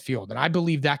down the field. And I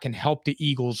believe that can help the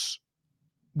Eagles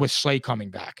with Slay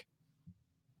coming back.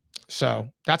 So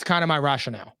that's kind of my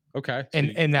rationale. Okay.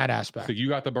 In that aspect. So you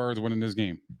got the Birds winning this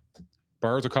game.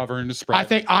 Birds are covering the spread. I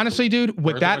think, honestly, dude,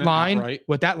 with Birds that line, outright.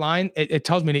 it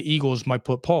tells me the Eagles might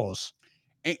put polls.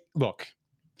 Look,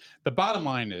 the bottom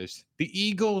line is the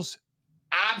Eagles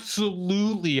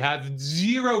absolutely have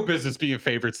zero business being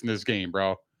favorites in this game,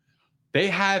 bro. They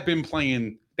have been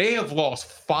playing, they have lost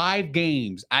 5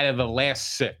 games out of the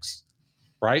last 6,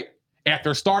 right?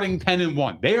 After starting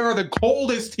 10-1. They are the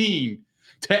coldest team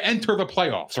to enter the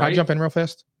playoffs, right? Can I jump in real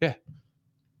fast? Yeah.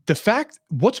 The fact,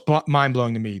 what's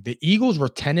mind-blowing to me, the Eagles were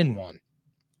 10-1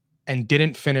 and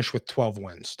didn't finish with 12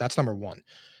 wins. That's number 1.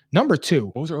 Number 2.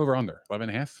 What was their over-under?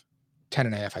 11.5?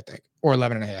 10.5, I think, or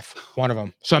 11.5. One of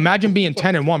them. So imagine being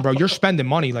 10-1, bro. You're spending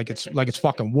money like it's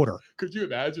fucking water. Could you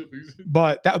imagine losing?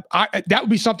 But that would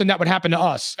be something that would happen to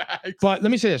us. Facts. But let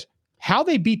me say this: how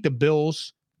they beat the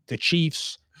Bills, the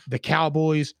Chiefs, the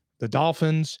Cowboys, the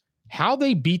Dolphins, how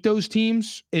they beat those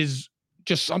teams is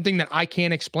just something that I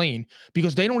can't explain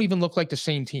because they don't even look like the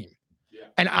same team. Yeah.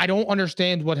 And I don't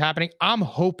understand what's happening. I'm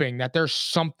hoping that there's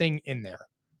something in there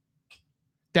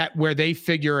that where they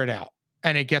figure it out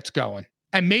and it gets going.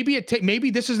 And maybe maybe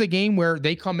this is the game where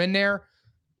they come in there,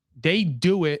 they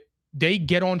do it, they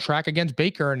get on track against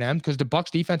Baker and them because the Bucs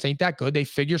defense ain't that good. They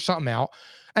figure something out.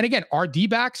 And again, our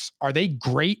D-backs, are they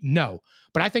great? No.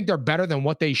 But I think they're better than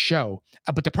what they show.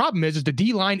 But the problem is the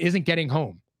D-line isn't getting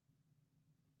home.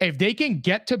 If they can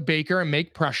get to Baker and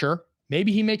make pressure,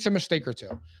 maybe he makes a mistake or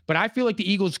two. But I feel like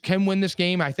the Eagles can win this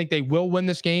game. I think they will win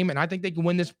this game. And I think they can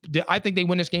win this. I think they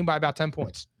win this game by about 10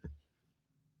 points.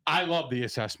 I love the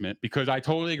assessment because I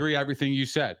totally agree everything you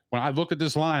said. When I looked at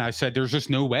this line, I said there's just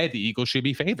no way the Eagles should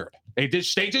be favored. They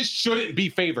just shouldn't be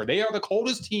favored. They are the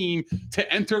coldest team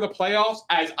to enter the playoffs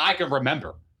as I can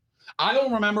remember. I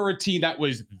don't remember a team that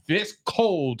was this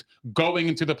cold going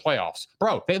into the playoffs.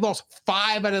 Bro, they lost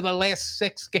 5 out of the last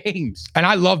 6 games. And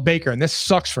I love Baker, and this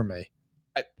sucks for me.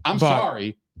 I'm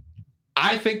sorry.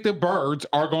 I think the Birds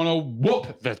are going to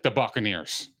whoop the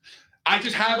Buccaneers. I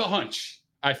just have a hunch.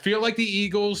 I feel like the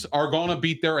Eagles are going to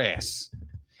beat their ass.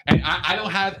 And I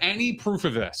don't have any proof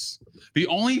of this. The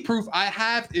only proof I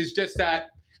have is just that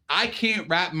I can't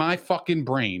wrap my fucking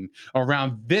brain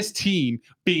around this team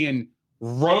being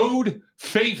road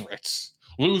favorites,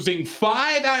 losing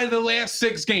 5 out of the last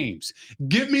 6 games.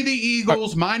 Give me the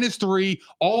Eagles -3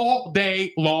 all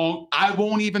day long. I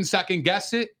won't even second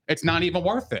guess it. It's not even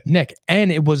worth it. Nick,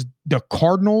 and it was the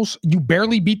Cardinals. You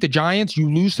barely beat the Giants. You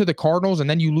lose to the Cardinals, and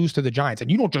then you lose to the Giants.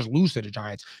 And you don't just lose to the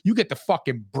Giants. You get the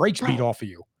fucking brakes beat off of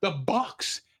you. The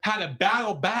Bucs had to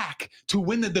battle back to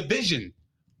win the division.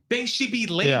 They should be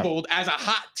labeled as a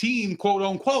hot team, quote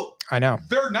unquote. I know.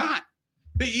 They're not.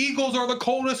 The Eagles are the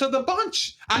coldest of the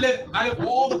bunch. Out of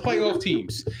all the playoff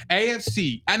teams,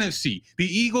 AFC, NFC, the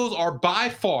Eagles are by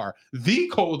far the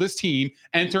coldest team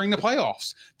entering the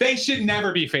playoffs. They should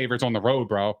never be favorites on the road,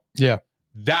 bro. Yeah.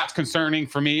 That's concerning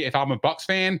for me. If I'm a Bucs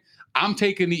fan, I'm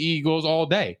taking the Eagles all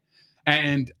day.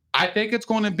 And I think it's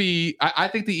going to be, I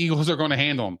think the Eagles are going to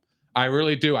handle them. I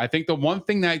really do. I think the one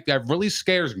thing that really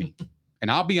scares me, and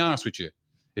I'll be honest with you,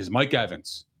 is Mike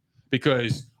Evans.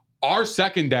 Because our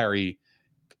secondary,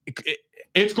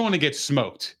 it's going to get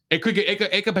smoked. It could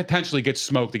potentially get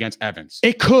smoked against Evans.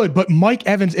 It could, but Mike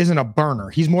Evans isn't a burner.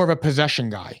 He's more of a possession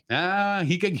guy.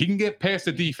 He can get past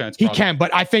the defense. He can,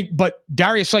 but I think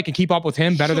Darius Slay can keep up with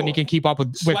him better than he can keep up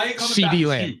with CD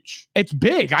Lamb. Huge. It's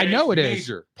big. I know it is.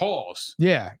 Major. Pause.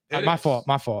 Yeah, my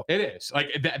fault. It is.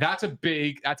 Like that's a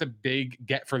big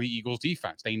get for the Eagles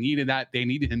defense. They needed that. They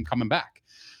needed him coming back.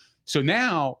 So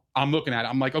now I'm looking at it.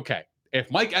 I'm like, okay. If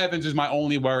Mike Evans is my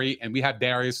only worry and we have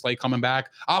Darius Slay coming back,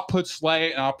 I'll put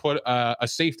Slay and I'll put a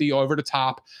safety over the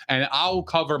top and I'll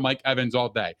cover Mike Evans all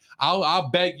day. I'll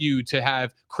beg you to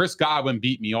have Chris Godwin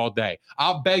beat me all day.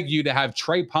 I'll beg you to have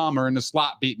Trey Palmer in the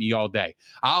slot beat me all day.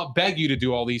 I'll beg you to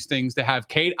do all these things to have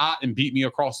Cade Otton beat me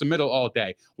across the middle all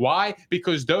day. Why?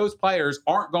 Because those players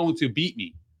aren't going to beat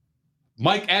me.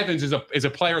 Mike Evans is a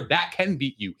player that can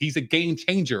beat you. He's a game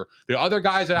changer. The other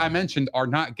guys that I mentioned are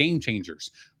not game changers.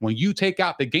 When you take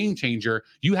out the game changer,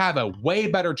 you have a way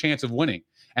better chance of winning.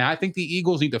 And I think the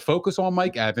Eagles need to focus on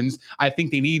Mike Evans. I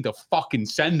think they need to fucking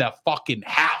send the fucking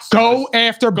house. Go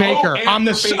after Baker. I'm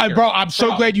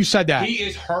so glad you said that. He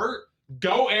is hurt.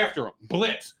 Go after him.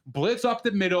 Blitz up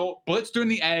the middle, blitz during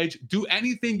the edge, do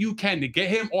anything you can to get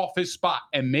him off his spot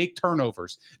and make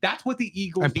turnovers. That's what the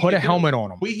Eagles and put a helmet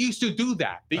on him. We used to do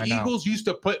that. The Eagles used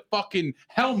to put fucking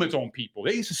helmets on people.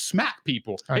 They used to smack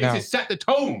people. They used to set the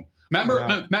tone.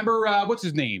 Remember what's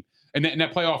his name? in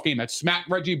that playoff game that smacked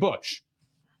Reggie Bush.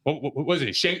 What was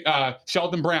it?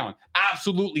 Sheldon Brown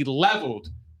absolutely leveled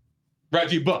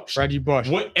Reggie Bush.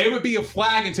 It would be a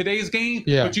flag in today's game.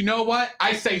 Yeah. But you know what?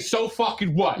 I say so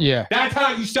fucking what? Yeah. That's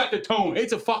how you set the tone.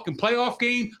 It's a fucking playoff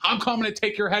game. I'm coming to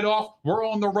take your head off. We're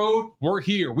on the road. We're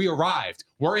here. We arrived.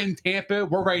 We're in Tampa.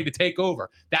 We're ready to take over.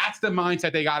 That's the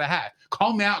mindset they got to have.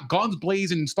 Come out, guns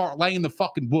blazing, and start laying the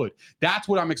fucking wood. That's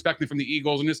what I'm expecting from the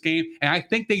Eagles in this game. And I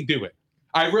think they do it.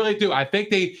 I really do. I think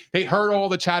they heard all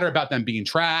the chatter about them being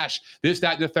trash, this,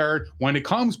 that, and the third. When it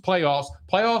comes playoffs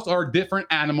are a different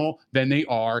animal than they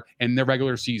are in the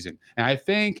regular season. And I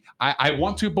think I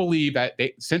want to believe that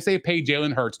since they paid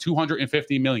Jalen Hurts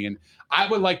 $250 million, I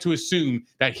would like to assume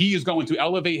that he is going to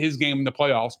elevate his game in the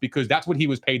playoffs because that's what he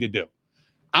was paid to do.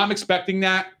 I'm expecting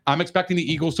that. I'm expecting the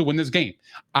Eagles to win this game.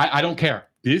 I don't care.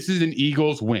 This is an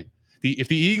Eagles win. If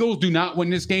the Eagles do not win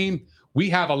this game, we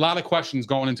have a lot of questions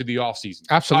going into the offseason.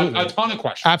 Absolutely. A ton of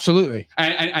questions. Absolutely.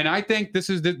 And I think this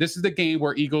is the game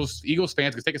where Eagles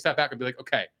fans can take a step back and be like,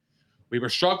 okay, we were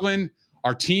struggling.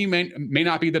 Our team may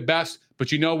not be the best, but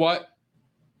you know what?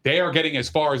 They are getting as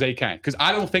far as they can. Because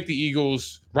I don't think the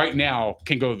Eagles right now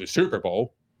can go to the Super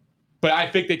Bowl, but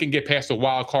I think they can get past the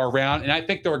wild card round. And I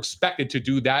think they're expected to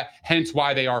do that, hence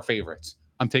why they are favorites.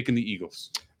 I'm taking the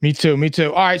Eagles. Me too.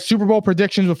 All right, Super Bowl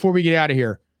predictions before we get out of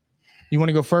here. You want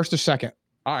to go first or second?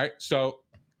 All right. So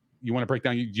you want to break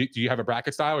down? Do you have a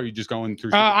bracket style, or are you just going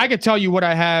through? I could tell you what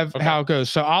I have, okay. how it goes.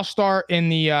 So I'll start in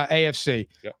the AFC.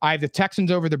 Yep. I have the Texans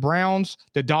over the Browns,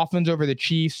 the Dolphins over the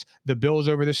Chiefs, the Bills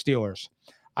over the Steelers.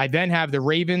 I then have the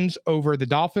Ravens over the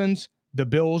Dolphins, the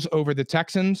Bills over the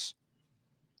Texans,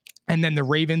 and then the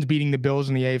Ravens beating the Bills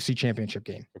in the AFC Championship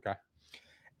game. Okay.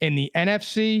 In the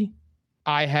NFC,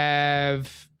 I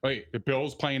have... Wait, the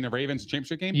Bills playing the Ravens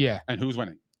championship game? Yeah. And who's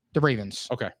winning? The Ravens.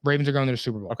 Okay. Ravens are going to the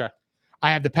Super Bowl. Okay.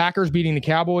 I have the Packers beating the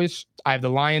Cowboys. I have the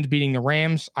Lions beating the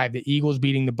Rams. I have the Eagles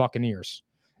beating the Buccaneers.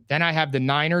 Then I have the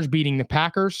Niners beating the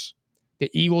Packers, the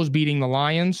Eagles beating the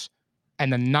Lions,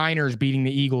 and the Niners beating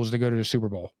the Eagles to go to the Super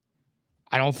Bowl.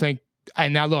 I don't think...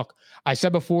 And now look, I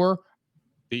said before...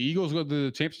 The Eagles go to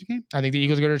the championship game? I think the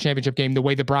Eagles go to the championship game the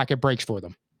way the bracket breaks for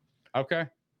them. Okay.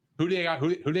 Who do they got?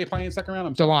 Who do they play in the second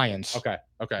round? The Lions. Okay.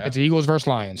 It's the Eagles versus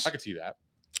Lions. I could see that.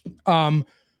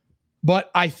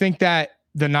 But I think that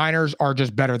the Niners are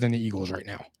just better than the Eagles right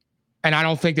now. And I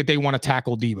don't think that they want to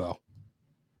tackle Debo.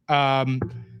 And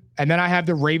then I have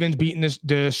the Ravens beating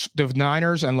the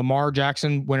Niners and Lamar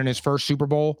Jackson winning his first Super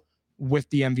Bowl with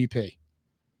the MVP.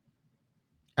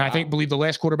 And I believe the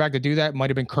last quarterback to do that might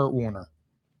have been Kurt Warner.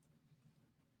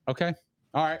 Okay.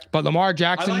 All right. But Lamar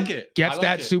Jackson gets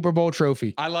that Super Bowl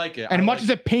trophy. I like it. And much as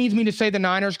it pains me to say the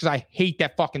Niners, because I hate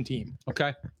that fucking team.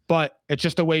 Okay. But it's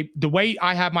just the way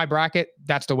I have my bracket,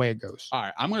 that's the way it goes. All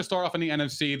right. I'm going to start off in the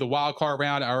NFC, the wild card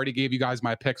round. I already gave you guys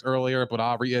my picks earlier, but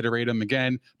I'll reiterate them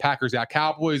again. Packers at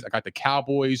Cowboys. I got the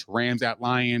Cowboys. Rams at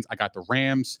Lions. I got the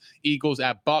Rams. Eagles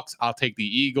at Bucks. I'll take the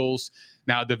Eagles.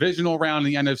 Now, divisional round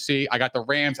in the NFC, I got the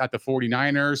Rams at the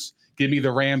 49ers. Give me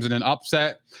the Rams in an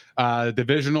upset.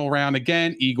 Divisional round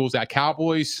again, Eagles at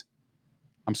Cowboys.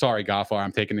 I'm sorry, Godfather.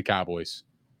 I'm taking the Cowboys.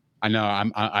 I know.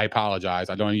 I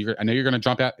apologize. I know you're going to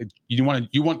jump out. You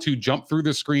want to jump through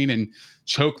the screen and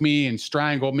choke me and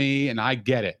strangle me, and I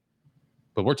get it.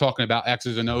 But we're talking about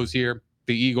X's and O's here.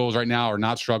 The Eagles right now are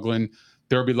not struggling.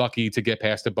 They'll be lucky to get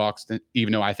past the Bucks,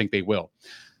 even though I think they will.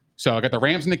 So I got the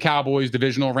Rams and the Cowboys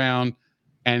divisional round,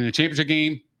 and in the championship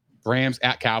game, Rams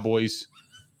at Cowboys.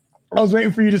 I was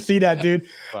waiting for you to see that, dude.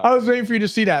 I was waiting for you to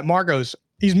see that. Marcos,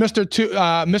 he's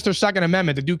Mr. Second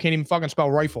Amendment. The dude can't even fucking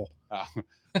spell rifle.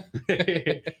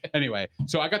 Anyway,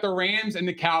 so I got the Rams and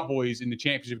the Cowboys in the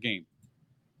championship game.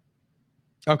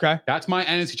 Okay. That's my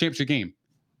NFC championship game.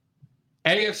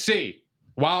 AFC,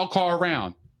 wild card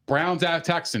round. Browns at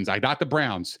Texans. I got the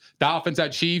Browns. Dolphins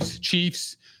at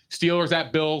Chiefs. Steelers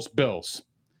at Bills.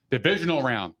 Divisional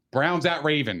round. Browns at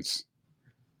Ravens.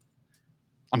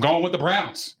 I'm going with the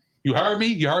Browns. You heard me?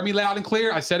 You heard me loud and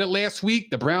clear? I said it last week.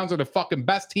 The Browns are the fucking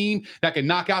best team that can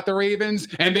knock out the Ravens,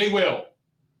 and they will.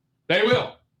 They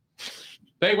will.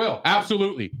 They will.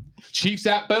 Absolutely. Chiefs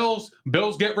at Bills.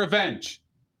 Bills get revenge.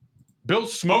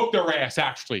 Bills smoke their ass,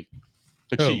 actually.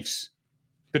 The Chiefs.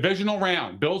 Divisional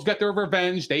round. Bills get their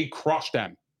revenge. They crush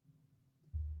them.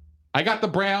 I got the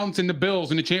Browns and the Bills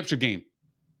in the championship game.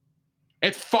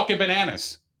 It's fucking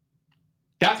bananas.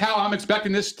 That's how I'm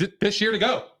expecting this year to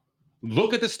go.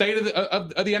 Look at the state of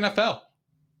the NFL.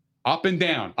 Up and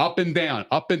down, up and down,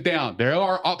 up and down. There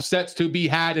are upsets to be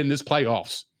had in this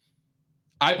playoffs.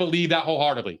 I believe that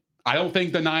wholeheartedly. I don't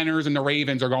think the Niners and the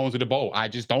Ravens are going to the bowl. I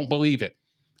just don't believe it.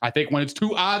 I think when it's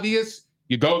too obvious,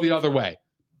 you go the other way.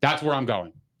 That's where I'm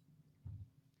going.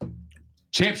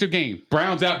 Championship game,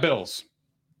 Browns at Bills.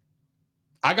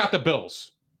 I got the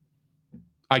Bills.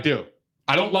 I do.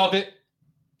 I don't love it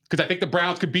because I think the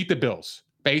Browns could beat the Bills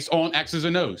based on X's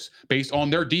and O's, based on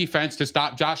their defense to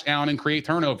stop Josh Allen and create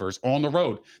turnovers on the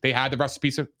road. They had the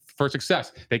recipe for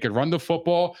success. They could run the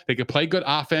football, they could play good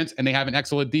offense, and they have an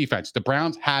excellent defense. The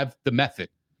Browns have the method.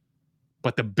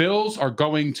 But the Bills are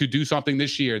going to do something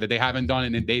this year that they haven't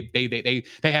done, and they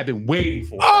have been waiting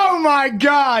for. Oh my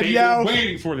God, They've been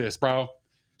waiting for this, bro.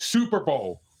 Super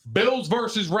Bowl. Bills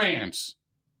versus Rams.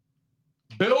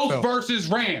 Bills versus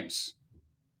Rams.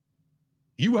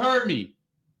 You heard me.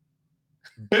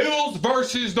 Bills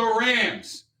versus the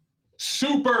Rams.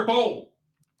 Super Bowl.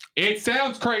 It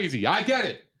sounds crazy. I get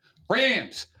it.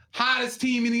 Rams, hottest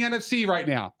team in the NFC right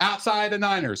now, outside the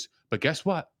Niners. But guess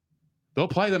what? They'll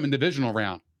play them in divisional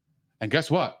round. And guess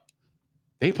what?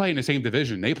 They play in the same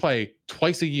division. They play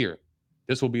twice a year.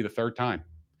 This will be the third time.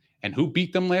 And who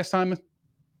beat them last time?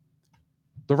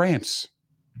 The Rams.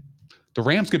 The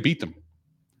Rams could beat them.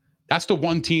 That's the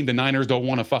one team the Niners don't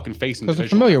want to fucking face in the division.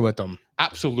 Because they're familiar with them.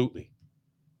 Absolutely.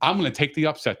 I'm going to take the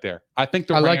upset there. I think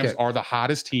the Rams are the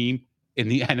hottest team in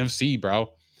the NFC,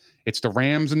 bro. It's the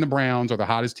Rams and the Browns are the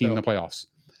hottest team in the playoffs.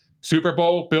 Super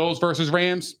Bowl, Bills versus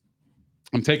Rams.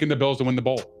 I'm taking the Bills to win the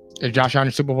bowl. Is Josh Allen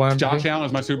your Super Bowl MVP? Josh Allen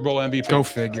is my Super Bowl MVP. Go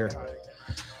figure.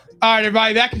 All right,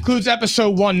 everybody. That concludes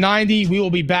episode 190. We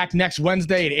will be back next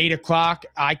Wednesday at 8 o'clock.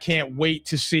 I can't wait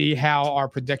to see how our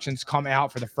predictions come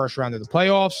out for the first round of the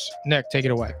playoffs. Nick, take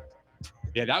it away.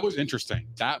 Yeah, that was interesting.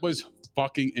 That was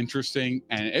fucking interesting.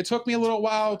 And it took me a little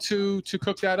while to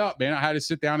cook that up, man. I had to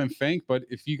sit down and think. But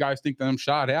if you guys think that I'm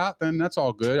shot out, then that's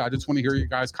all good. I just want to hear your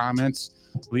guys' comments.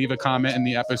 Leave a comment in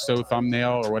the episode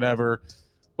thumbnail or whatever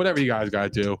you guys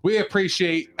got to do. We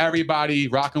appreciate everybody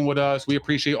rocking with us. We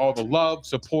appreciate all the love,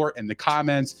 support, and the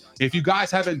comments. If you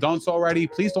guys haven't done so already,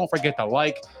 please don't forget to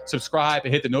like, subscribe,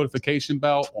 and hit the notification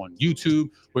bell on YouTube.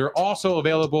 We're also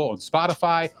available on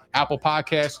Spotify, Apple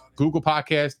Podcasts, Google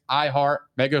Podcasts, iHeart,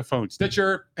 Megaphone,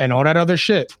 Stitcher, and all that other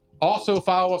shit. Also,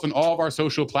 follow us on all of our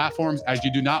social platforms as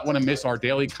you do not want to miss our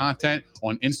daily content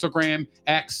on Instagram,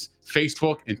 X,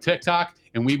 Facebook, and TikTok.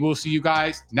 And we will see you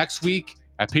guys next week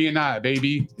at P&I,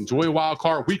 baby. Enjoy Wild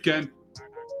Card Weekend.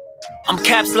 I'm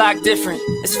caps lock different.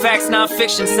 It's facts, not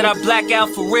fiction. Said I black out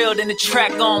for real, then the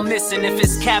track gone missing. If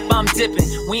it's cap, I'm dipping.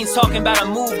 We ain't talking about a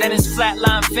move, then it's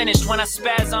flatline finished. When I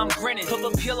spaz, I'm grinning. Put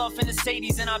a peel off in the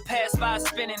Sadies and I pass by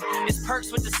spinning. It's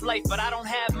perks with this life, but I don't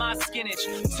have my skinach.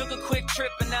 Took a quick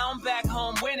trip and now I'm back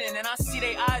home winning. And I see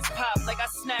they eyes pop like I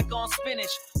snack on spinach.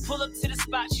 Pull up to the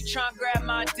spot, she tryna grab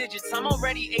my digits. I'm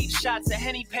already 8 shots, a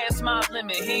Henny past my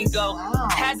limit. Here you go.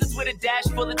 Hazards with a dash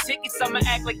full of tickets. I'ma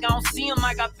act like I don't see them.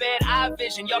 I got bad eye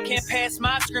vision. Y'all can't pass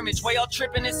my scrimmage. While y'all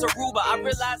tripping, it's Aruba. I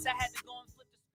realized I had to go.